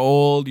 You're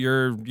old.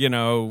 You're,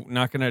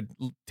 not going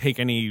to take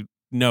any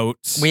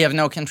notes. We have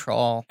no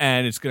control.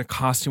 And it's going to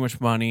cost too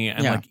much money.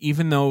 And Yeah. like,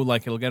 even though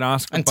like it'll get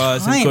Oscar And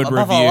buzz time, and good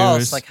above all else,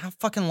 reviews, like how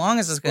fucking long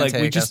is this going like to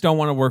take we just us? don't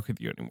want to work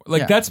with you anymore.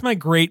 Like Yeah. that's my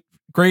great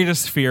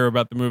greatest fear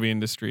about the movie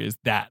industry is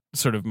that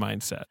sort of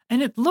mindset.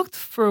 And it looked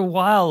for a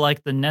while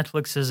like the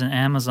Netflixes and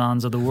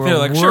Amazons of the world They're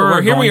like, were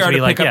sure, here going we are to be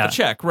to like, pick up the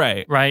check,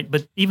 right? Right.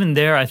 But even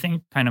there, I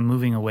think kind of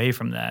moving away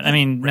from that. I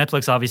mean,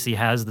 Netflix obviously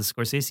has the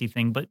Scorsese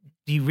thing, but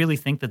do you really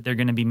think that they're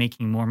going to be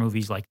making more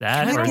movies like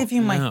that? Can I Or- give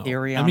you my No.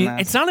 theory I on mean,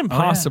 that? it's not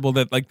impossible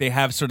that like they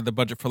have sort of the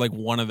budget for like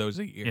one of those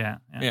a year. yeah.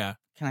 Yeah.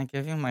 Can I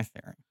give you my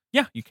theory?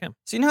 Yeah, you can.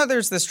 So you know how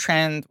there's this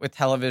trend with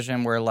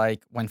television where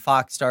like when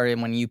Fox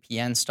started, when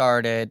UPN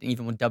started,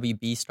 even when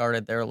WB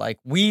started, they're like,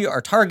 we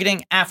are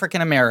targeting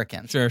African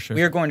Americans. Sure.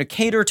 We are going to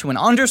cater to an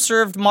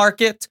underserved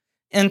market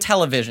in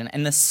television.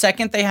 And the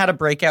second they had a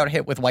breakout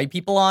hit with white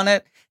people on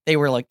it, they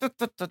were like,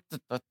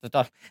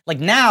 like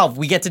now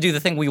we get to do the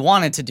thing we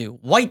wanted to do,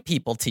 white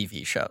people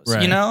TV shows.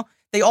 Right. You know,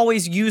 they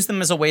always use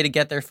them as a way to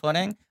get their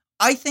footing.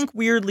 I think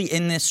weirdly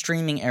in this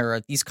streaming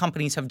era, these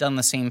companies have done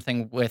the same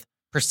thing with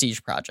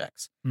prestige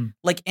projects.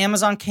 Like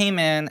Amazon came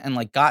in and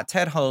like got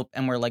Ted Hope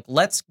and we're like,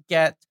 let's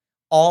get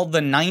all the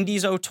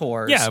 90s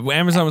auteurs. Yeah,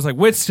 Amazon was like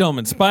Whit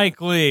Stillman, Spike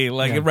Lee,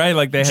 like right,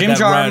 like they had Jim that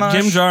run. Jarmusch.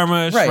 Jim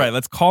Jarmusch, Right. right?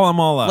 Let's call them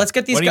all up. Let's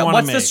get these What do you guys. wanna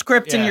What's the make?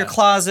 script in Yeah. your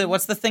closet?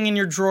 What's the thing in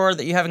your drawer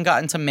that you haven't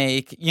gotten to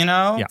make? You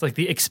know? Yeah. It's like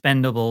the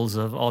Expendables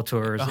of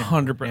auteurs.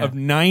 100% Yeah. of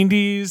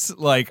 90s,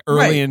 like early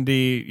Right.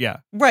 indie. Yeah,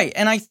 Right.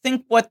 And I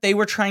think what they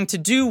were trying to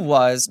do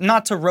was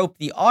not to rope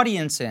the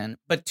audience in,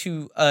 but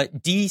to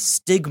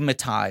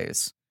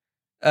destigmatize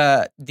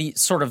the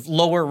sort of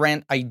lower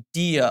rent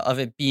idea of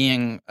it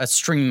being a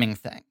streaming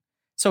thing.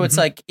 So it's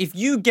like if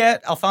you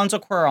get Alfonso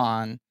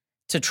Cuarón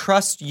to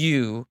trust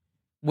you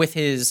with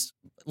his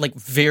like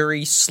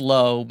very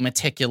slow,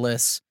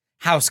 meticulous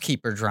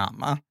housekeeper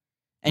drama,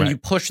 and you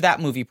push that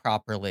movie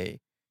properly,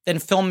 then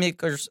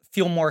filmmakers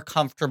feel more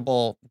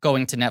comfortable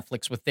going to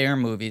Netflix with their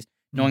movies,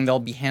 knowing they'll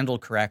be handled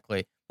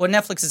correctly. What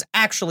Netflix is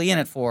actually in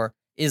it for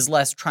is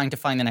less trying to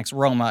find the next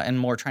Roma and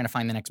more trying to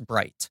find the next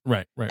Bright.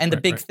 right. And the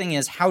big thing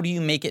is, how do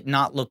you make it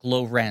not look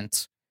low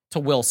rent to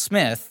Will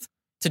Smith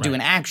to do Right.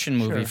 an action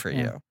movie Sure, for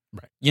yeah. you?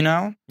 Right. You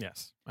know?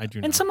 Yes, I do.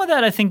 And know. some of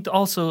that I think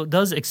also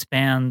does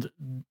expand,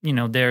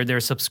 their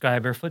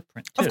subscriber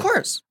footprint too. Of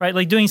course. Right?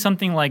 Like doing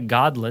something like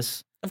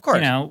Godless, Of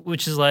course.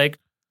 which is like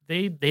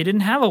they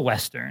didn't have a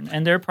Western.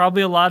 And there are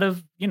probably a lot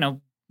of,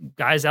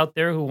 guys out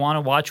there who want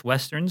to watch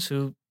Westerns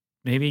who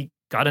maybe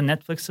got a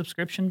Netflix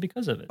subscription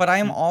because of it. But I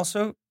am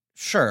also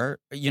sure,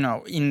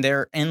 in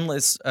their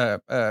endless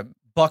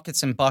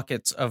buckets and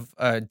buckets of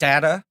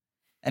data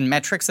and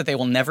metrics that they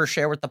will never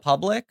share with the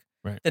public,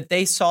 Right. that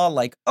they saw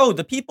like, oh,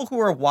 the people who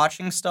are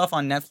watching stuff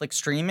on Netflix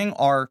streaming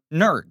are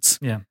nerds.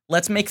 Yeah.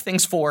 Let's make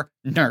things for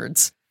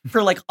nerds,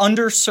 for like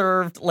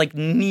underserved, like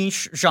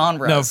niche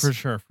genres. No, for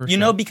sure.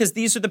 Because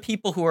these are the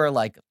people who are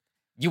like,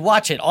 you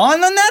watch it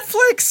on the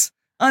Netflix?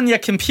 On your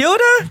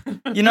computer?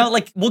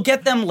 Like we'll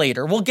get them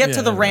later. We'll get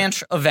to the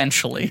ranch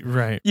eventually.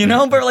 Right.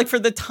 But like for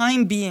the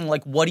time being,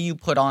 like what do you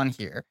put on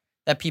here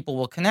that people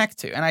will connect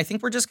to? And I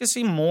think we're just gonna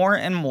see more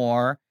and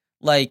more,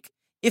 like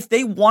if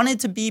they wanted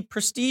to be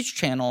prestige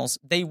channels,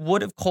 they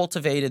would have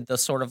cultivated the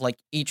sort of like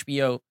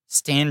HBO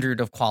standard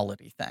of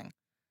quality thing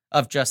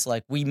of just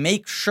like, we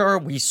make sure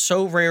we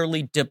so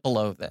rarely dip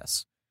below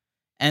this.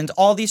 And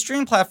all these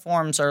streaming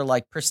platforms are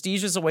like,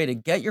 prestige is a way to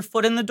get your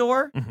foot in the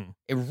door. Mhm.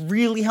 It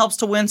really helps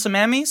to win some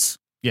Emmys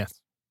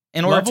Yes.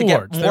 in order Love to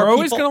awards. get more They're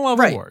always people. going to love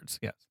Right. awards.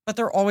 Yes. But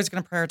they're always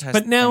going to prioritize.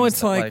 But now things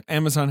it's that, like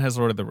Amazon has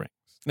Lord of the Rings.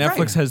 Netflix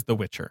Right. has The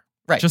Witcher.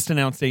 Right. Just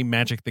announced a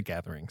Magic the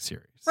Gathering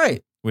series.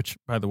 Right. Which,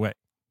 by the way,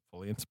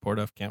 fully in support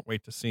of. Can't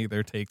wait to see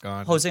their take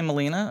on. Jose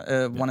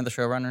Molina, one of the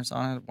showrunners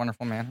on it,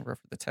 wonderful man who wrote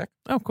for The Tick.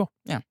 Oh, cool.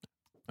 Yeah.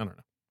 I don't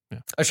know.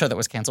 A show that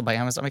was canceled by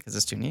Amazon because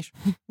it's too niche.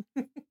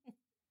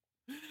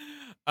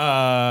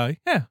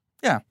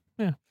 Yeah.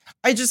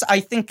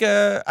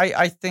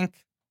 I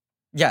think,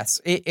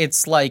 yes,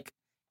 it's like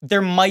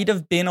there might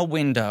have been a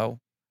window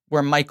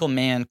where Michael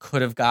Mann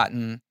could have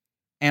gotten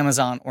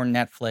Amazon or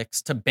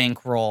Netflix to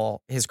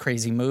bankroll his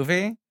crazy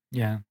movie.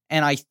 yeah.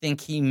 And I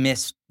think he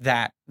missed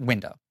that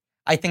window.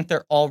 I think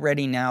they're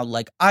already now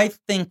like, I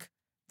think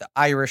The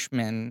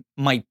Irishman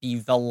might be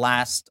the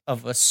last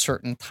of a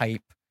certain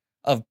type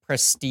of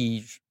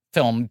prestige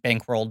film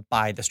bankrolled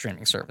by the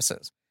streaming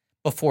services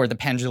before the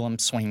pendulum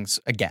swings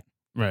again.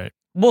 Right.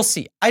 We'll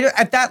see.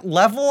 At that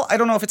level, I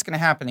don't know if it's going to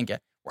happen again.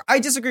 Where I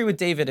disagree with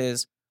David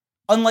is,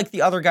 unlike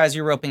the other guys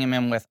you're roping him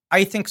in with,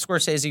 I think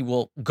Scorsese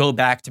will go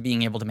back to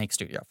being able to make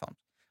studio films.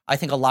 I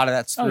think a lot of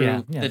that's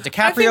through the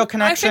DiCaprio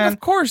connection. I think, of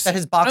course, that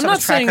his box I'm not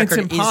office track saying it's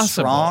record is impossible.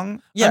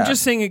 strong. Yeah. I'm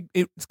just saying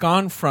it's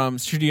gone from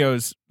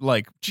studios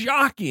like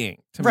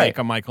jockeying to Right. make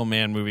a Michael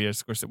Mann movie, or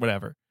Scorsese,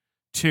 whatever,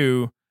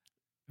 to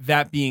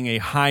that being a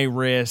high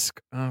risk,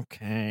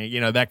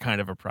 that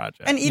kind of a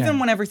project. And even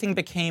when everything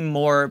became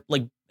more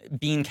like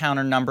bean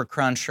counter, number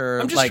cruncher,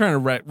 I'm just like, trying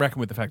to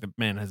reckon with the fact that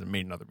Mann hasn't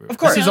made another movie. Of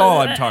course. This is all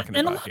I'm talking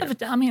and about a lot here. of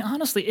it, I mean,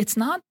 honestly, it's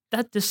not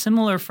that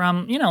dissimilar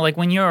from, like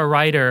when you're a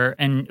writer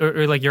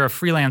or like you're a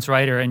freelance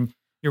writer and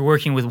you're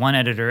working with one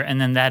editor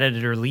and then that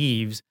editor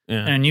leaves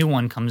and a new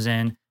one comes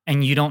in.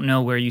 and you don't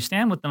know where you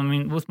stand with them. I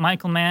mean, with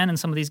Michael Mann and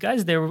some of these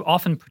guys, they were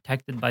often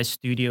protected by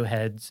studio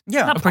heads.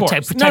 Yeah, not of course.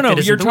 protected. No,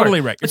 isn't you're the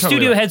totally word, right. You're But totally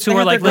studio right. heads who They are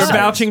have like, their We're listen,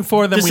 vouching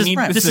for them. this We is, need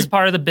this is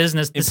part of the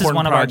business. This is important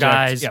one of our project.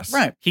 guys. Yes.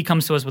 Right. He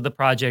comes to us with a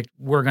project.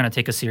 We're going to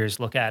take a serious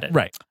look at it.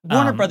 Right.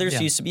 Warner Brothers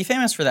yeah. used to be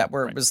famous for that,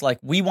 where it was like,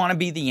 we want to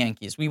be the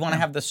Yankees. We want to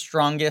Yeah. have the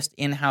strongest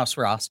in-house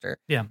roster.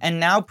 Yeah. And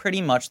now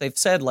pretty much they've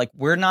said, like,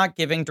 we're not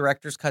giving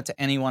director's cut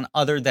to anyone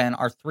other than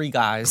our three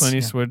guys. Clint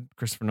Eastwood,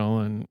 Christopher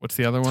Nolan. What's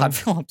the other one? Todd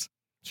Phillips.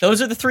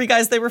 Those are the three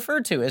guys they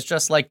referred to. It's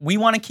just like, we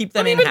want to keep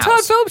them Even in-house.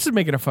 Todd Phillips is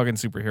making a fucking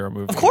superhero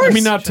movie. Of course. I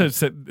mean, not to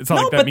say, it's not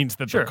No, like that but- means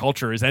that Sure. the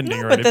culture is ending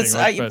No, or but anything. that's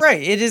Like, but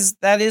right.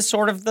 That is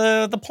sort of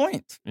the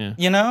point. Yeah.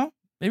 You know?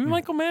 maybe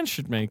Michael Mann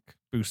should make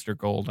Booster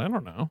Gold. I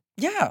don't know.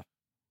 Yeah.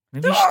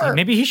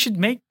 Maybe he should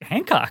make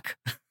Hancock.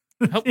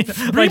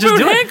 Reboot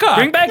Hancock.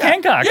 Bring back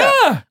Hancock.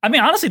 Yeah. I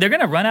mean, honestly, they're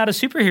going to run out of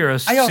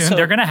superheroes I also- soon.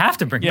 They're going to have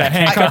to bring Yeah,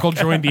 back Hancock will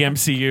join the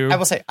MCU. I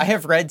will say, I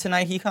have read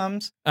Tonight He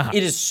Comes. Uh-huh.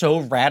 It is so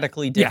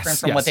radically different Yes,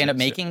 from what yes, they end up yes,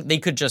 making. They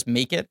could just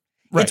make it.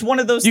 Right. It's one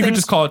of those You things could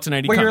just call it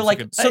Tonight He where Comes. you're You like,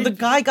 could- so the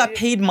guy got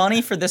paid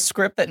money for this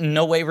script that in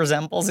no way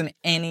resembles in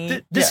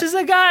any. This is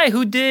a guy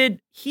who did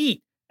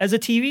Heat as a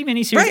TV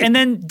miniseries Right. and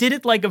then did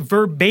it like a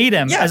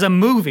verbatim Yeah. as a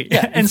movie.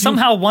 Yeah. And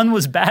somehow one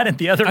was bad and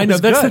the other I know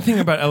was that's good. the thing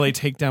about LA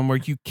Takedown where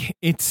you can't,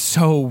 it's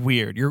so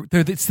weird.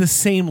 It's the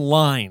same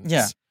lines.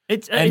 Yeah.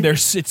 And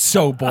it's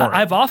so boring.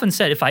 I've often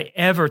said if I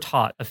ever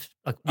taught a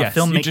Yes,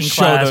 you filmmaking just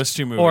class show those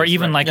two movies, or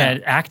even right. like Yeah.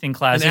 an acting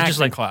class, An it's just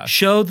acting like class.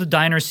 show the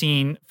diner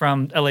scene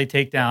from LA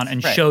Takedown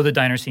and Right. show the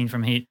diner scene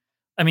from Heat.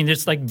 I mean,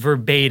 it's like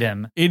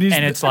verbatim. It is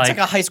and the- it's It's like, like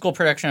a high school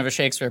production of a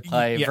Shakespeare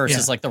play Yeah,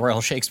 versus yeah. like the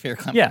Royal Shakespeare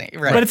yeah, Company.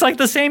 Right. but it's like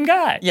the same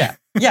guy. yeah.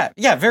 Yeah.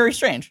 Yeah. Very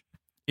strange.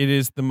 it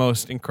is the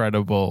most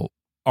incredible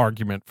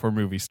argument for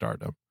movie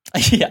stardom.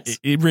 Yes.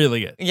 It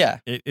really is. Yeah.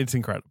 It's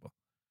incredible.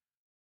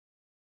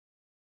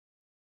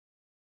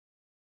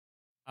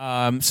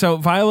 So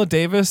Viola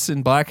Davis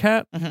in Black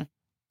Hat,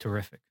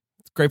 Terrific.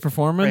 great Great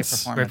performance.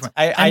 performance.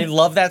 Great I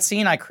love that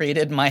scene. I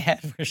created in my head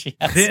where she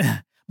has.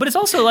 But it's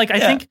also like I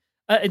Yeah. think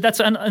that's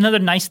another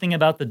nice thing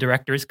about the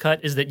director's cut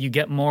is that you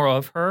get more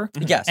of her.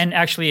 Yes. And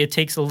actually, it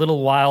takes a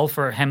little while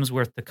for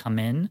Hemsworth to come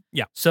in.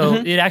 Yeah. So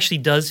Mhm. it actually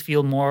does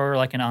feel more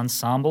like an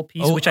ensemble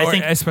piece, Oh, which I or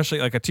think. especially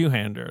like a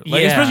two-hander.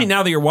 Like, Yeah. especially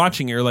now that you're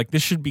watching it, you're like,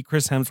 this should be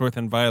Chris Hemsworth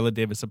and Viola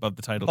Davis above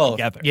the title Both.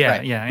 together. Yeah,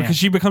 Right. yeah, yeah. Because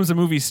she becomes a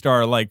movie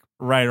star like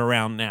right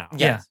around now.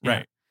 Yes. Yeah.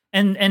 Right.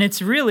 And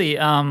it's really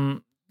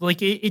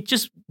like it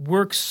just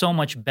works so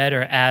much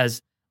better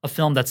as a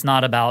film that's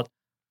not about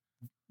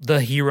the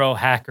hero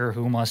hacker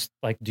who must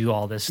like do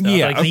all this stuff.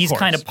 Yeah, like of he's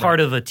kind course, of part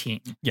of a team.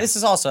 Yeah. This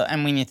is also,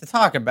 and we need to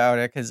talk about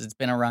it because it's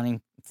been a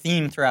running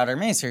theme throughout our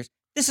miniseries.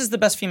 This is the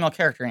best female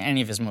character in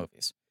any of his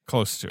movies.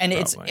 Close to it. And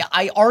probably.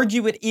 I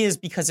argue it is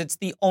because it's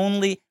the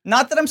only,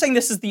 not that I'm saying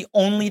this is the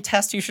only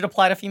test you should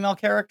apply to female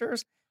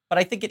characters, but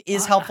I think it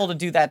is helpful to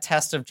do that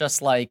test of just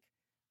like,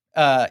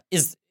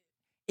 is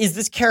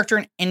this character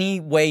in any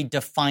way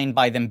defined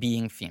by them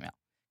being female?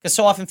 Because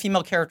so often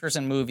female characters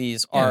in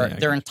movies are, Yeah, I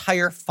their get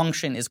entire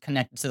function is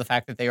connected to the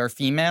fact that they are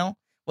female,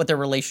 what their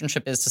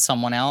relationship is to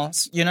someone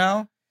else, you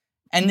know?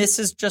 And this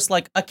is just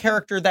like a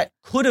character that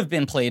could have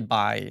been played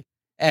by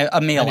a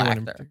male Anyone in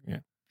actor. particular, yeah.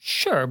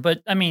 Sure,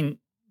 but I mean,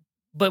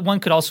 but one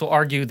could also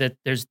argue that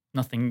there's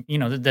nothing, you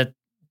know, that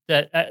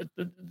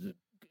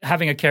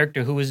having a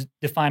character who is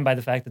defined by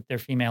the fact that they're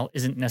female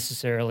isn't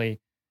necessarily,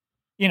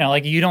 you know,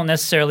 like you don't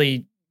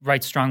necessarily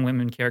write strong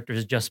women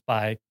characters just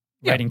by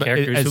writing but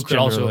characters as who could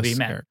also be genderless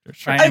men. characters,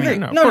 sure. Right? I I mean, agree.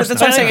 no, of No, course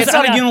that's not. what I'm saying. It's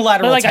not a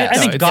unilateral But like, I test.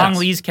 think No, it's Gong not.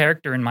 Li's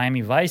character in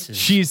Miami Vice is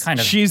She's- kind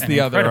of she's an the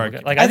other incredible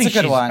argument. Like, That's I think a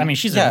good she's, one. I mean,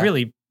 she's Yeah. a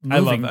really I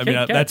love. moving I mean,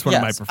 character. that's one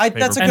of my Yes. favorite.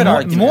 That's a and good more,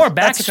 argument. more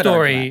That's a good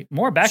backstory, argument.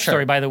 more backstory,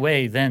 Sure. by the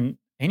way, than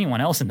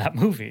anyone else in that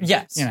movie.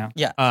 Yes. you know.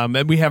 Yeah.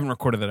 And we haven't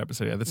recorded that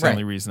episode yet. That's the Right.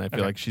 only reason I feel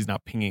Okay. like she's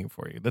not pinging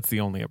for you. That's the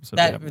only episode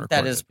we haven't recorded.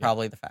 That is yet.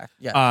 probably the fact.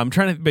 Yeah. I'm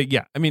trying to, but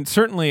yeah, I mean,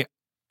 certainly.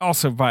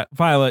 Also,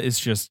 Viola is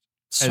just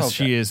So as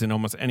she good. is in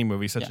almost any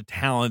movie, such Yeah. a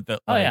talent that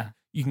Oh like, yeah.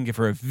 you can give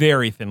her a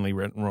very thinly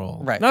written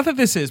role. Right. Not that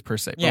this is per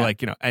se, but Yeah. like,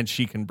 you know, and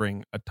she can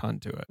bring a ton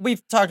to it.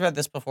 We've talked about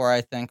this before,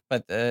 I think,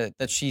 but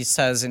that she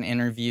says in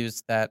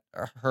interviews that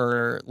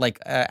her like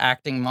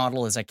acting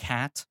model is a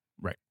cat.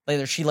 Right.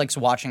 Like she likes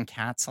watching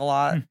cats a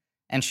lot, Hmm.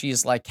 and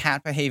she's like,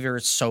 cat behavior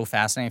is so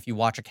fascinating. If you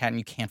watch a cat and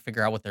you can't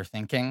figure out what they're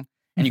thinking,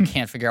 and you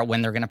can't figure out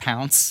when they're going to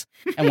pounce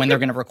and when they're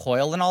going to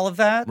recoil and all of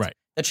that, Right.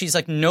 that she's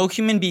like, no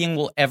human being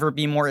will ever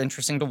be more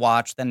interesting to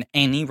watch than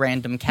any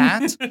random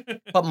cat.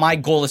 But my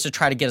goal is to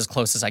try to get as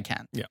close as I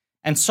can. Yeah.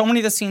 And so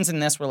many of the scenes in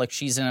this where like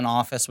she's in an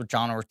office with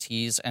John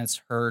Ortiz and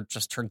it's her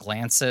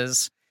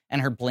glances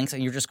and her blinks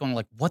and you're just going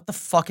like, what the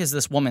fuck is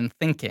this woman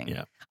thinking?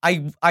 Yeah.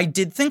 I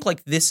did think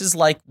like this is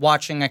like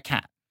watching a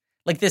cat.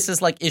 Like this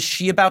is like, is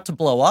she about to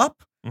blow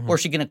up Mhm. or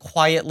is she going to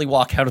quietly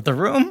walk out of the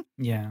room?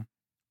 Yeah.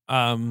 Who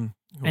And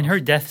else? her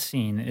death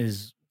scene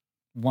is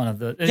one of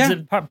the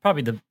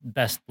probably the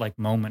best like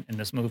moment in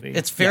this movie.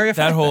 It's very that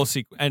effective. whole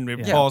sequence, and it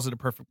Yeah. falls at a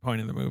perfect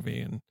point in the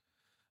movie, and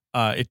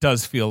it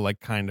does feel like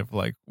kind of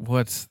like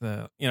what's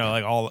the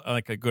like all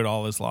like a good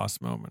all is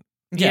lost moment.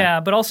 yeah,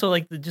 but also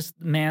like just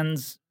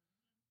man's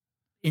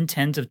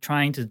intent of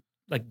trying to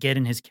like get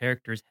in his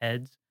characters'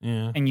 heads,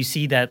 Yeah. and you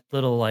see that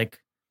little like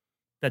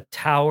that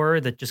tower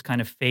that just kind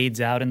of fades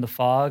out in the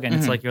fog, and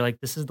it's like you're like,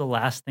 this is the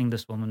last thing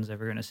this woman's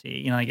ever gonna see.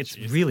 You know, like it's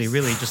really,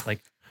 really just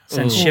like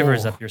sends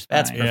shivers up your spine.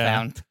 That's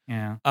profound.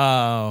 Yeah.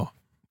 Oh,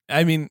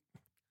 I mean,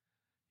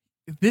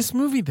 this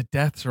movie, the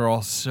deaths are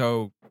all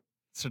so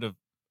sort of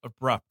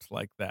abrupt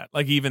like that.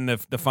 Like even the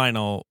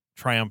final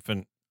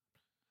triumphant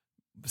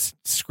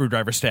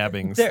screwdriver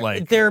stabbings,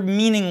 They're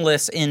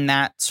meaningless in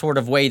that sort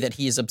of way that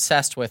he's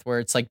obsessed with, where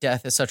it's like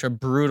death is such a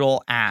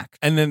brutal act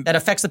and then that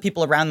affects the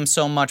people around them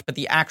so much, but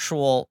the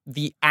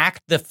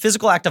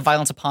physical act of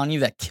violence upon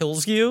you that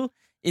kills you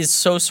is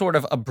so sort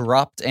of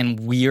abrupt and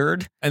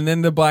weird. And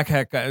then the black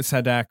hat guy,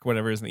 Sadak,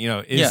 whatever his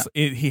name,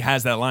 he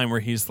has that line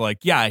where he's like,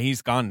 yeah,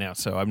 he's gone now,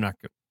 so I'm not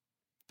good.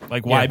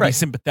 Like, why be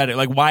sympathetic?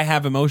 Like, why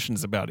have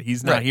emotions about it?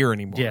 He's not here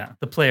anymore. Yeah,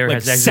 the player Like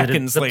has exited.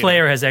 seconds The later.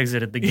 player has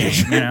exited the game.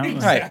 You know?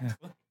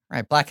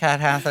 Right. Black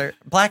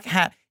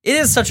Hat. It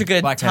is such a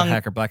good Black tongue.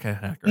 hat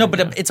hacker. No,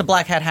 but it's a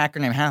black hat hacker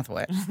named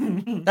Hathaway.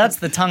 That's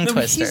the tongue No,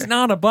 twister. he's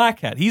not a black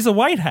hat. He's a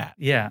white hat.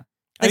 Yeah.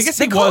 I guess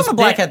they he call was him a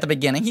black hat at the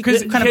beginning. He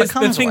because kind of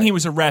becomes the thing white. he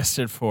was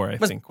arrested for. I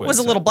think was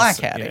a little black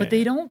hat. Yeah. But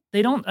they don't.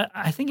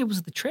 I think it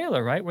was the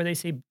trailer, right, where they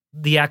say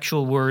the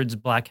actual words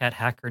 "black hat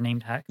hacker"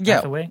 named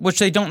Hathaway. which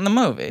they don't in the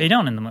movie. They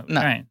don't in the movie.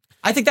 No. Right.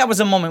 I think that was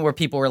a moment where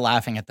people were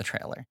laughing at the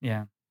trailer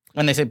Yeah.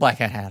 when they say black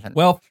hat hacker.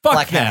 Well, fuck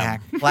black them.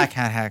 hat hacker. Black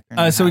hat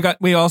hacker. So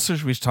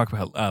we should talk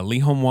about Lee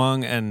Hom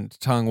Wong and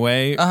Tong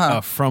Wei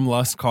from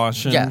Lust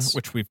Caution, Yes.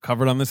 which we've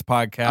covered on this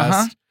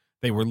podcast.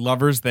 They were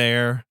lovers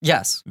there.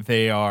 Yes.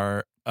 They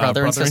are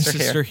Brother and brother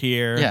sister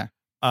here.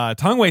 Yeah.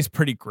 Tong Wei's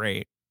pretty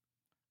great.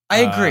 I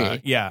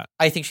agree. Yeah.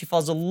 I think she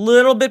falls a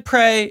little bit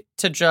prey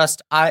to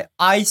just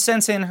I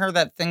sense in her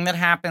that thing that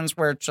happens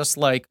where it's just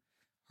like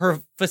her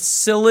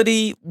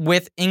facility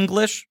with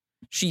English.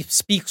 She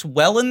speaks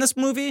well in this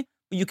movie,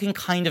 but you can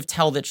kind of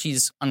tell that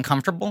she's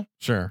uncomfortable.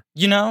 Sure.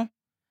 You know?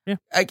 Yeah.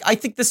 I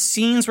think the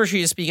scenes where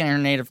she is speaking her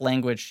native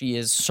language, she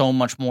is so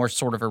much more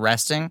sort of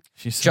arresting.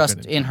 She's so just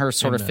good in her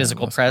sort of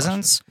physical Lust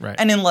presence. Caution. Right.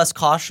 And in Less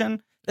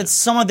Caution. That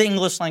some of the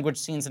English language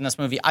scenes in this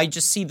movie, I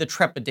just see the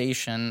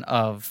trepidation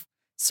of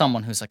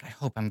someone who's like, I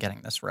hope I'm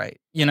getting this right.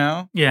 You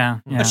know? Yeah.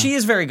 But she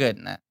is very good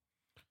in it.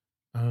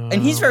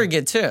 And he's very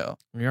good too.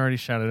 We already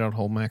shouted out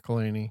Holt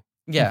McElhaney.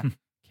 Yeah.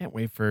 Can't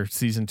wait for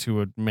season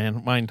 2 of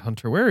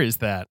Mindhunter. Where is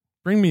that?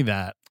 Bring me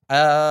that.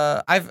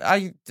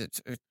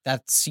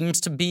 That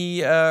seems to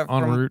be En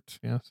route,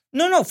 yes.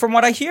 No. From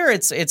what I hear,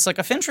 it's like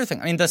a Fincher thing.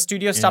 I mean, the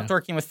studio stopped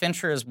working with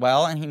Fincher as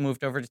well, and he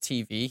moved over to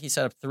TV. He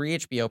set up 3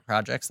 HBO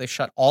projects. They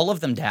shut all of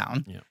them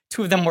down. Yeah.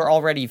 2 of them were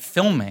already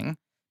filming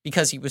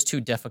because he was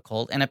too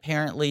difficult. And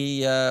apparently,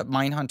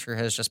 Mindhunter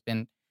has just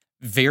been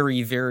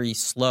very, very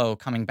slow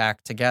coming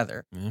back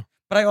together. Yeah.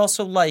 But I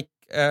also like,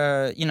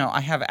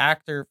 I have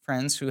actor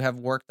friends who have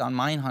worked on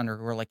Mindhunter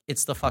who are like,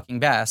 it's the fucking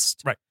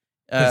best. Right.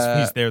 Because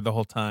he's there the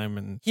whole time.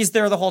 And he's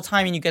there the whole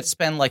time, and you get to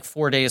spend like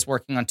 4 days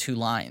working on 2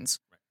 lines.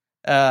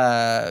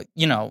 And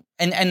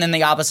then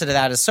the opposite of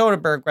that is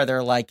Soderbergh, where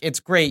they're like, it's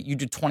great, you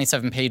do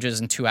 27 pages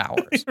in 2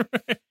 hours.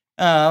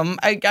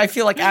 I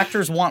feel like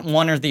actors want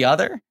one or the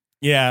other.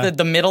 Yeah.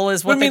 The middle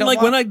is what they don't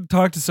want. when I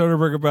talked to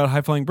Soderbergh about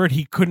High Flying Bird,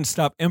 he couldn't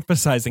stop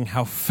emphasizing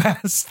how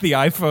fast the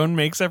iPhone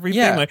makes everything.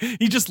 Yeah. Like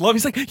he's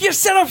like, you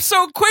set up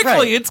so quickly,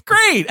 Right. it's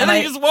great. And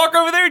then you just walk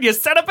over there and you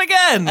set up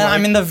again. And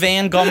I'm in the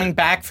van going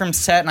back from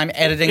set, and I'm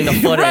editing the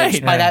footage.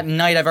 Right. By that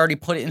night, I've already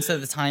put it into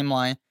the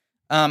timeline.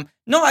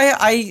 No,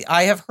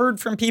 I have heard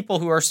from people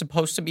who are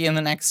supposed to be in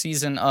the next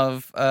season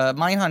of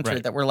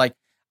Mindhunter that were like,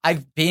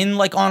 I've been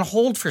like on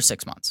hold for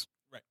 6 months.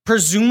 Right.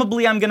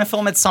 Presumably, I'm going to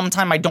film it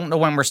sometime. I don't know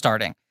when we're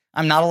starting.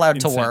 I'm not allowed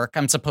to Insane. work.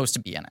 I'm supposed to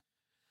be in it.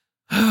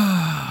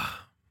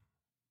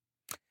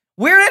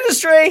 Weird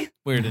industry.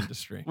 Weird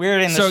industry.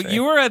 Weird industry. So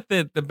you were at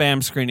the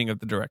BAM screening of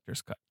the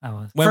director's cut. I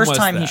was. When First was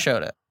time he that?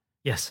 showed it.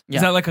 Yes. Yeah.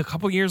 Is that like a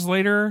couple years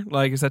later?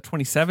 Like, is that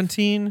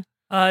 2017?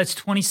 It's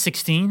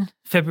 2016,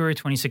 February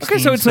 2016.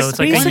 Okay, so it's like a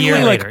basically year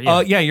like, later.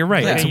 Yeah. yeah, you're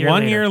right. Yeah. It's A year 1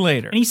 later. year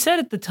later. And he said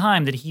at the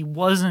time that he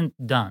wasn't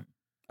done.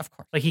 Of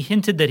course. Like he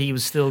hinted that he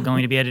was still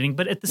going to be editing,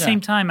 but at the Yeah. same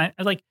time,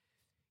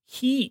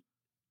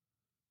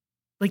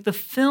 the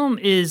film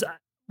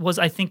was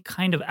I think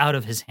kind of out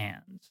of his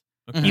hands,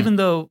 Okay. even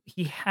though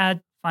he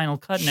had Final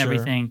Cut and Sure.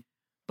 everything,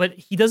 but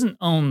he doesn't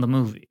own the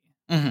movie.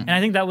 Mhm. And I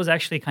think that was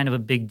actually kind of a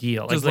big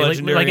deal. Does Like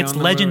Legendary it's own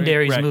the movie?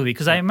 Legendary's Right. movie.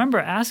 Because I remember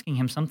asking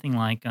him something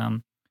like,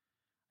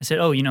 I said,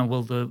 "Oh,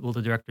 will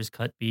the director's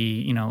cut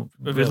be Available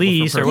for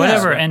released or purchase.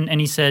 whatever?" Yeah. And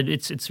he said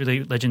it's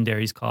really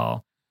Legendary's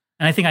call.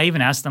 And I think I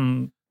even asked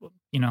him,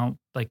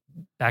 like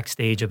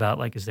backstage about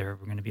like, is there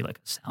ever going to be like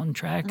a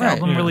soundtrack Right.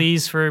 album Yeah.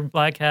 release for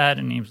Black Hat?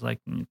 And he was like,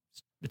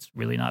 it's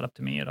really not up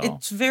to me at all.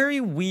 It's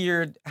very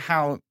weird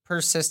how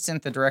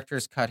persistent the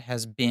director's cut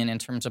has been in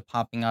terms of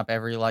popping up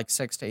every like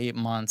 6 to 8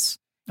 months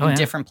Oh, in yeah.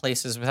 different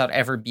places without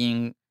ever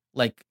being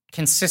like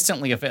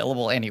consistently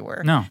available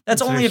anywhere. No,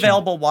 That's it's only very strange.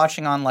 available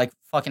watching on like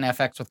fucking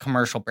FX with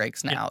commercial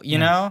breaks now, you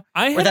know?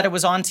 Or that it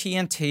was on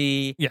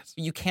TNT. Yes.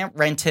 You can't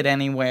rent it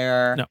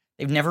anywhere. No.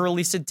 They've never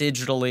released it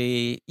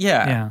digitally.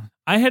 Yeah. Yeah.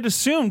 I had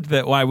assumed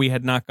that why we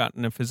had not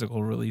gotten a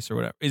physical release or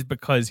whatever is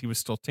because he was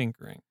still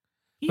tinkering.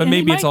 But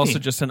maybe it's also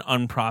just an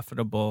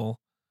unprofitable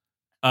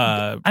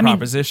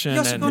proposition. You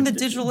also go into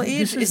digital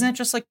age. Isn't it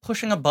just like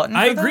pushing a button?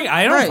 I agree.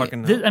 I don't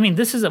fucking know.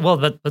 This is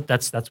but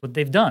that's what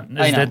they've done.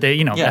 Is that they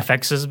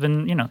FX has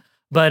been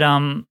but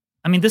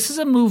this is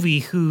a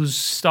movie whose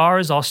star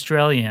is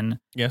Australian.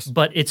 Yes,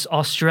 but its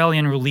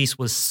Australian release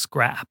was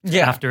scrapped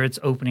after its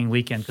opening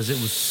weekend because it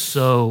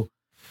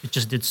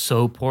just did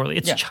so poorly.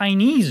 Its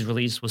Chinese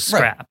release was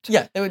scrapped.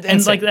 Right. Yeah.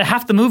 And like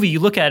half the movie,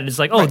 you look at it, it's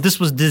like, this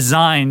was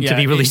designed to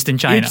be released in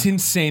China. It's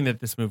insane that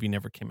this movie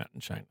never came out in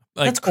China.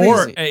 That's crazy.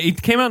 Or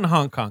it came out in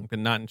Hong Kong, but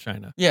not in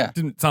China. Yeah.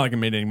 It's not like it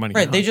made any money.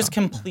 Right. They just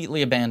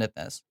completely abandoned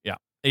this. Yeah.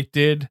 It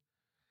did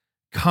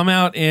come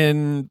out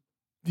in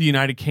the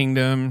United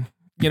Kingdom.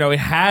 It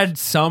had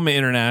some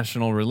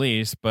international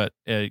release, but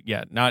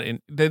not in.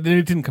 It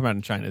didn't come out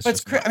in China.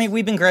 But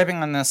we've been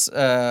grabbing on this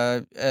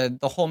the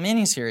whole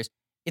miniseries.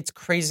 It's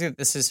crazy that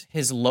this is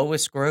his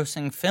lowest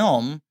grossing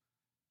film,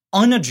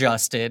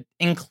 unadjusted,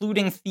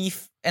 including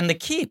Thief and The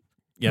Keep.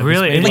 Yeah,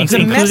 really?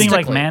 Including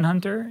like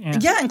Manhunter?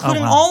 Yeah,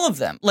 including all of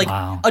them. Like,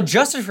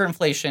 adjusted for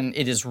inflation,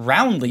 it is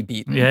roundly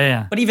beaten.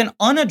 Yeah. But even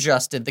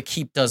unadjusted, The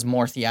Keep does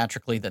more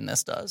theatrically than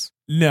this does.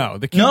 No,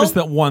 The Keep is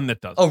the one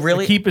that does. Oh,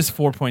 really? The Keep is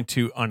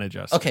 4.2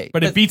 unadjusted. Okay.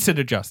 But it beats it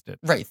adjusted.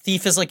 Right.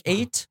 Thief is like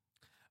 8?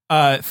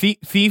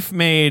 Thief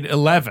made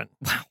 11.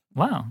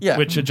 Wow. Yeah.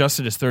 Which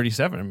adjusted is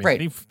 37.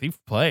 Thief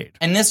played.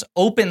 And this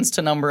opens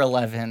to number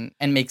 11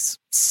 and makes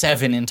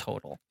 7 in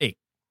total. 8.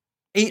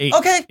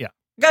 Okay. Yeah.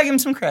 Gotta give him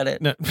some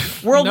credit. No.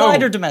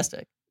 Worldwide or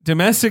domestic?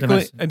 Domestic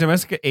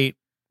 8,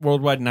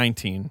 worldwide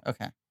 19.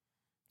 Okay.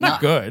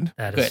 Not good.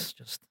 That is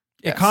just...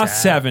 It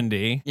cost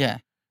 70. Yeah.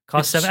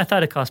 Cost 7? I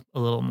thought it cost a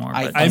little more.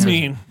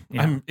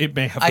 It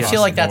may have I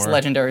feel like that's more.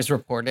 Legendary's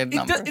reported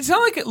number. It's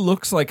not like it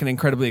looks like an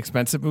incredibly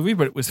expensive movie,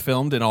 but it was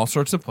filmed in all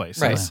sorts of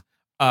places.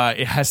 Right.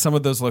 It has some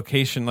of those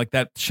locations, like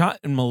that shot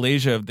in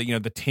Malaysia of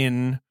the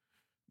tin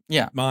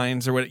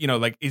mines or what,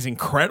 is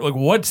incredible. Like,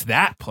 what's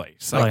that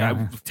place?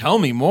 Like, tell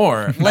me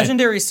more.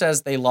 Legendary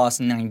says they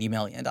lost $90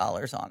 million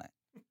on it.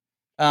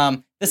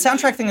 The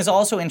soundtrack thing is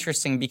also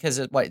interesting because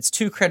it's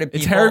 2 credit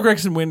people. It's Harry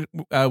Gregson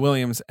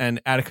Williams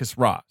and Atticus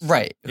Ross.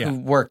 Right,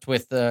 who worked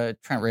with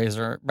Trent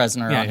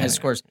Reznor on his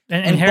scores.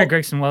 And Harry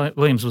Gregson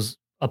Williams was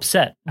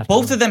upset.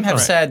 Both of them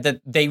have said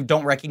that they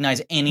don't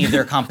recognize any of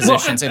their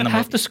compositions in the movie.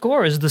 Half the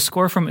score is the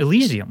score from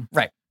Elysium.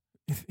 Right.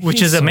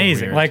 Which is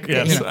amazing. Like,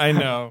 yes, I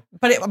know.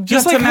 But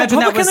just to imagine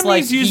that was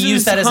like he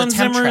used that as a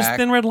temp track.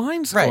 Thin Red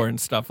Line score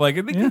and stuff. Like,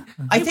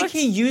 I think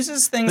he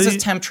uses things as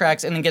temp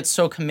tracks and then gets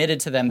so committed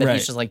to them that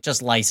he's just like,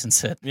 just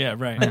license it. Yeah,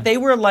 right. But they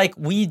were like,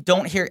 we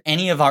don't hear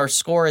any of our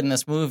score in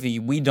this movie.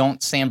 We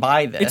don't stand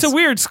by this. It's a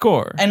weird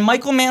score. And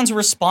Michael Mann's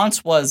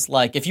response was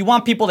like, if you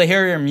want people to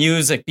hear your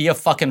music, be a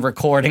fucking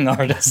recording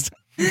artist.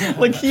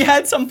 Like, he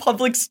had some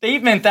public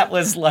statement that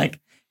was like,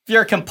 if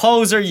you're a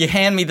composer, you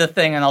hand me the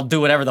thing and I'll do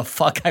whatever the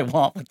fuck I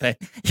want with it.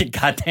 You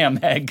goddamn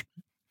egg.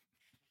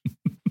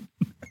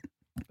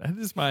 That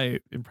is my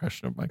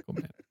impression of Michael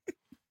Mann.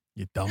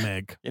 You dumb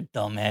egg. You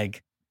dumb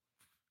egg.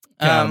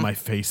 Get out of my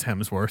face,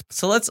 Hemsworth.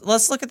 So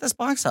let's look at this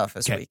box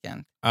office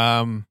weekend.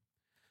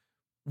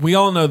 We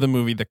all know the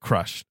movie The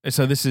Crush.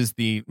 So this is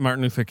the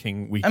Martin Luther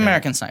King weekend.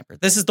 American Sniper.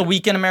 This is the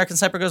weekend American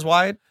Sniper goes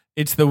wide?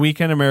 It's the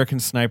weekend American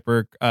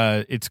Sniper.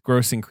 Its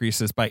gross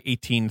increases by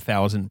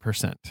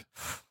 18,000%.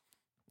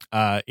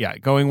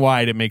 Going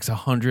wide, it makes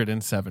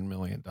 $107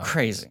 million.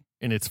 Crazy.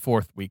 In its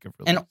 4th week of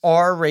release. An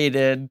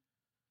R-rated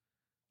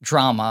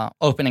drama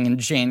opening in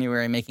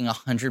January, making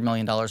 $100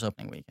 million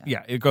opening weekend.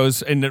 Yeah, it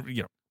goes in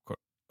the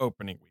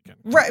opening weekend.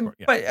 Right,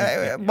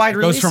 wide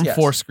release. It goes from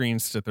 4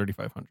 screens to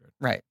 3,500.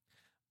 Right.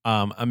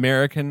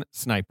 American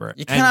Sniper.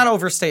 You cannot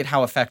overstate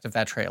how effective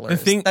that trailer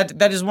is.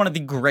 That is one of the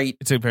great.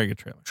 It's a very good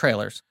trailer.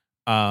 Trailers.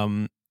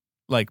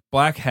 Like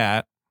Black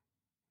Hat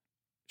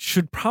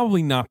should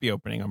probably not be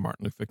opening on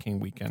Martin Luther King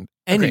weekend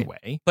anyway.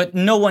 Agreed. But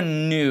no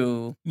one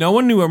knew. No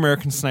one knew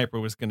American Sniper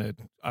was going to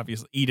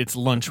obviously eat its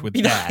lunch with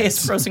be the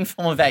highest grossing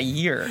film of that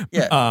year.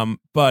 Yeah.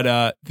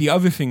 But the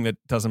other thing that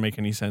doesn't make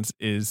any sense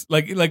is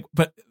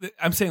but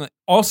I'm saying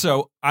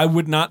also I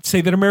would not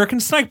say that American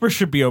Sniper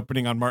should be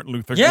opening on Martin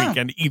Luther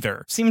weekend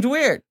either. Seemed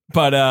weird.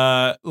 But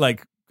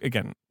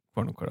again,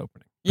 quote unquote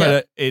opening. Yeah.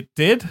 But it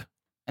did.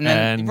 And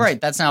then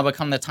that's now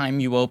become the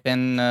time you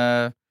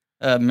open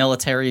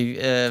military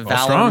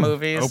valor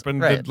movies. Opened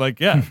right.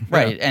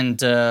 Right. And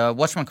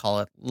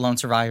whatchamacallit? Lone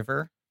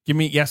Survivor.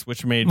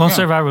 Which made Lone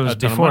Survivor was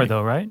before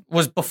though, right?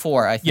 Was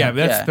before, I think. Yeah,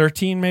 that's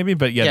 13 maybe,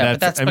 but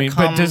that's but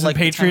doesn't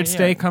Patriots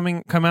Day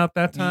come out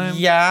that time?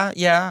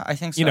 Yeah, I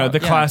think so. The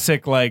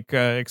classic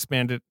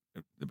expanded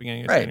at the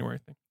beginning of January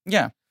thing.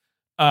 Yeah.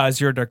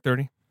 Zero Dark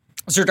 30.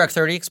 Zero Dark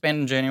 30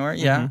 expanded in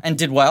January, and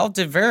did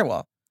very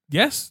well.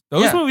 Yes,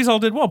 those movies all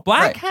did well.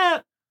 Black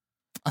Hat,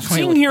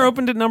 Seeing Here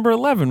opened at number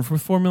 11 for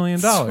 $4 million.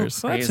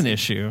 So that's an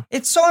issue.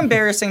 It's so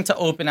embarrassing to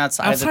open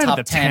outside of the top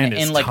 10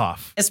 in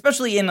tough.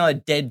 Especially in a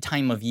dead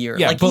time of year.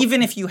 Yeah,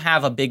 even if you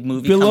have a big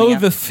movie below coming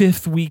out, the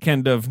 5th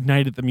weekend of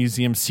Night at the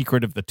Museum,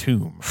 Secret of the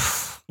Tomb.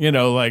 You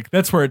know, like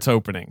that's where it's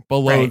opening.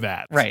 Below Right,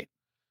 that. Right.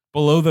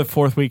 Below the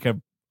fourth week of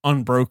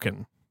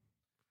Unbroken.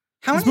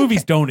 How These many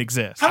movies don't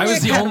exist. How I many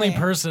was the Academy- only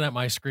person at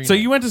my screen. So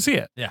you went to see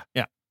it?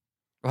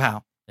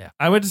 Wow.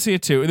 I went to see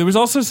it too. There was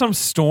also some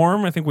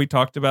storm. I think we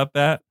talked about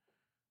that.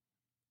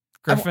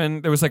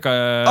 Griffin, there was like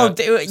a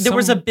there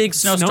was a big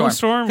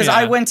snowstorm. Because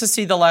I Yeah. went to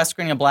see the last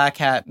screening of Black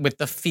Hat with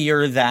the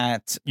fear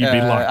that You'd be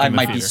locked I in the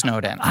might be theater.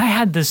 snowed in. I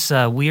had this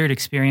weird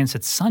experience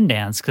at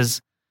Sundance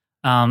because,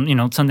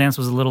 Sundance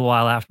was a little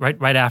while after,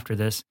 right after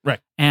this, Right.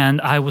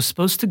 And I was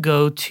supposed to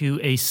go to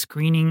a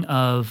screening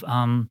of,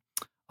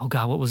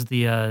 what was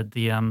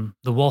the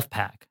Wolf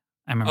Pack?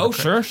 I remember. Oh,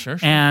 sure.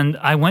 And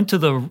I went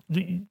to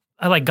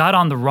I got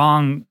on the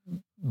wrong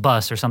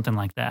bus or something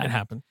like that. It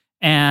happened.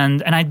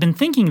 And I'd been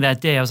thinking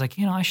that day, I was like,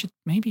 I should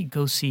maybe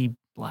go see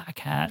Black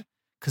Hat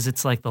because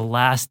it's like the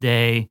last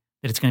day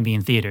that it's going to be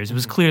in theaters. It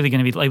was clearly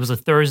going to be, it was a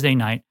Thursday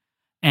night.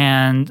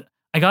 And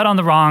I got on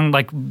the wrong,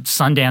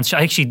 Sundance show.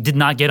 I actually did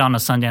not get on a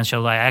Sundance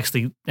show. I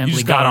actually You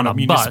just got on a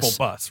municipal bus.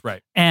 bus.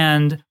 Right.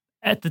 And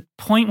at the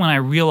point when I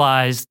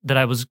realized that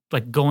I was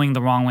going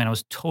the wrong way and I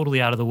was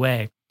totally out of the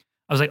way,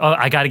 I was like, oh,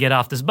 I got to get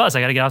off this bus.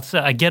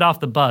 I get off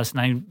the bus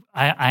and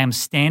I am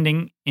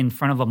standing in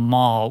front of a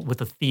mall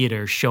with a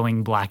theater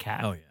showing Black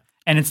Hat. Oh, yeah.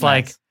 And it's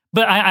Nice.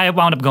 but I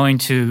wound up going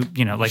to, should've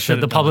the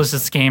done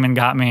publicists it. came and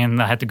got me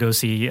and I had to go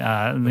see, the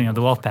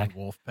Wolfpack.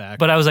 Wolfpack.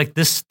 But I was like,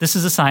 this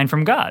is a sign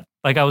from God.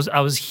 Like I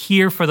was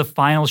here for the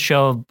final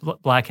show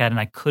of Black Hat and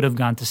I could have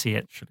gone to see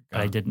it, Should've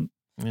but I gone. didn't.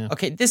 Yeah.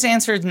 Okay, this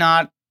answer is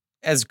not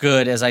as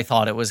good as I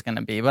thought it was going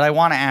to be, but I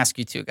want to ask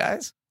you two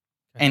guys.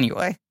 Okay.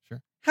 Anyway, Sure.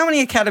 How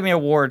many Academy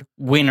Award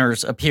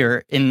winners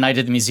appear in Night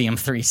at the Museum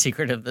 3: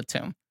 Secret of the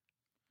Tomb?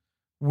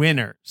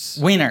 Winners.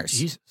 Winners.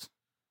 Jesus.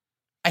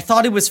 I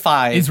thought it was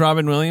 5. Is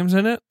Robin Williams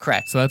in it?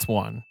 Correct. So that's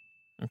 1.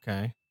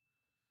 Okay.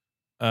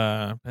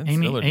 Ben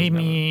Amy Stiller doesn't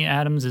Amy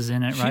Adams is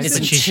in it, right? She's But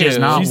in she has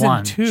 2. not She's won.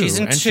 in 2. She's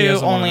in and she 2,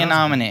 hasn't won only a an Oscar.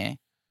 nominee.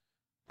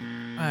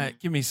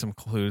 Give me some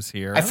clues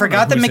here. I don't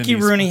forgot know that who's in Mickey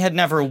these- Rooney had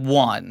never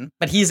won,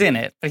 but he's in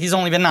it. But he's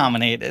only been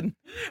nominated.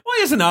 Well,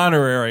 he has an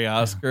honorary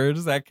Oscar.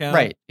 Does that count?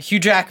 Right. Hugh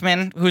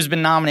Jackman, who's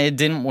been nominated,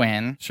 didn't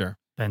win. Sure.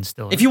 Ben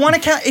Stiller. If you want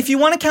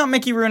to count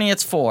Mickey Rooney,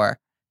 it's 4.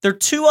 There are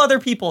 2 other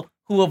people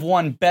who have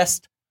won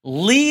Best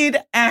Lead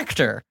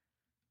Actor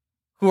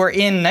who are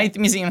in Night at the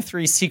Museum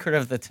 3: Secret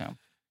of the Tomb.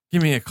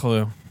 Give me a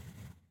clue.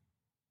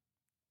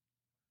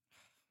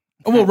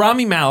 Oh, well,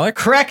 Rami Malek.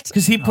 Correct.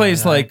 Because he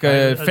plays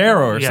yeah.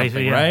 Pharaoh or Yeah,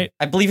 something, yeah. right?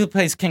 I believe he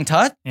plays King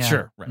Tut. Yeah.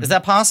 Sure. Right. Is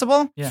that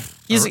possible? Yeah.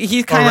 He's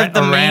Or kind of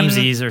the main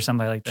Ramses or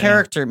somebody like that.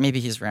 character. Maybe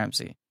he's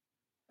Ramsey.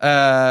 He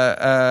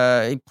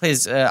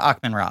plays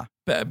Akhman Ra.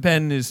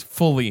 Ben is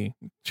fully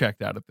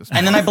checked out at this point.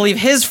 And then I believe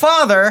his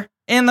father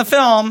in the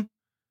film.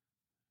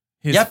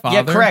 His Yeah,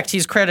 father, correct.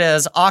 He's credited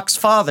as Ock's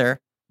father,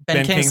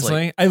 Ben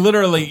Kingsley. I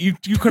literally, you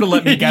could have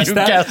let me guess You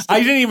that. guessed it. I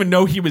didn't even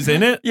know he was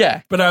in it.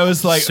 Yeah, But I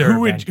was like, Sir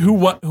who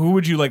Ben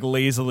would you like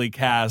lazily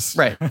cast?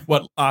 right.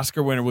 What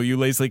Oscar winner will you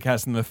lazily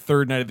cast in the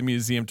third night at the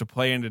museum to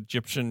play an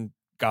Egyptian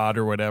god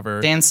or whatever?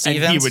 Dan And he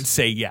Stevens? would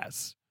say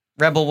yes.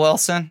 Rebel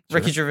Wilson,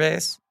 Sure. Ricky Gervais,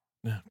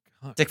 Oh,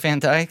 God. Dick Van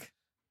Dyke.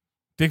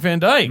 Dick Van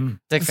Dyke. Mm.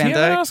 Dick Does Van he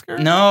have an Dyke. Oscar?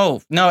 No,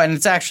 and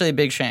it's actually a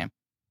big shame.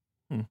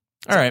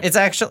 All right. It's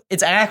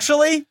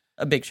actually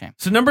a big shame.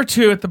 So number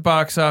 2 at the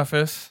box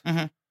office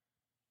Mhm.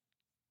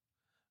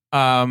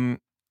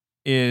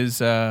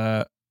 is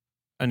a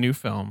new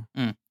film.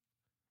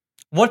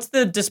 What's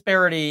the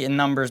disparity in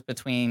numbers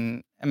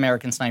between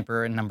American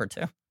Sniper and number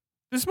 2?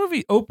 This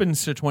movie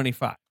opens to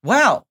 25.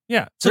 Wow,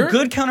 Yeah. it's a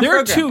good counter There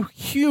are program. 2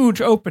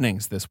 huge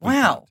openings this week.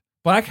 Wow.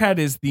 Black Hat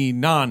is the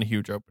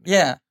non-huge opening.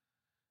 Yeah.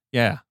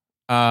 Yeah.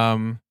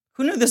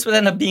 Who knew this would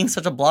end up being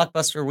such a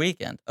blockbuster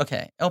weekend?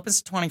 Okay, it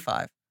opens to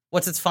 25.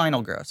 What's its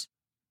final gross?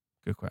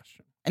 Good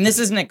question. And this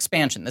is an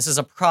expansion. This is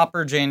a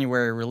proper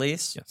January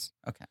release. Yes.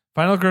 Okay.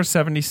 Final gross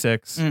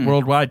 76, Mm.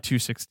 worldwide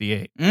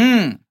 268.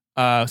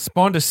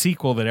 Spawned a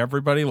sequel that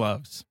everybody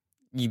loves.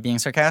 You being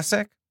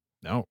sarcastic?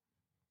 No.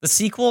 The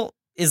sequel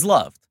is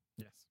loved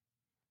Yes.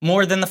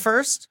 more than the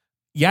first.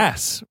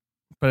 Yes.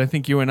 But I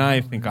think you and I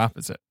think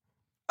opposite.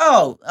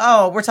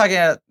 Oh, we're talking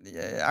about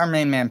our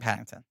main man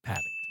Paddington,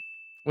 Paddington.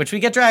 which we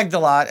get dragged a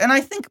lot, and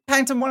I think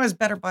Paddington 1 is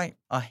better by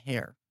a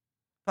hair,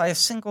 by a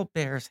single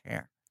bear's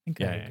hair. I think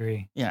Yeah, I yeah.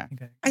 agree. Yeah.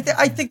 I think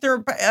I think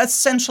they're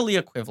essentially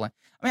equivalent.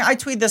 I mean, I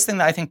tweet this thing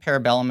that I think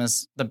Parabellum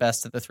is the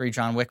best of the 3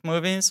 John Wick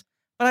movies,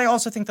 but I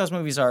also think those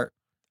movies are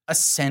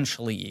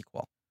essentially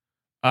equal.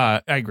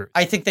 I agree.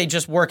 I think they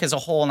just work as a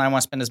whole, and I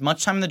want to spend as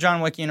much time in the John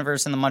Wick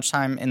universe and as much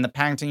time in the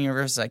Paddington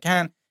universe as I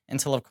can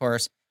until, of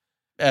course,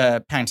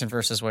 Paddington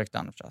versus Wick,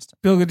 Dawn of Justice.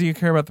 Bill, do you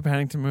care about the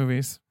Paddington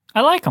movies?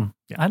 I like them.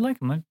 Yeah. I like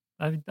them.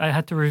 I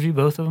had to review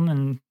both of them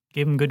and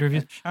gave them good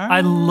reviews.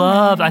 I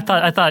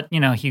thought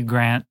Hugh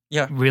Grant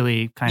Yeah.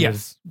 really kind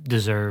Yes. of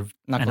deserved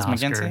Knuckles an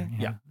Oscar. McGinty?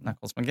 Yeah.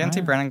 Knuckles McGinty,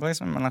 Yeah. Brandon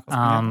Gleeson, Knuckles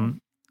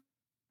McGinty.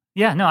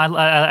 Yeah, no,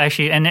 I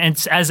actually, and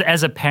it's as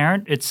a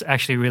parent, it's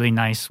actually really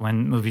nice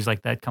when movies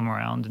like that come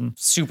around, and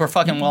Super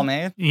fucking well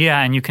made.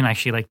 yeah, and you can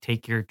actually like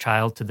take your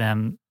child to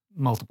them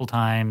multiple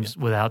times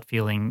without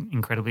feeling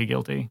incredibly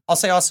guilty. I'll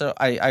say also,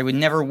 I would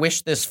never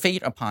wish this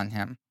fate upon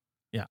him.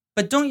 Yeah.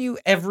 But don't you,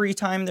 every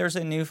time there's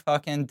a new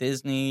fucking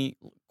Disney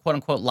quote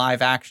unquote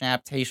live action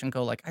adaptation,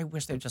 go like, I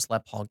wish they'd just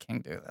let Paul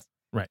King do this.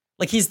 Right.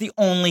 Like, he's the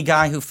only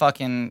guy who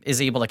fucking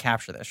is able to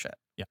capture this shit.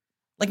 Yeah.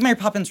 Like, Mary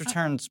Poppins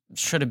Returns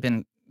should have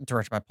been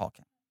directed by Paul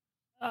King.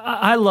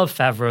 I love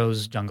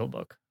Favreau's Jungle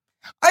Book.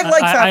 I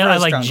like I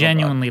Favreau's like Jungle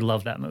genuinely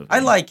love that movie. Book. I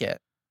like it.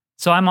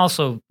 So I'm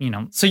also,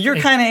 So you're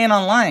kind of in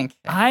on Lion King.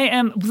 I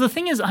am. The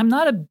thing is, I'm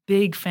not a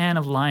big fan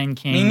of Lion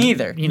King. Me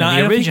neither. No, The I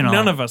don't think original.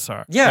 none of us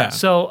are. Yeah.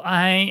 So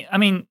I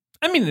mean,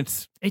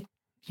 it's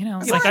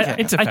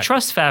I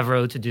trust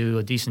Favreau to do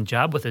a decent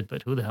job with it,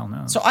 but who the hell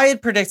knows? So I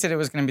had predicted it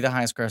was going to be the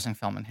highest grossing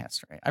film in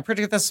history. I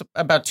predicted this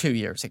about 2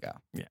 years ago.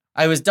 Yeah.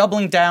 I was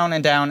doubling down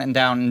and down and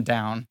down and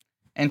down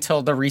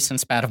until the recent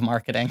spat of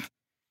marketing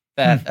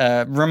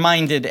that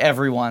reminded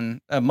everyone,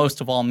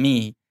 most of all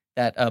me,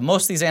 that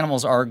most of these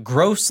animals are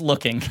gross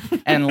looking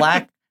and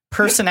lack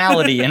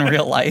personality in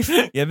real life.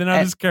 Yeah, they're not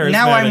as charismatic.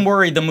 Now I'm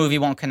worried the movie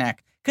won't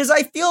connect. Because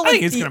I feel like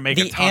think it's gonna make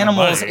a the ton of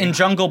animals money. in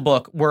Jungle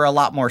Book were a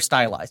lot more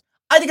stylized.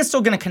 I think it's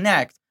still going to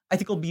connect. I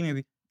think it'll be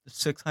maybe the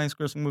 6th highest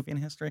grossing movie in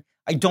history.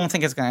 I don't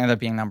think it's going to end up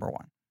being number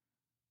 1.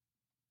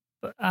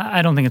 But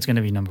I don't think it's going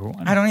to be number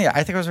 1. I don't either.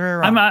 I think I was very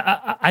wrong.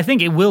 I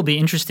think it will be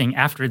interesting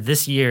after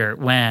this year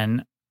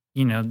when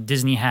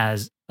Disney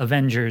has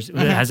Avengers,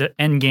 has an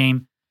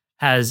Endgame,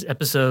 has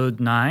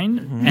Episode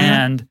 9,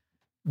 and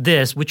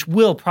this, which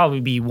will probably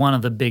be one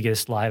of the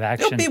biggest live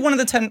action. It'll be one of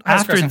the 10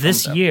 highest after grossing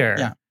this films, year.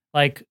 Yeah.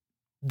 Like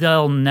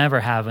they'll never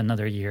have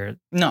another year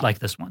like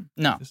this one.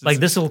 No. Like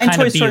this will And kind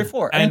Toy of be Story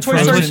 4. And Toy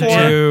Story Frozen 4.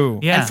 2.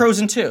 Yeah. And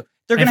Frozen 2.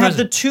 They're And going to have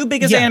Frozen- the 2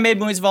 biggest Yeah. animated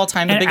movies of all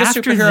time, the And biggest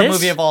after superhero this-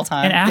 movie of all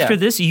time. And after Yeah.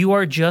 this, you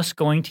are just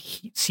going to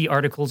see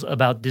articles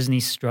about Disney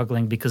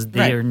struggling because they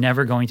Right. are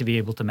never going to be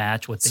able to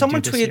match what they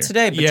Someone do this year. tweeted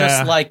today, but Yeah.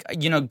 just like,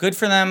 good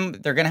for them.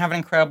 They're going to have an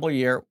incredible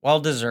year. Well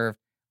deserved.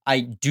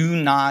 I do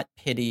not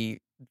pity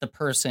the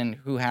person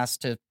who has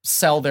to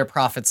sell their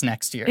profits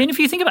next year. And if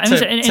you think about it,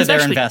 To- and to it's their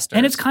actually, investors.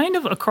 and it's kind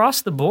of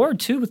across the board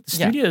too with the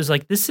Yeah. studios.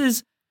 Like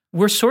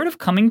we're sort of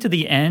coming to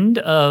the end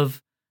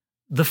of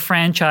the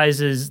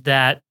franchises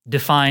that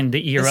defined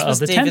the era This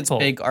was of the David's tentpole.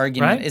 big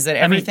argument right? is that I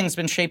mean, everything's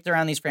been shaped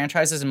around these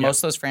franchises, and most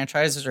of those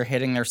franchises are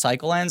hitting their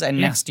cycle ends, and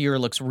Yeah. next year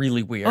looks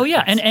really weird. Oh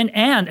yeah,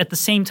 and at the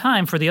same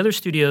time, for the other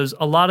studios,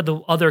 a lot of the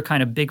other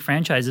kind of big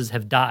franchises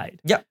have died.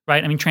 Yep.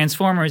 Right. I mean,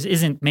 Transformers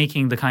isn't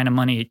making the kind of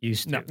money it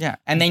used to. No. Yeah,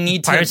 and they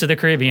need Pirates to. of the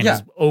Caribbean Yeah.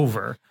 is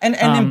over. And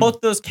in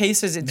both those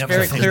cases, it's Never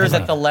very think clear about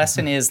that it. the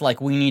lesson is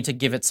like we need to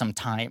give it some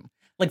time.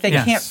 Like they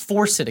Yes. can't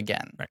force it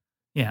again. Right.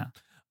 Yeah.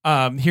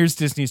 Here's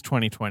Disney's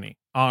 2020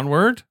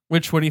 Onward.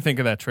 What do you think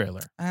of that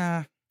trailer?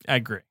 I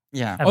agree.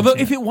 Yeah. Haven't Although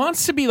seen if it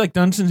wants to be like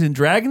Dungeons and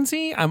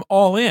Dragonsy, I'm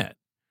all in.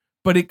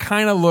 But it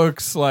kind of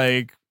looks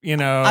like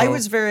I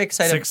was very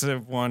excited. 6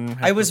 of 1.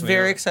 I was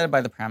very excited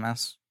by the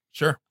premise.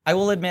 Sure. I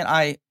will admit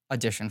I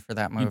auditioned for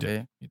that You movie.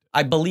 did. You did.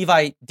 I believe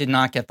I did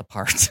not get the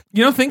part.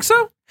 You don't think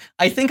so?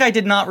 I think I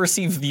did not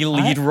receive the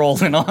lead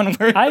role in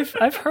Onward.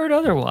 I've heard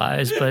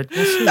otherwise, but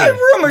we'll see. There are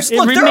rumors. It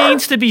Look,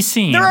 remains to be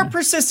seen. there are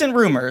persistent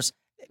rumors.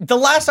 The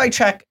last I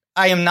checked,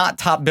 I am not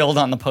top billed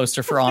on the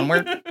poster for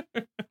Onward.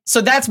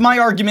 So that's my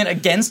argument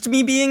against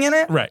me being in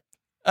it. Right.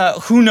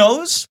 Who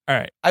knows? All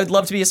right. I would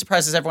love to be as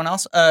surprised as everyone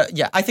else.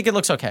 Yeah, I think it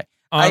looks okay.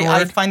 Onward,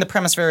 I find the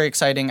premise very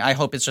exciting. I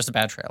hope it's just a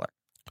bad trailer.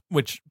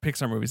 which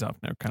Pixar movies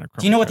often are kind of.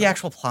 Do you know what the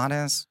actual plot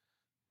is?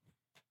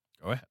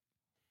 Go ahead.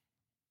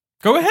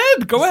 Go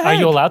ahead. Go ahead. Are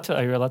you allowed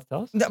to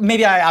tell us?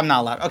 Maybe I'm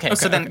not allowed. Okay,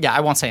 so Okay, then, yeah, I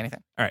won't say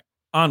anything.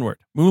 Onward.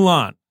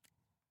 Mulan.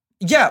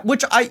 Yeah,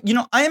 which I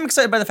am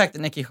excited by the fact that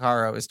Nikki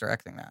Haro is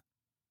directing that.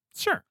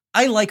 Sure.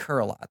 I like her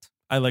a lot.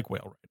 I like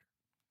Whale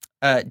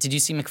Rider. Did you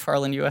see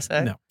McFarlane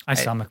USA? No. I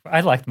saw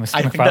I liked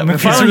I think that McFarlane.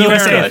 movie's McFarlane really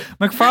USA. good.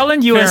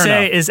 McFarlane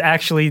USA enough. is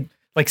actually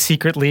like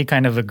secretly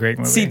kind of a great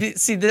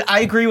movie. I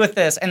agree with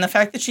this, and the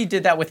fact that she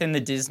did that within the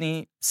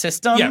Disney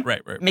system, Yeah,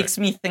 right. makes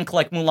me think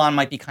like Mulan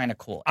might be kind of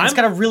cool. And it's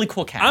I'm- got a really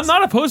cool cast. I'm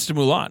not opposed to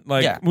Mulan.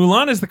 Like Yeah.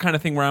 Mulan is the kind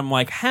of thing where I'm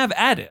like, have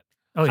at it.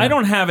 Oh, yeah. I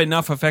don't have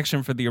enough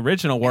affection for the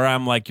original where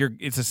I'm like,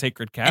 it's a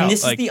sacred cow. And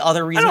this like, is the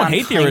other reason don't I'm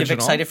hate the kind of original.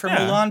 excited for Yeah.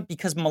 Mulan,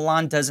 because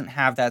Mulan doesn't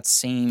have that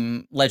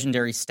same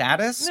legendary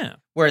status Yeah.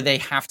 where they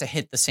have to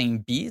hit the same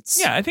beats.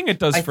 Yeah, I think it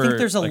does I for think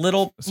there's a like,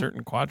 little- a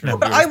certain quadrant.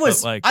 But of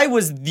viewers, I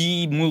was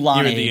the Mulan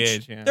You were age. the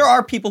age, yeah. There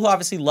are people who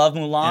obviously love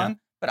Mulan, Yeah.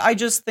 but I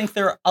just think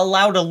they're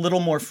allowed a little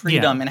more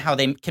freedom in how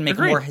they can make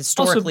Agreed. more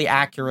historically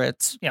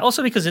accurate. Yeah,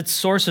 also because its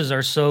sources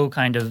are so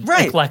kind of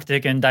Right.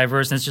 eclectic and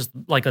diverse, and it's just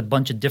like a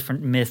bunch of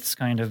different myths,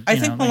 kind of. I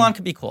think Mulan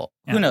could be cool.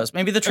 Yeah. Who knows?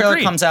 Maybe the trailer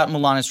Agreed. comes out and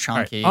Mulan is All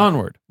right, chunky.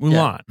 Onward.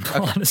 Mulan.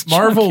 Mulan.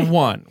 Marvel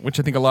 1, which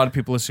I think a lot of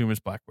people assume is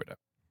Black Widow.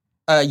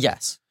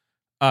 Yes.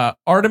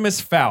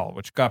 Artemis Fowl,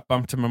 which got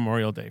bumped to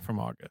Memorial Day from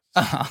August.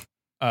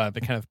 Uh-huh.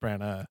 The Kenneth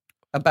Branagh.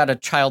 About a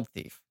child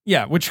thief.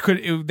 Yeah, which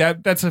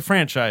that's a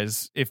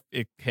franchise if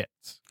it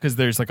hits, because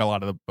there's like a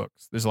lot of the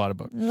books. There's a lot of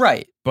books,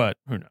 Right. but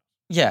who knows?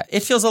 Yeah. It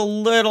feels a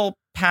little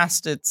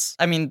past its,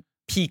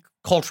 peak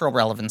cultural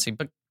relevancy,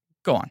 but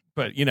go on.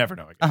 But you never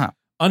know. I guess. Uh-huh.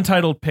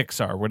 Untitled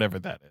Pixar, whatever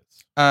that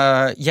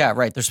is. Yeah,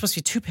 right. There's supposed to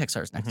be 2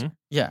 Pixars next year.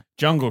 Yeah.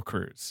 Jungle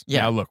Cruise.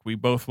 Yeah. Now look, we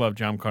both love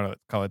John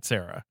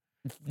Colicera.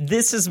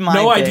 This is my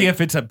No big- idea if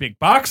it's a big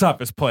box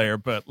office player,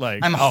 but like,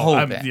 I'm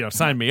hoping.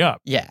 sign me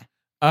up. Yeah.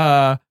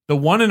 The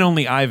one and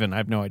only Ivan. I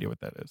have no idea what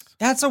that is.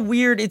 That's a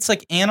weird. It's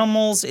like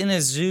animals in a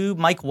zoo.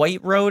 Mike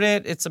White wrote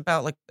it. It's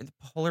about like a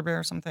polar bear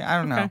or something. I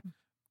don't know. Okay.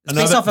 It's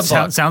based off a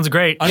book. Sounds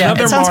great. Yeah,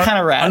 it sounds kind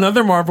of rad.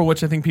 Another Marvel,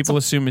 which I think people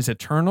assume is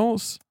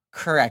Eternals.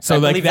 Correct. So, I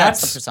like, believe that's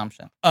the that's-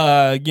 presumption.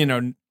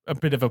 A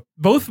bit of a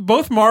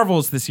both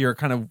Marvels this year are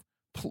kind of,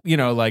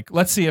 like,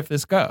 let's see if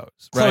this goes.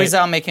 Right? Chloe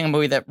Zhao making a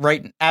movie that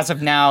right as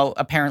of now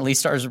apparently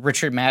stars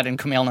Richard Madden,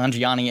 Kumail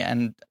Nanjiani,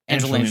 and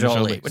Angelina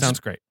Jolie, which sounds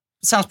great.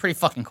 sounds pretty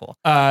fucking cool.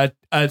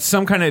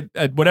 Some kind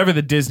of whatever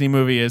the Disney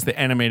movie is, the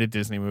animated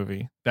Disney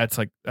movie. That's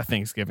like a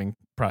Thanksgiving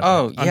project.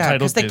 Oh yeah, Untitled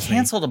because they Disney,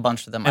 canceled a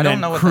bunch of them. I And don't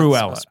then know what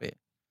Cruella. that's supposed to be.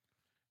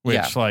 which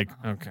yeah. like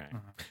okay.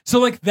 So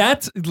like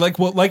that's like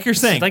what like you're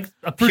saying. Like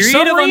a For period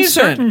some of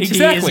reason, uncertainty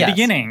exactly. is Yes.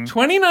 beginning.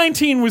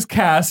 2019 was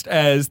cast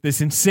as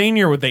this insane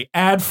year where they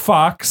add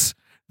Fox.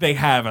 They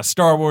have a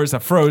Star Wars, a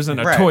Frozen,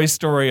 a Right. Toy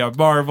Story, a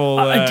Marvel.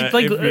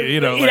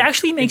 It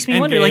actually makes me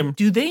wonder, like,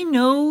 do they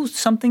know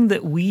something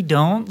that we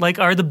don't? Like,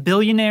 are the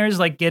billionaires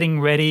like getting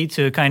ready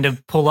to kind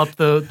of pull up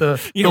the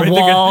Yeah, right, they're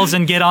walls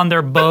and get on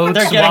their boats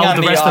They're getting while on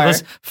the the rest of ark.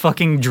 us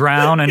fucking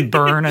drown and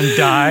burn and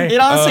die? It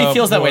honestly Oh,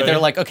 feels that way. boy. They're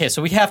like, okay,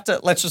 so we have to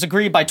let's just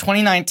agree by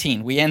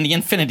 2019 we end the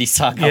Infinity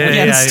Saga, Yeah, we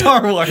end yeah,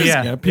 Star Wars.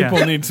 yeah. Yeah,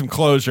 people need some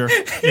closure.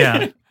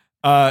 Yeah.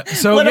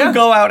 So Let yeah, them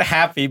go out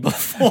happy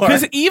before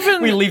because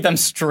even we leave them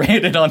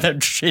stranded on their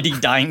shitty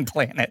dying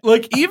planet.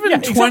 like even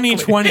exactly.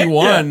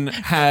 2021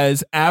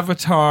 has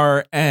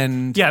Avatar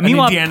and Yeah, and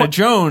meanwhile, Indiana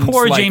Jones.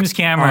 Poor like, James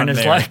Cameron on is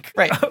there. like,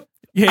 Right.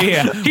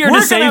 yeah, Here to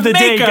We're save gonna the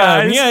day, make 'em.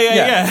 guys.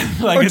 Yeah.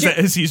 Like Or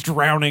as he's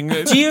drowning.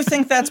 Do you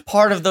think that's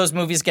part of those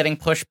movies getting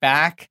pushed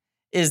back?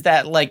 Is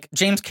that like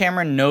James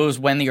Cameron knows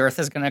when the Earth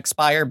is going to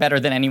expire better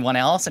than anyone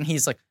else, and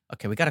he's like,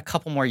 okay, we got a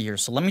couple more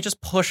years, so let me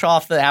just push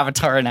off the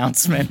Avatar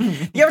announcement.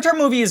 The Avatar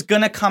movie is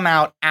going to come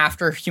out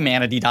after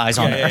humanity dies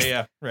on Earth.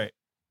 yeah, right.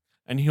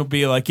 And he'll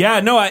be like,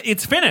 yeah, no,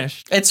 it's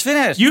finished. It's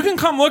finished. You can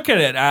come look at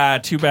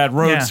it. Too bad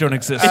roads Yeah. don't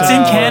exist. It's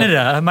in Oh.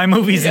 Canada. My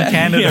movie's in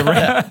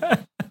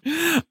Canada.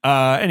 Yeah,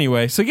 right.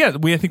 Anyway, so yeah,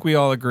 I think we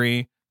all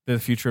agree that the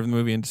future of the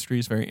movie industry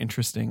is very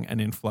interesting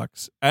and in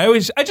flux. I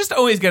just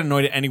always get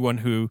annoyed at anyone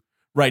who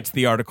writes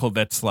the article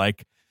that's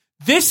like,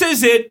 this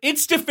is it,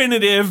 it's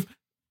definitive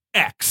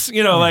X,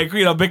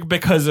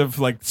 because of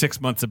like 6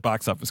 months of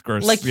box office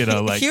gross,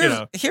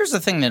 here's the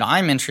thing that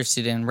I'm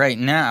interested in right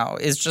now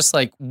is just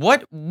like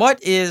what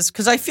is,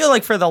 because I feel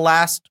like for the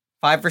last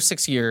 5 or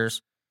 6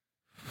 years,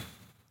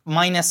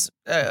 minus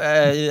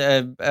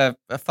a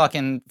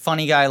fucking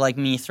funny guy like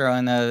me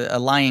throwing a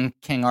Lion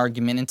King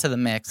argument into the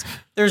mix,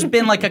 there's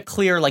been like a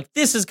clear like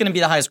this is going to be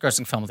the highest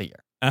grossing film of the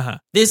year. Uh-huh.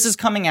 This is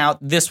coming out.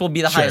 This will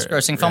be the Sure, highest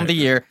grossing film of the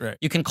right, year. right.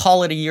 You can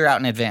call it a year out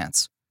in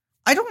advance.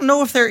 I don't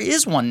know if there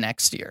is one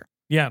next year.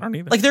 Yeah, I don't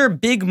either. Like there are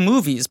big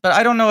movies, but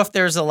I don't know if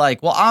there's a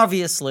like, well,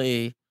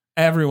 obviously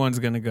Everyone's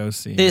going to go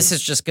see this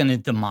is just going to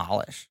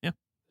demolish.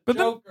 But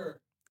then,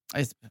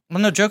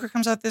 Well, no, Joker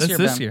comes out this that's year,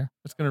 this Ben. year.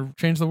 It's going to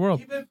change the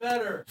world. Even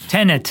better.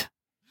 Tenet.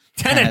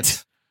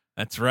 Tenet.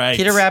 That's right.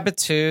 Peter Rabbit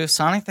 2,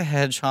 Sonic the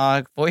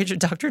Hedgehog, Voyage of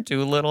Dr.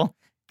 Dolittle,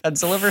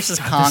 Godzilla vs.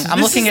 Kong. I'm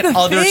this looking is at the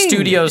other thing.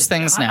 studios'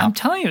 things now. I'm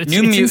telling you, it's,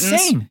 New it's Mutants.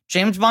 insane.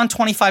 James Bond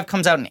 25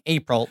 comes out in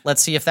April.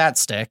 Let's see if that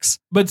sticks.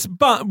 But it's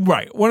Bond,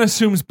 right. One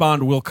assumes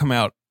Bond will come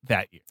out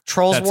that year.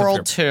 Trolls That's a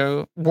World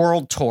fair 2,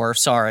 World Tour,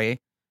 sorry.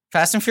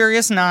 Fast and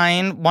Furious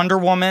 9, Wonder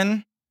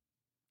Woman.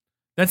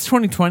 That's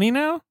 2020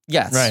 now?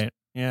 Yes. Right.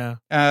 Yeah.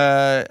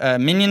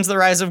 Minions: The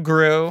Rise of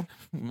Gru.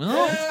 Well,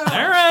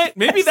 all right.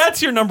 Maybe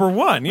that's your number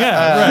one.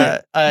 Yeah.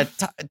 Right.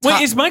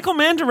 Wait, is Michael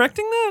Mann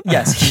directing that?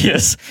 Yes, he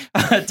is.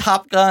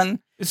 Top Gun.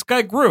 This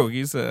guy Gru.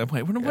 He's wait,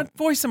 what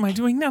voice am I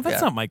doing now? That's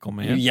Yeah. not Michael You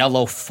Mann.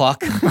 yellow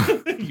fuck.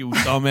 You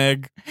dumb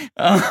egg.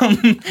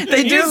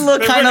 They do He's-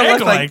 look they kind of look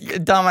look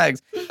like dumb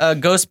eggs.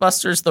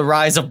 Ghostbusters: The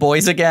Rise of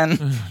Boys Again.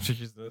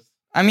 Jesus.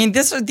 I mean,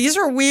 these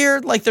are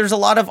weird. Like, there's a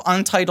lot of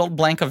untitled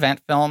blank event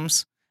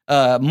films.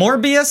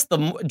 Morbius,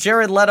 the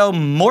Jared Leto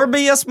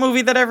Morbius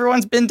movie that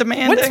everyone's been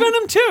demanding. What's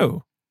Venom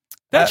 2?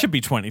 That Uh, should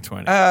be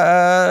 2020.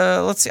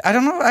 Let's see. I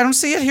don't know. I don't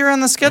see it here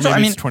on the schedule. maybe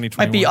I mean, it's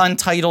 2021. might be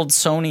untitled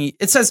Sony.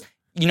 It says,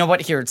 you know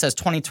what? Here it says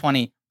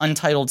 2020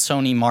 untitled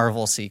Sony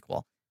Marvel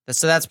sequel.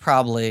 So that's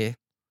probably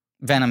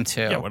Venom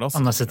 2. yeah, what else?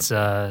 Unless it's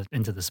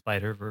Into the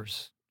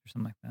Spider-Verse or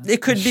something like that.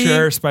 It could be Sure,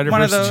 one of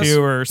Spider-Verse those.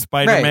 2 or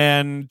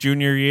Spider-Man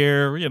Junior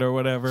Year,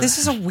 whatever. This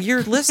is a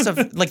weird list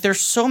of like.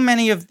 There's so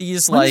many of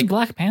these When's like.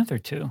 Black Panther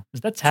 2?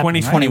 That's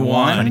happening,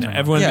 2021. Right?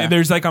 Everyone, Yeah.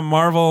 there's like a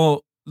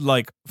Marvel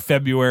like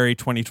February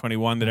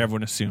 2021 that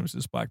everyone assumes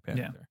is Black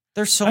Panther. Yeah.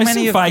 There's so I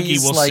many assume of Feige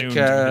these will like. soon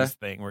do his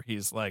thing where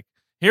he's like,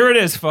 "Here it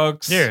is,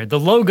 folks." Here, the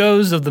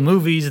logos of the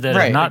movies that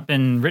Right. have not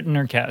been written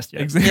or cast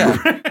yet.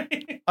 Exactly.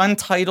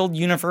 Untitled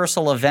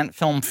Universal Event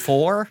Film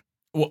 4.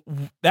 Well,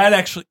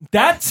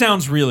 that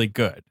sounds really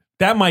good.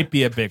 That might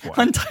be a big one.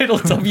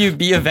 Untitled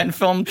WB Event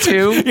Film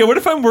 2. Yeah, what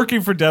if I'm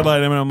working for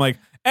Deadline and I'm like,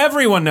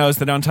 Everyone knows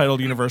that Untitled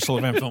Universal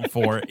Event Film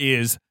 4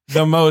 is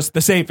the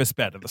safest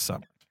bet of the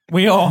summer.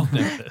 We all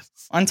know this.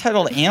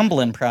 Untitled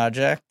Amblin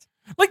Project.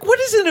 Like, what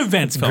is an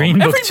event film? Green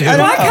Book 2.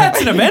 Black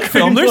Hat's an event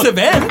film. There's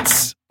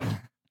events.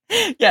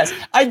 Yes,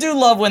 I do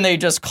love when they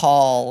just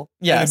call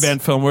An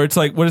event film where it's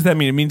like, what does that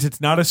mean? It means it's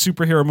not a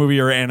superhero movie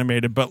or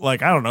animated, but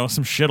like, I don't know,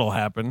 some shit'll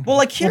happen. Well,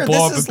 like here, We'll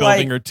blow this up is a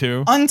building like or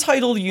two.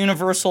 Untitled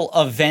Universal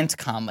Event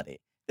Comedy.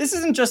 This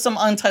isn't just some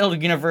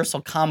Untitled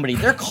Universal comedy.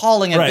 They're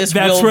calling it Right, this.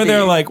 that's will where be.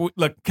 they're like,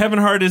 look, Kevin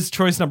Hart is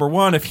choice number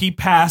one. If he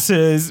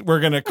passes, we're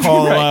gonna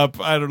call Right. up,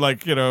 I don't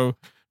like,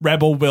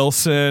 Rebel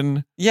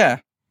Wilson. Yeah.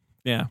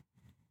 Yeah.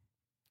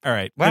 All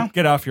right, Well,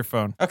 get off your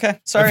phone. Okay.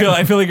 Sorry.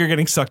 I feel like you're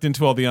getting sucked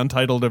into all the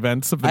Untitled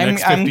events of the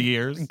next 50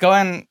 years. Go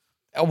on.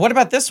 What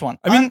about this one?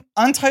 I mean-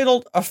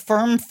 Untitled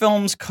Affirm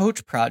Films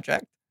Coach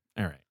Project.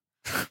 All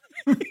right.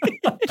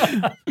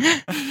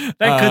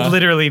 That could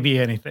literally be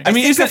anything. I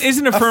mean, think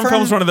isn't Affirm Affirm-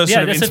 Films one of those Yeah,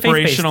 sort of that's a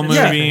faith-based inspirational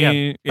thing.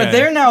 movie? Yeah. But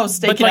they're now but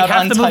staking like out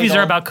half Untitled. the movies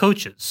are about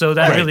coaches, so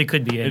that Right. really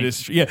could be anything. It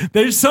is. Yeah,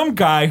 there's some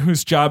guy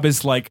whose job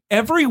is like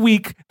every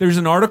week there's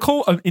an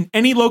article in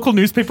any local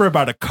newspaper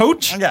about a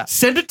coach. Yeah.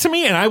 Send it to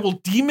me and I will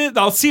deem it.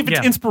 I'll see if it's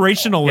Yeah.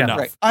 inspirational Yeah. enough.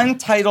 Right.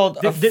 Untitled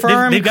They-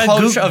 Affirm they've got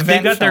Coach Google, Event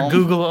they've got their Film.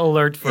 Google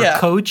alert for Yeah.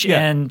 coach Yeah.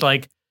 and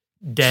like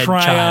dead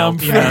Triumph.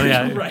 child. You know,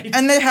 yeah. Right.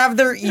 And they have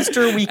their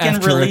Easter weekend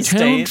After release a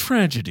town date.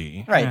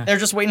 tragedy. Right. Yeah. They're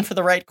just waiting for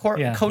the right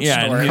Yeah. coach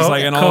Yeah, and story. he's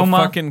like, and I'll Coma.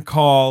 fucking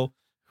call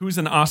who's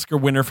an Oscar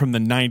winner from the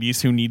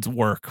 90s who needs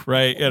work,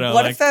 right?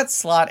 What if that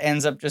slot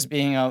ends up just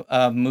being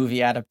a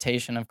movie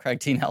adaptation of Craig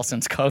T.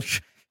 Nelson's Coach?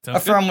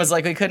 Affirm was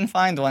like, we couldn't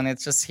find one.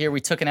 It's just here.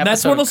 We took an episode.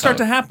 That's what'll of start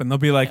to Coach. happen. They'll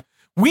be like,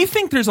 we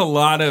think there's a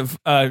lot of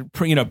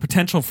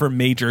potential for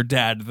Major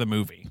Dad the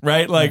movie,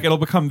 right? Like it'll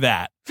become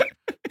that.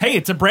 Hey,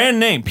 it's a brand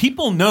name.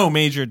 People know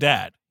Major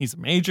Dad. He's a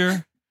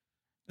major.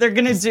 They're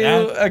gonna His do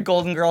dad- a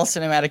Golden Girl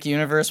cinematic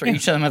universe where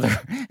each of them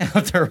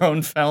have their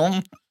own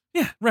film.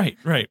 Yeah, right.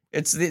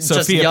 It's just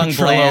Sophia young Petrillo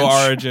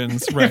Blanche.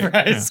 origins, right?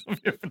 Right, yeah.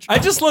 Sophia Petrillo. I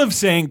just love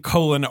saying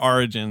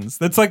 :origins.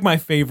 That's like my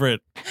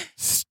favorite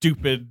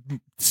stupid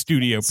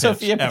studio pitch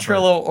Sophia ever.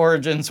 Petrillo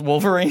origins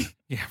Wolverine.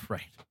 Yeah,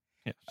 right.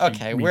 Yeah, she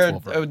Okay, meets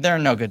Wolverine. there are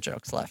no good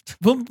jokes left.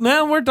 Well,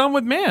 now we're done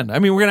with Man. I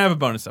mean, we're gonna have a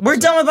bonus episode. We're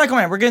done with Michael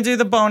Mann. We're gonna do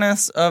the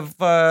bonus of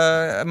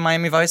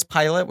Miami Vice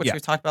pilot, which Yeah.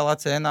 we've talked about a lot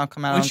today, and that'll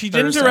come out. Which on he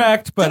didn't Thursday.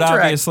 direct, but Didn't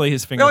direct. obviously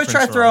his We fingerprints. always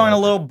try to are throw all in a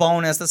over little it.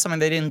 bonus. That's something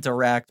they didn't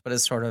direct, but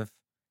is sort of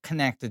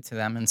connected to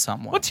them in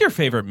some way. What's your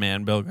favorite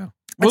Man, Bilgo? That's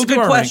We'll a do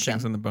good our question.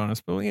 rankings in the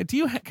bonus, but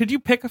could you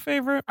pick a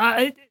favorite?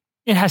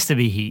 It has to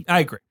be Heat. I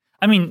agree.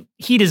 I mean,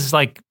 Heat is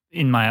like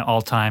in my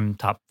all-time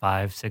top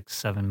 5, 6,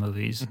 7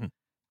 movies. Mhm.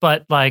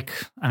 But like,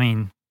 I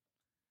mean,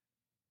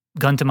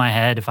 gun to my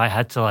head, if I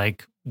had to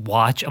like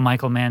watch a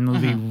Michael Mann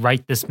movie Mm-hmm.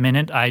 right this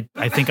minute, I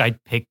think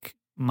I'd pick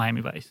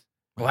Miami Vice.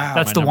 Wow.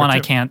 That's my the number one I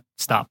 2. can't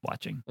stop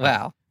watching.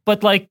 Wow.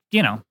 But like,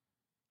 You're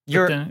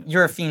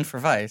a fiend for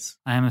Vice.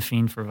 I am a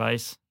fiend for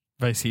Vice.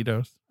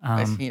 Vicitos.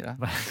 Vicita.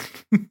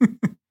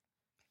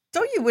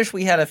 Don't you wish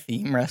we had a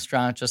theme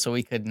restaurant just so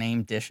we could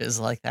name dishes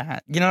like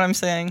that? You know what I'm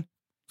saying?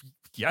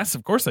 Yes,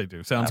 of course I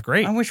do. Sounds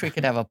great. I wish we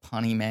could have a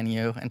punny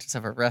menu and just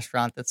have a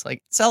restaurant that's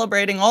like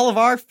celebrating all of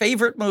our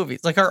favorite movies,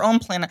 like our own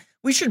Planet.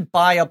 We should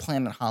buy a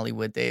Planet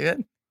Hollywood,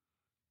 David.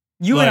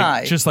 You like, and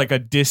I. just like a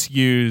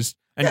disused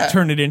and Yeah.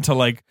 turn it into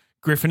like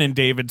Griffin and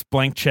David's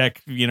blank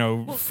check,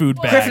 food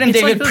bag. Griffin and It's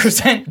David like those-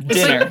 present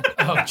dinner.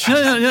 No,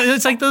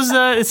 it's like those.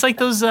 It's like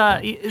those.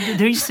 There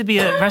used to be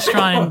a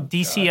restaurant in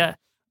DC.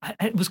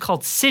 It was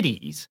called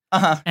Cities,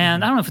 Uh-huh.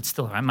 and I don't know if it's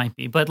still around. It might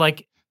be, but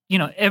like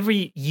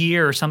every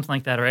year or something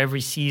like that, or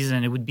every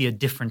season, it would be a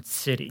different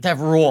city, That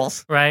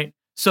rules. right?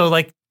 So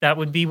like that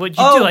would be what you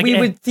Oh, do. Like we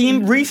would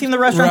retheme the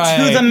restaurant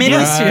to Right, the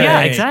miniseries. yeah,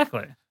 right.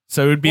 exactly.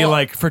 So it would be Well-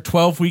 like for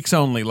 12 weeks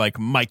only, like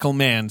Michael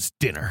Mann's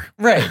dinner.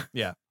 Right.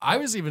 Yeah. I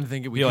was even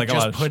thinking we Feel could like a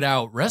lot just of put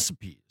out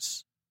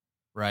recipes,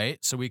 right?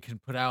 So we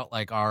could put out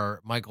like our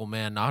Michael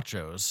Mann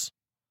nachos,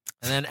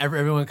 and then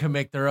everyone can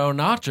make their own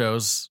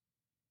nachos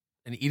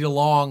and eat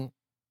along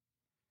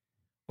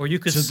Or you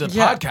could to the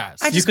Yeah.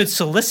 podcast. you could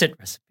solicit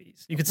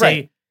recipes. You could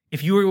say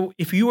if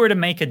you were to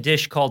make a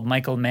dish called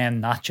Michael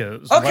Mann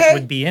nachos, Okay. what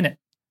would be in it?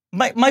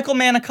 Michael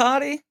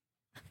Manicotti,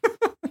 It's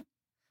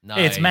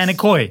Nice.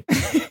 Manicoy.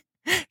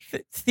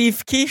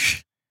 Thief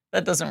Quiche.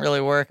 That doesn't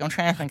really work. I'm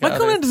trying to think of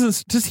Michael others. Mann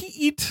does he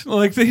eat?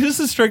 Like, he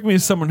doesn't strike me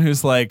as someone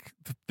who's like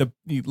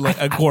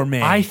a gourmet.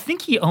 I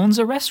think he owns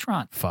a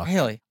restaurant. Fuck.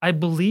 Really? I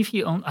believe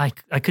he owns. I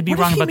could be What if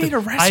wrong he about made that. a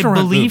restaurant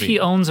I believe movie? he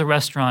owns a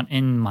restaurant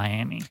in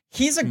Miami.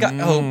 He's a guy.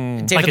 Mm.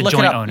 Oh, David, Like a look it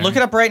joint up. owner. Look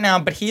it up right now.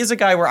 But he is a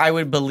guy where I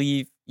would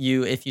believe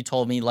you if you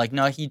told me, like,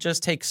 no, he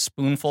just takes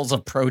spoonfuls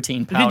of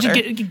protein powder.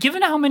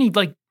 Given how many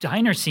like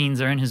diner scenes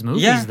are in his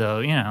movies, Yeah. though,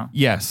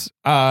 Yes.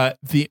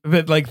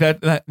 But like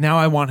that now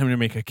I want him to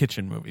make a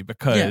kitchen movie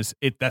because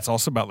that's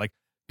also about like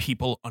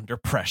people under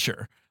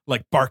pressure.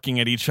 like barking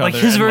at each Like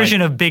other. his and,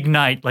 version of Big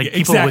Night, like Yeah,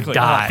 people exactly. would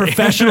die.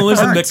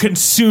 Professionalism that Burnt.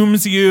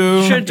 consumes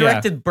you. Should have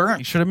directed He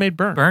Burnt. should have made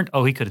Burnt. Burnt?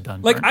 Oh, he could have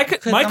done Like Burnt. I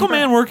could, Could've Michael done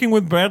Mann Burnt. working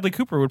with Bradley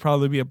Cooper would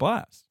probably be a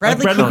blast.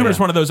 Bradley Bradley Cooper. Cooper is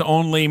one of those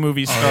only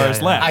movie stars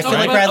yeah. left. I feel Talk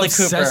like about Bradley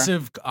Cooper.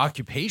 obsessive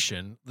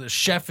occupation. The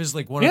chef is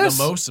like one Yes. of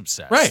the most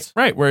obsessed.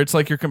 Right, where it's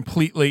like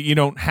you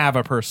don't have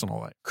a personal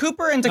life.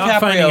 Cooper and Not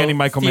finding any DiCaprio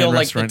Michael feel Mann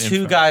like the restaurant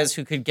two info. guys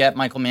who could get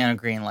Michael Mann a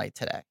green light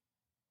today.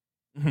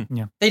 Mhm.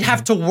 Yeah. They'd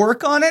have to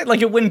work on it.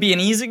 Like it wouldn't be an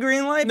easy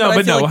green light. No, but I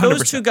but feel no, like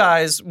those 100%. two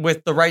guys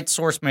with the right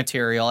source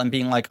material and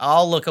being like,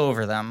 I'll look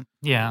over them.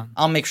 Yeah.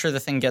 I'll make sure the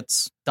thing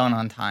gets done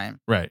on time.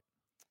 Right.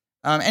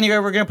 Anyway,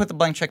 we're gonna put the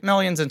blank check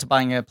millions into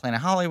buying a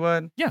Planet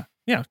Hollywood. Yeah.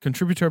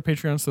 Contribute to our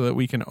Patreon so that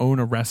we can own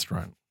a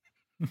restaurant.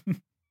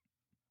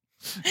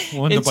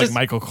 We'll end It's up like just-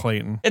 Michael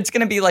Clayton. It's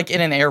gonna be like in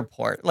an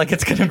airport. Like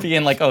it's gonna be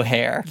in like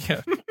O'Hare.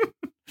 Yeah.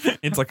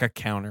 It's like a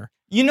counter.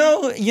 You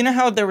know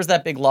how there was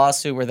that big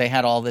lawsuit where they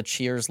had all the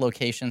Cheers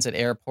locations at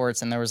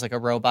airports, and there was like a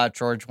robot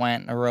George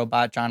Wendt and a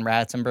robot John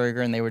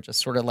Ratzenberger, and they would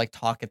just sort of like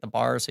talk at the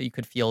bar, so you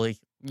could feel like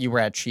you were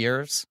at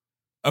Cheers.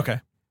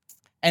 Okay.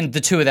 And the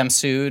two of them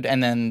sued,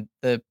 and then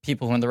the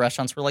people who in the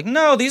restaurants were like,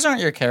 "No, these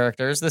aren't your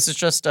characters. This is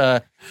just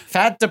a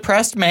fat,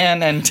 depressed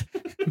man and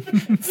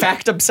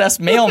fact-obsessed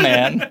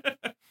mailman."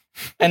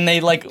 And they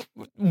like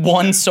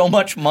won so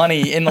much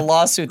money in the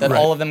lawsuit that Right.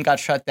 all of them got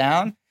shut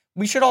down.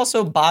 We should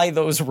also buy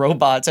those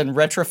robots and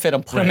retrofit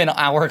them, put them in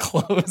our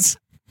clothes.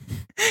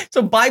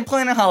 So buy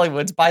Planet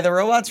Hollywoods, buy the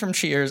robots from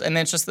Cheers, and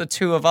then it's just the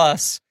two of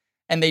us,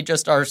 and they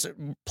just are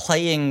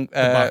playing.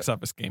 The box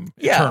office game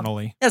yeah.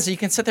 eternally. Yeah, so you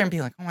can sit there and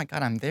be like, "Oh my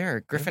god, I'm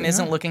there." Griffin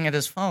isn't looking at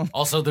his phone.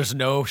 Also, there's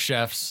no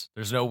chefs.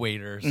 There's no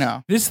waiters.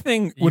 No, This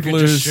thing You would can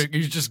lose.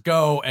 you just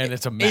go and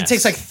it's a mess. it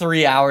takes like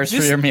 3 hours for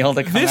This- your meal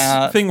to come This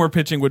out. thing we're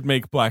pitching would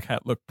make Black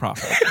Hat look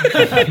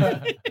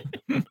profitable.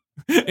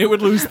 It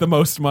would lose the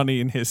most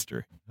money in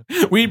history.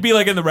 We'd be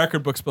like in the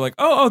record books, but like,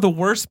 oh, the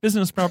worst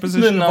business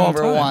proposition The of all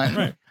number time. one.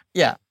 Right.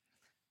 Yeah.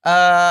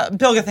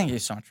 Bilga, thank you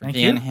so much for Thank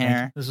being you.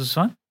 here. This was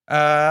fun.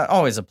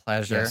 Always a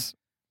pleasure. Yes.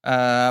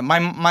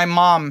 My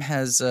mom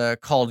has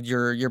called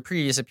your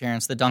previous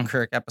appearance, the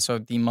Dunkirk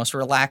episode, the most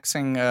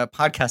relaxing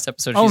podcast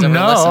episode Oh she's ever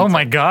no! listened Oh to.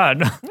 my god!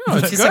 No,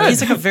 it's She's good. like,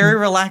 he's like a very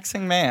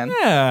relaxing man.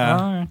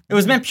 Yeah. It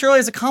was meant purely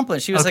as a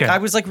compliment. She was Okay. like, I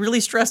was like really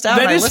stressed out.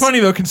 That and I is listened- funny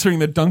though, considering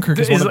that Dunkirk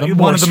is It's one of the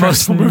one most of the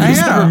most stressful movies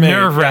I know. ever made.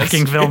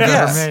 nerve-wracking films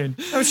Yes. ever made.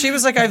 No, she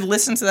was like, I've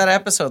listened to that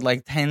episode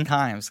like 10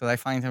 times because I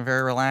find him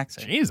very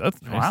relaxing. Jeez,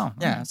 that's nice. Wow.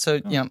 Yeah, so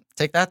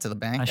take that to the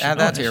bank. I should, Add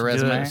that to your I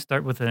should do resume.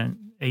 Start with an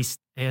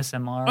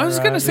ASMR. I was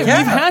going to say, Yeah.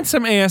 we've had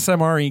some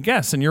ASMR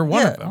guests, and you're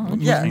one Yeah. of them. Oh,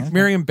 yeah.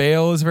 Miriam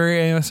Bale is very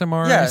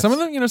ASMR. Yeah. Some of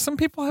them, some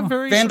people have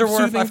very Vanderwerf,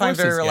 soothing I find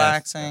very voices.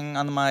 relaxing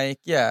on the mic.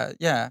 Yeah.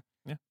 Yeah.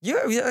 Yeah,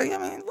 I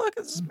mean, look,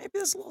 maybe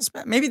this is a little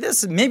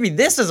maybe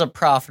this is a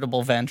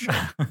profitable venture.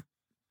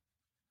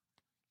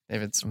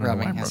 David's I don't know why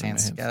rubbing I'm his rubbing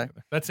hands my together.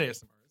 That's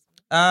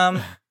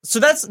ASMR. So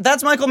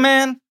that's Michael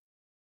Mann,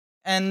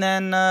 and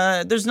then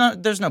there's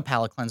no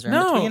palate cleanser. in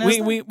No, between, is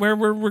there?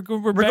 we're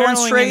going barreling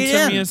straight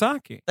into in.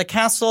 Miyazaki. The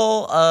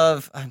castle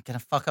of I'm gonna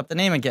fuck up the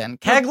name again.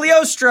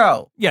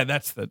 Cagliostro. Yeah,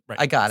 that's the right.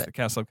 I got it's it. The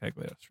Castle of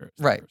Cagliostro. It's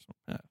the Right. first one.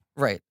 Yeah,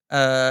 Right.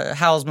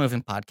 Howl's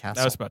Moving Podcast.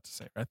 I was about to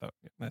say. I thought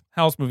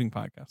Howl's Moving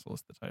Podcast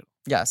was the title.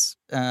 Yes.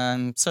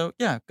 So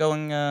yeah,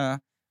 going.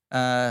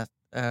 I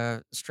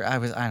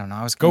don't know.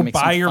 I was Go gonna make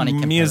some buy your funny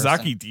comparison.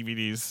 Miyazaki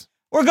DVDs.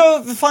 Or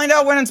go find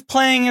out when it's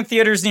playing in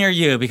theaters near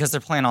you because they're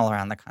playing all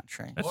around the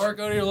country. Or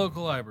go to your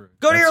local library.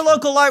 Go to your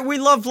local library.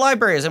 We love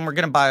libraries, and we're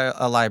going to buy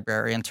a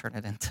library and turn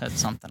it into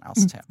something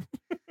else, too.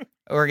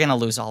 We're going to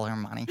lose all our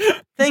money.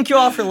 Thank you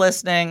all for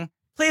listening.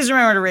 Please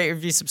remember to rate,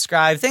 review,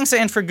 subscribe. Thanks to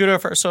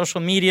Infragudo for our social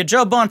media,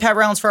 Joe Bowen, Pat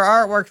Reynolds for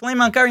our artwork, Lane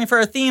Montgomery for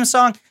our theme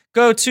song.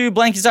 Go to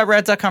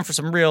blankies.red.com for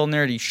some real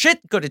nerdy shit.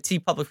 Go to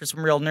TeePublic for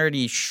some real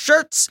nerdy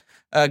shirts.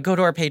 Go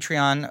to our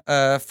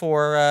Patreon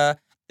for...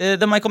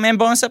 the Michael Mann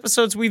bonus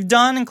episodes we've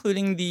done,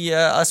 including the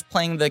us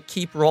playing the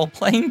Keep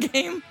role-playing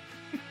game,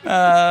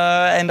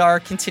 and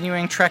our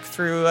continuing trek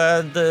through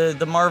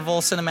the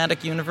Marvel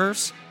Cinematic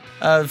Universe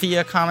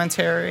via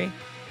commentary.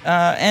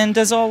 And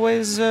as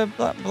always,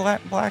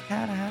 Black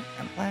Hat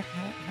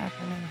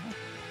happening.